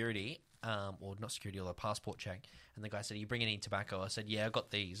through security, or not security, or the passport check, and the guy said, "Are you bringing any tobacco?" I said, "Yeah, I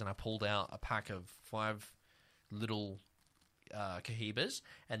got these," and I pulled out a pack of 5 little Cohibas,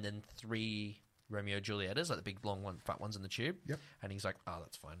 and then 3 Romeo Julietas, like the big long fat ones in the tube. Yep. And he's like, "Oh,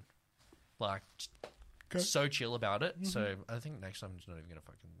 that's fine." Like, Good. so chill about it. So I think next time I'm just not even gonna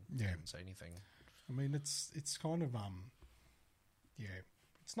fucking say anything. I mean, it's kind of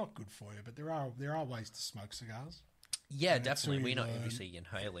it's not good for you, but there are ways to smoke cigars. Yeah, And definitely. so We're not learn- obviously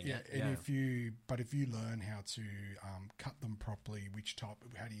inhaling it. And Yeah. if you learn how to cut them properly,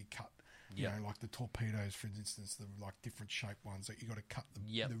 how do you cut? You Yep. know, like the torpedoes, for instance, the like different shaped ones that you got to cut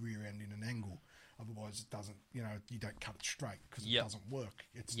the rear end in an angle. Otherwise, it doesn't. You know, you don't cut it straight because it doesn't work.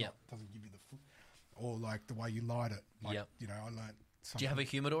 It's not doesn't give you the or like the way you light it. Like, you know, I learned. Do you have a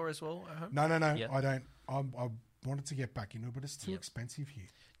humidor as well at home? No. Yep. I don't. I wanted to get back into it, but it's too expensive here.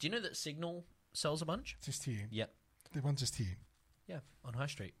 Do you know that Signal sells a bunch? Just here. Yep. The one's just here. Yeah, on High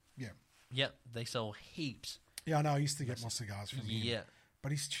Street. Yeah. Yep, they sell heaps. Yeah, I know. I used to get my cigars from him. Yeah.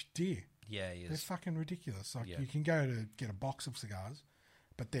 But he's dear. Yeah, he They're is. fucking ridiculous. Like you can go to get a box of cigars,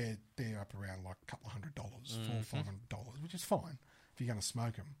 but they're up around like a couple of $100, $400-$500, which is fine if you're going to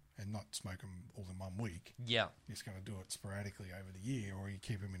smoke them and not smoke them all in 1 week. Yeah. You're just going to do it sporadically over the year, or you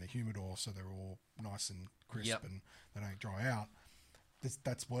keep them in a humidor so they're all nice and crisp and they don't dry out.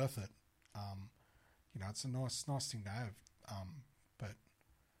 That's worth it. You know, it's a nice thing to have. But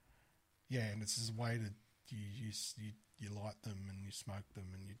yeah, and it's just a way that you light them and you smoke them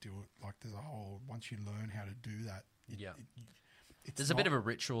and you do it like there's a whole. Once you learn how to do that, there's a bit of a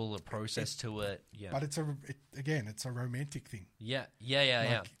ritual, a process to it. Yeah, but it's a romantic thing. Yeah.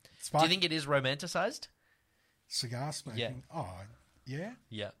 Like, Do you think it is romanticized? Cigar smoking? Yeah. Oh, yeah.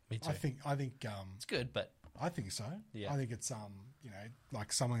 Yeah, me too. I think it's good, but I think so. Yeah. I think it's you know,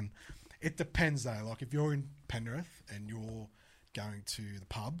 like someone. It depends though. Like if you're in Penrith and you're going to the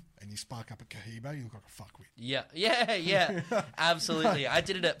pub and you spark up a Cohiba, you look like a fuckwit. Yeah, absolutely. I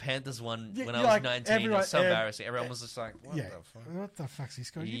did it at Panthers when I was like 19. It was so embarrassing. Everyone was just like, "What the fuck?" What the fuck's this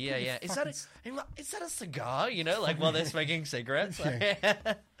guy? Yeah. Is that a cigar? You know, like while they're smoking cigarettes.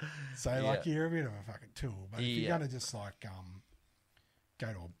 So like you're a bit of a fucking tool. But if you're gonna just like go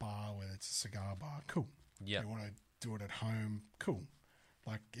to a bar where it's a cigar bar, cool. Yeah. You want to do it at home, cool.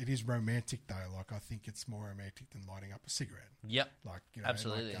 Like it is romantic though. Like I think it's more romantic than lighting up a cigarette. Yep. Like you know,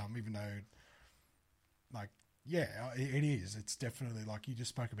 absolutely. Like, even though, like it is. It's definitely like you just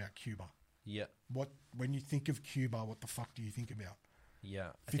spoke about Cuba. Yeah. When you think of Cuba, what the fuck do you think about? Yeah.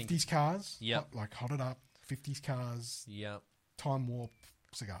 50s cars. Yeah. Like hot it up. 50s cars. Yeah. Time warp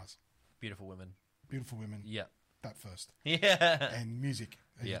cigars. Beautiful women. Yeah. That first. Yeah. And music,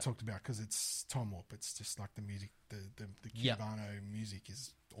 as you talked about, because it's time warp. It's just like the music, the Cubano music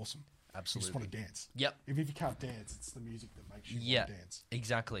is awesome. Absolutely. You just want to dance. Yep. If you can't dance, it's the music that makes you want to dance.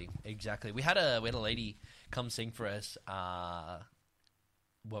 Exactly. We had a lady come sing for us.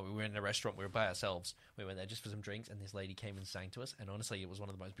 Well, we were in a restaurant. We were by ourselves. We went there just for some drinks, and this lady came and sang to us. And honestly, it was one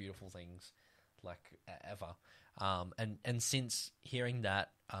of the most beautiful things, like ever. And since hearing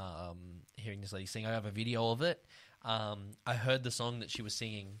that, hearing this lady sing, I have a video of it. I heard the song that she was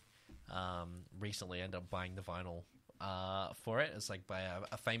singing recently. I ended up buying the vinyl for it. It's like by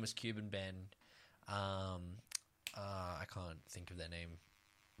a famous Cuban band. I can't think of their name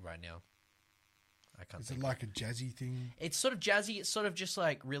right now. I can't Is think. it like a jazzy thing? It's sort of jazzy. It's sort of just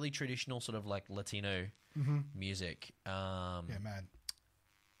like really traditional, sort of like Latino music. Yeah, man.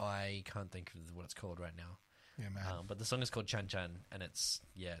 I can't think of what it's called right now. Yeah, man. But the song is called Chan Chan, and it's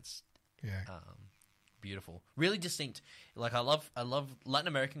yeah. beautiful, really distinct. Like I love Latin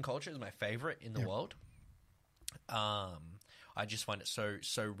American culture is my favorite in the world. I just find it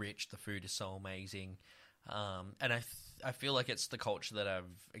so rich. The food is so amazing, and I feel like it's the culture that I've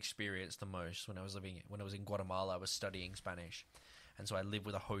experienced the most. When I was in Guatemala, I was studying Spanish, and so I live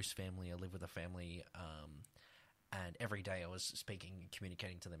with a host family. I live with a family, and every day I was speaking and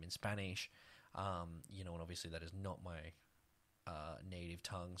communicating to them in Spanish. And obviously that is not my native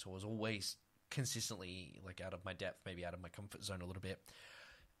tongue, so I was always consistently like out of my depth, maybe out of my comfort zone a little bit.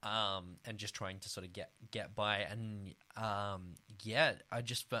 And just trying to sort of get by. And, I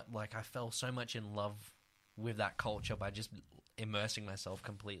just felt like I fell so much in love with that culture by just immersing myself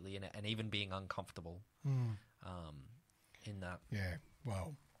completely in it and even being uncomfortable, in that. Yeah.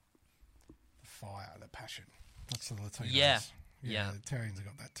 Well, the fire, the passion. That's the Latinos. Yeah. The Italians have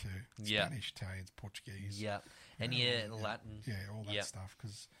got that too. Spanish, Italians, Portuguese. Yeah. And Latin. Yeah, all that stuff.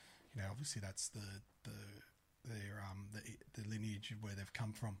 Because, obviously that's the lineage of where they've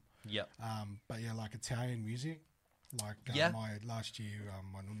come from. Yeah. But like Italian music, like my last year,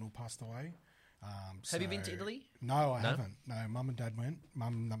 my nonno passed away. Have you been to Italy? No, I haven't. No, mum and dad went.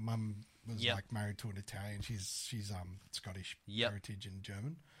 Mum was like married to an Italian. She's Scottish heritage and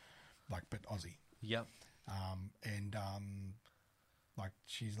German, like but Aussie. Yeah. Like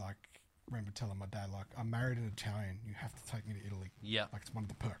she's like, I remember telling my dad, like, I married an Italian. You have to take me to Italy. Yeah. Like, it's one of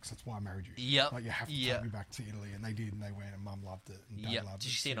the perks. That's why I married you. Yeah. Like, you have to take me back to Italy. And they did, and they went, and Mum loved it, and Dad loved it.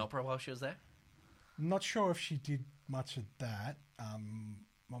 Did she see an opera while she was there? I'm not sure if she did much of that.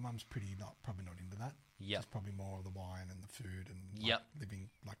 My mum's probably not into that. Yeah. She's probably more of the wine and the food and living,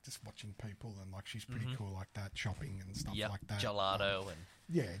 like, just watching people. And, like, she's pretty cool like that, shopping and stuff like that. Gelato and...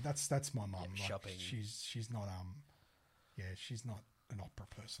 Yeah, that's my mum. Like, shopping. She's not, she's not an opera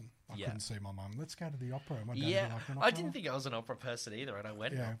person. I couldn't see my mum. Let's go to the opera. My dad would like an opera. I didn't think I was an opera person either, and I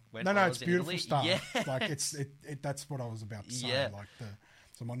went. Yeah. Went No, it's beautiful Italy. stuff. Yeah. Like that's what I was about to say. Yeah. Like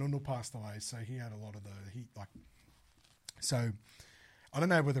so my nonno passed away, so he had a lot of so I don't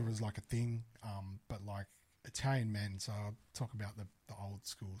know whether it was like a thing, but like Italian men. So I'll talk about the old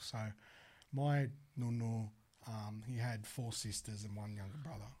school. So my nonno, he had 4 sisters and 1 younger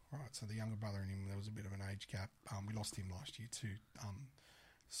brother, right? So the younger brother and him, there was a bit of an age gap. We lost him last year too.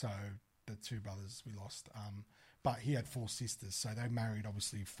 So the 2 brothers we lost. But he had 4 sisters, so they married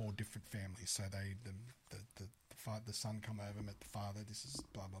obviously 4 different families. So the son come over, met the father. This is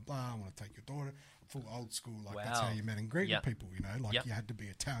blah blah blah. I want to take your daughter. Full old school, like that's how you met and greeted people. Like you had to be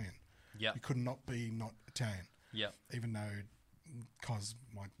Italian. Yeah, you could not be not Italian. Yeah, even though, because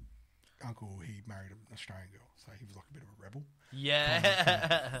my uncle, he married an Australian girl, so he was like a bit of a rebel.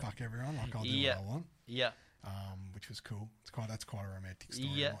 Yeah, fuck everyone. Like I'll do what I want. Yeah, which was cool. That's quite a romantic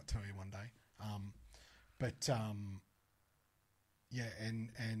story. Yeah. I might tell you one day.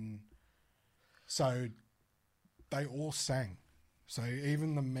 And so they all sang. So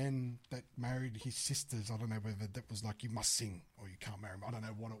even the men that married his sisters, I don't know whether that was like you must sing or you can't marry him. I don't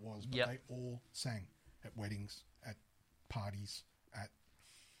know what it was, but they all sang at weddings, at parties,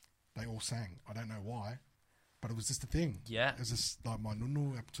 they all sang. I don't know why, but it was just a thing. Yeah. It was just like my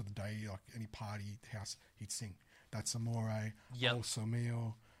nunu up to the day, like any party, house, he'd sing. That's Amore, O So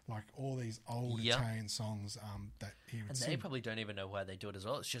Mio, like all these old Italian songs that he would sing. And they probably don't even know why they do it as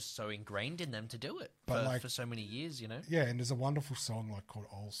well. It's just so ingrained in them to do it for so many years, Yeah, and there's a wonderful song like called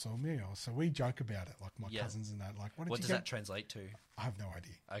O So Mio. So we joke about it, like my cousins and that. Like, what does that translate to? I have no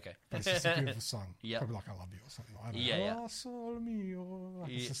idea. Okay. But it's just a beautiful song. Probably like I Love You or something. I don't know. O Sol Mio.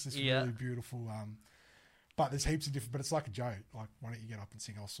 Like, it's just this really beautiful... But there's heaps of different... But it's like a joke. Like, why don't you get up and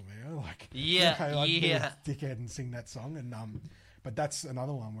sing O So Mio? Like, be a dickhead and sing that song. And but that's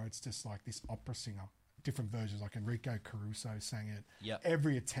another one where it's just like this opera singer. Different versions. Like Enrico Caruso sang it. Yep.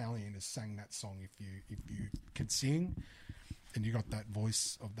 Every Italian has sang that song if you can sing and you got that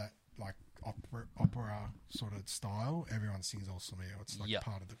voice of that like opera sort of style. Everyone sings O So Mio. It's like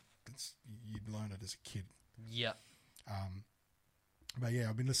part of you'd learn it as a kid. Yeah. But yeah,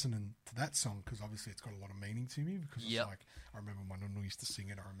 I've been listening to that song because obviously it's got a lot of meaning to me because it's like I remember my nunu used to sing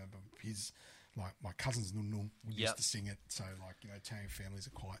it. I remember his like my cousin's nunu used to sing it. So like Italian families are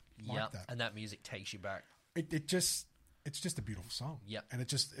quite like that. And that music takes you back. It's just a beautiful song. Yeah, and it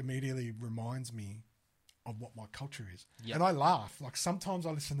just immediately reminds me of what my culture is. Yep. And I laugh. Like sometimes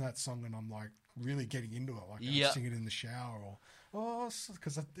I listen to that song and I'm like, really getting into it, like Yeah. I'll sing it in the shower or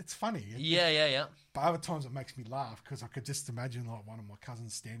because it's funny. Yeah. But other times it makes me laugh because I could just imagine like one of my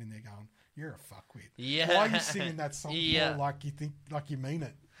cousins standing there going, "You're a fuckwit. Yeah. Why are you singing that song Yeah. more like you think, like you mean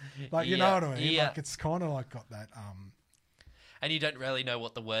it? Like you Yeah. know what I mean? Yeah. Like it's kind of like got that. And you don't really know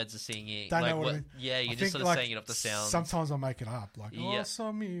what the words are singing. Don't like know what I mean. Yeah, you're I just think, sort of like, saying it off the sounds. Sometimes I make it up, like Yeah. "Oh,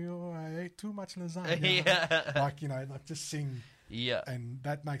 so me, oh, I ate too much lasagna." Yeah. Like like just sing. Yeah. And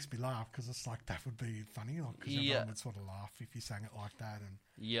that makes me laugh because it's like that would be funny, like because Yeah. everyone would sort of laugh if you sang it like that. And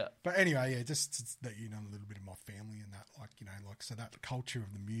Yeah. but anyway, yeah, just that a little bit of my family and that, like like so that culture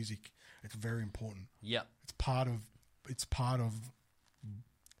of the music, it's very important. Yeah. It's part of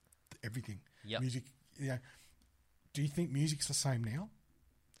everything. Yeah. Music. Yeah. Do you think music's the same now?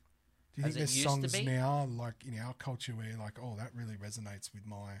 Do you As think it there's used to songs be? now, like in our culture, where like, oh, that really resonates with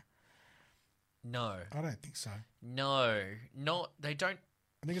my? No. I don't think so. No. Not. They don't.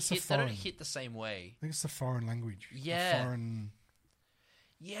 I think it's They foreign. don't hit the same way. I think it's the foreign language. The Yeah. foreign.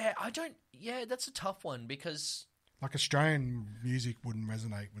 Yeah, I don't. Yeah, that's a tough one because Like Australian music wouldn't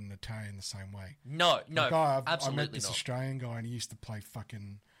resonate with an Italian the same way. no, Like I absolutely met this not. Australian guy and he used to play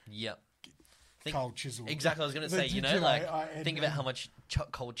fucking Yeah. Cold Chisel. Exactly, I was going to say, Do think about how much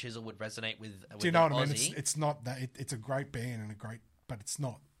Cold Chisel would resonate with Do you know an what I mean? Aussie. It's not that. It's a great band and but it's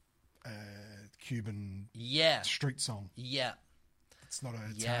not a Cuban Yeah, street song. yeah, It's not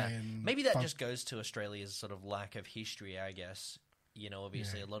an yeah. Italian. Maybe that funk. just goes to Australia's sort of lack of history, I guess.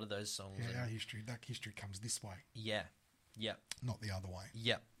 Obviously Yeah. a lot of those songs. Yeah, our and- history. That history comes this way, yeah, not the other way.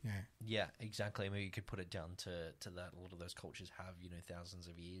 yeah, Yeah. yeah, exactly. Maybe you could put it down to that. A lot of those cultures have, thousands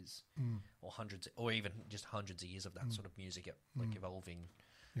of years or hundreds, or even just hundreds of years of that sort of music, like evolving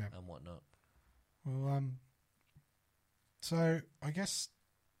Yeah. and whatnot. Well, so I guess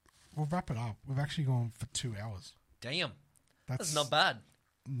we'll wrap it up. We've actually gone for 2 hours. Damn, that's not bad.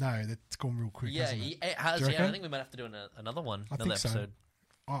 No, that's gone real quick. Yeah, hasn't it? it has. Do you Yeah, I reckon? think we might have to do another one, I another think so. episode.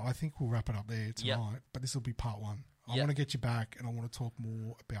 I think we'll wrap it up there tonight. Yeah. But this will be part one. I Yeah. want to get you back, and I want to talk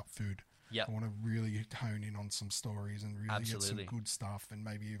more about food. Yeah. I want to really hone in on some stories and really Absolutely. get some good stuff, and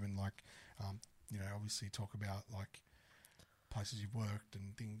maybe even like, obviously talk about like places you've worked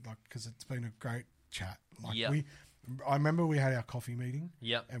and things like, because it's been a great chat. Like Yeah. I remember we had our coffee meeting.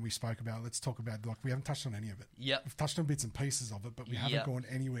 Yep. And we spoke about, let's talk about, like, we haven't touched on any of it. Yep. We've touched on bits and pieces of it, but we haven't Yep. gone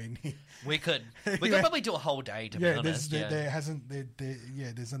anywhere near. We could Yeah. probably do a whole day to be honest.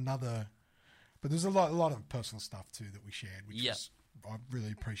 There's another, but there's a lot of personal stuff too that we shared, which Yeah. was, I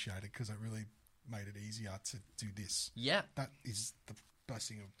really appreciated because it really made it easier to do this. Yeah. That is the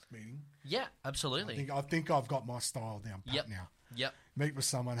blessing of meeting. Yeah, absolutely. I think I've got my style down pat Yep. now. Yep. Meet with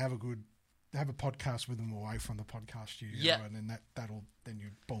someone, have a podcast with them away from the podcast studio, Yeah. and then then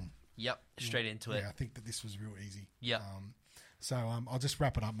you boom. Yep. Straight into it. Yeah, I think that this was real easy. Yeah. So I'll just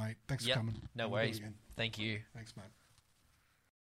wrap it up, mate. Thanks Yep. for coming. No We'll do it worries. again. Thank you. Thanks, mate.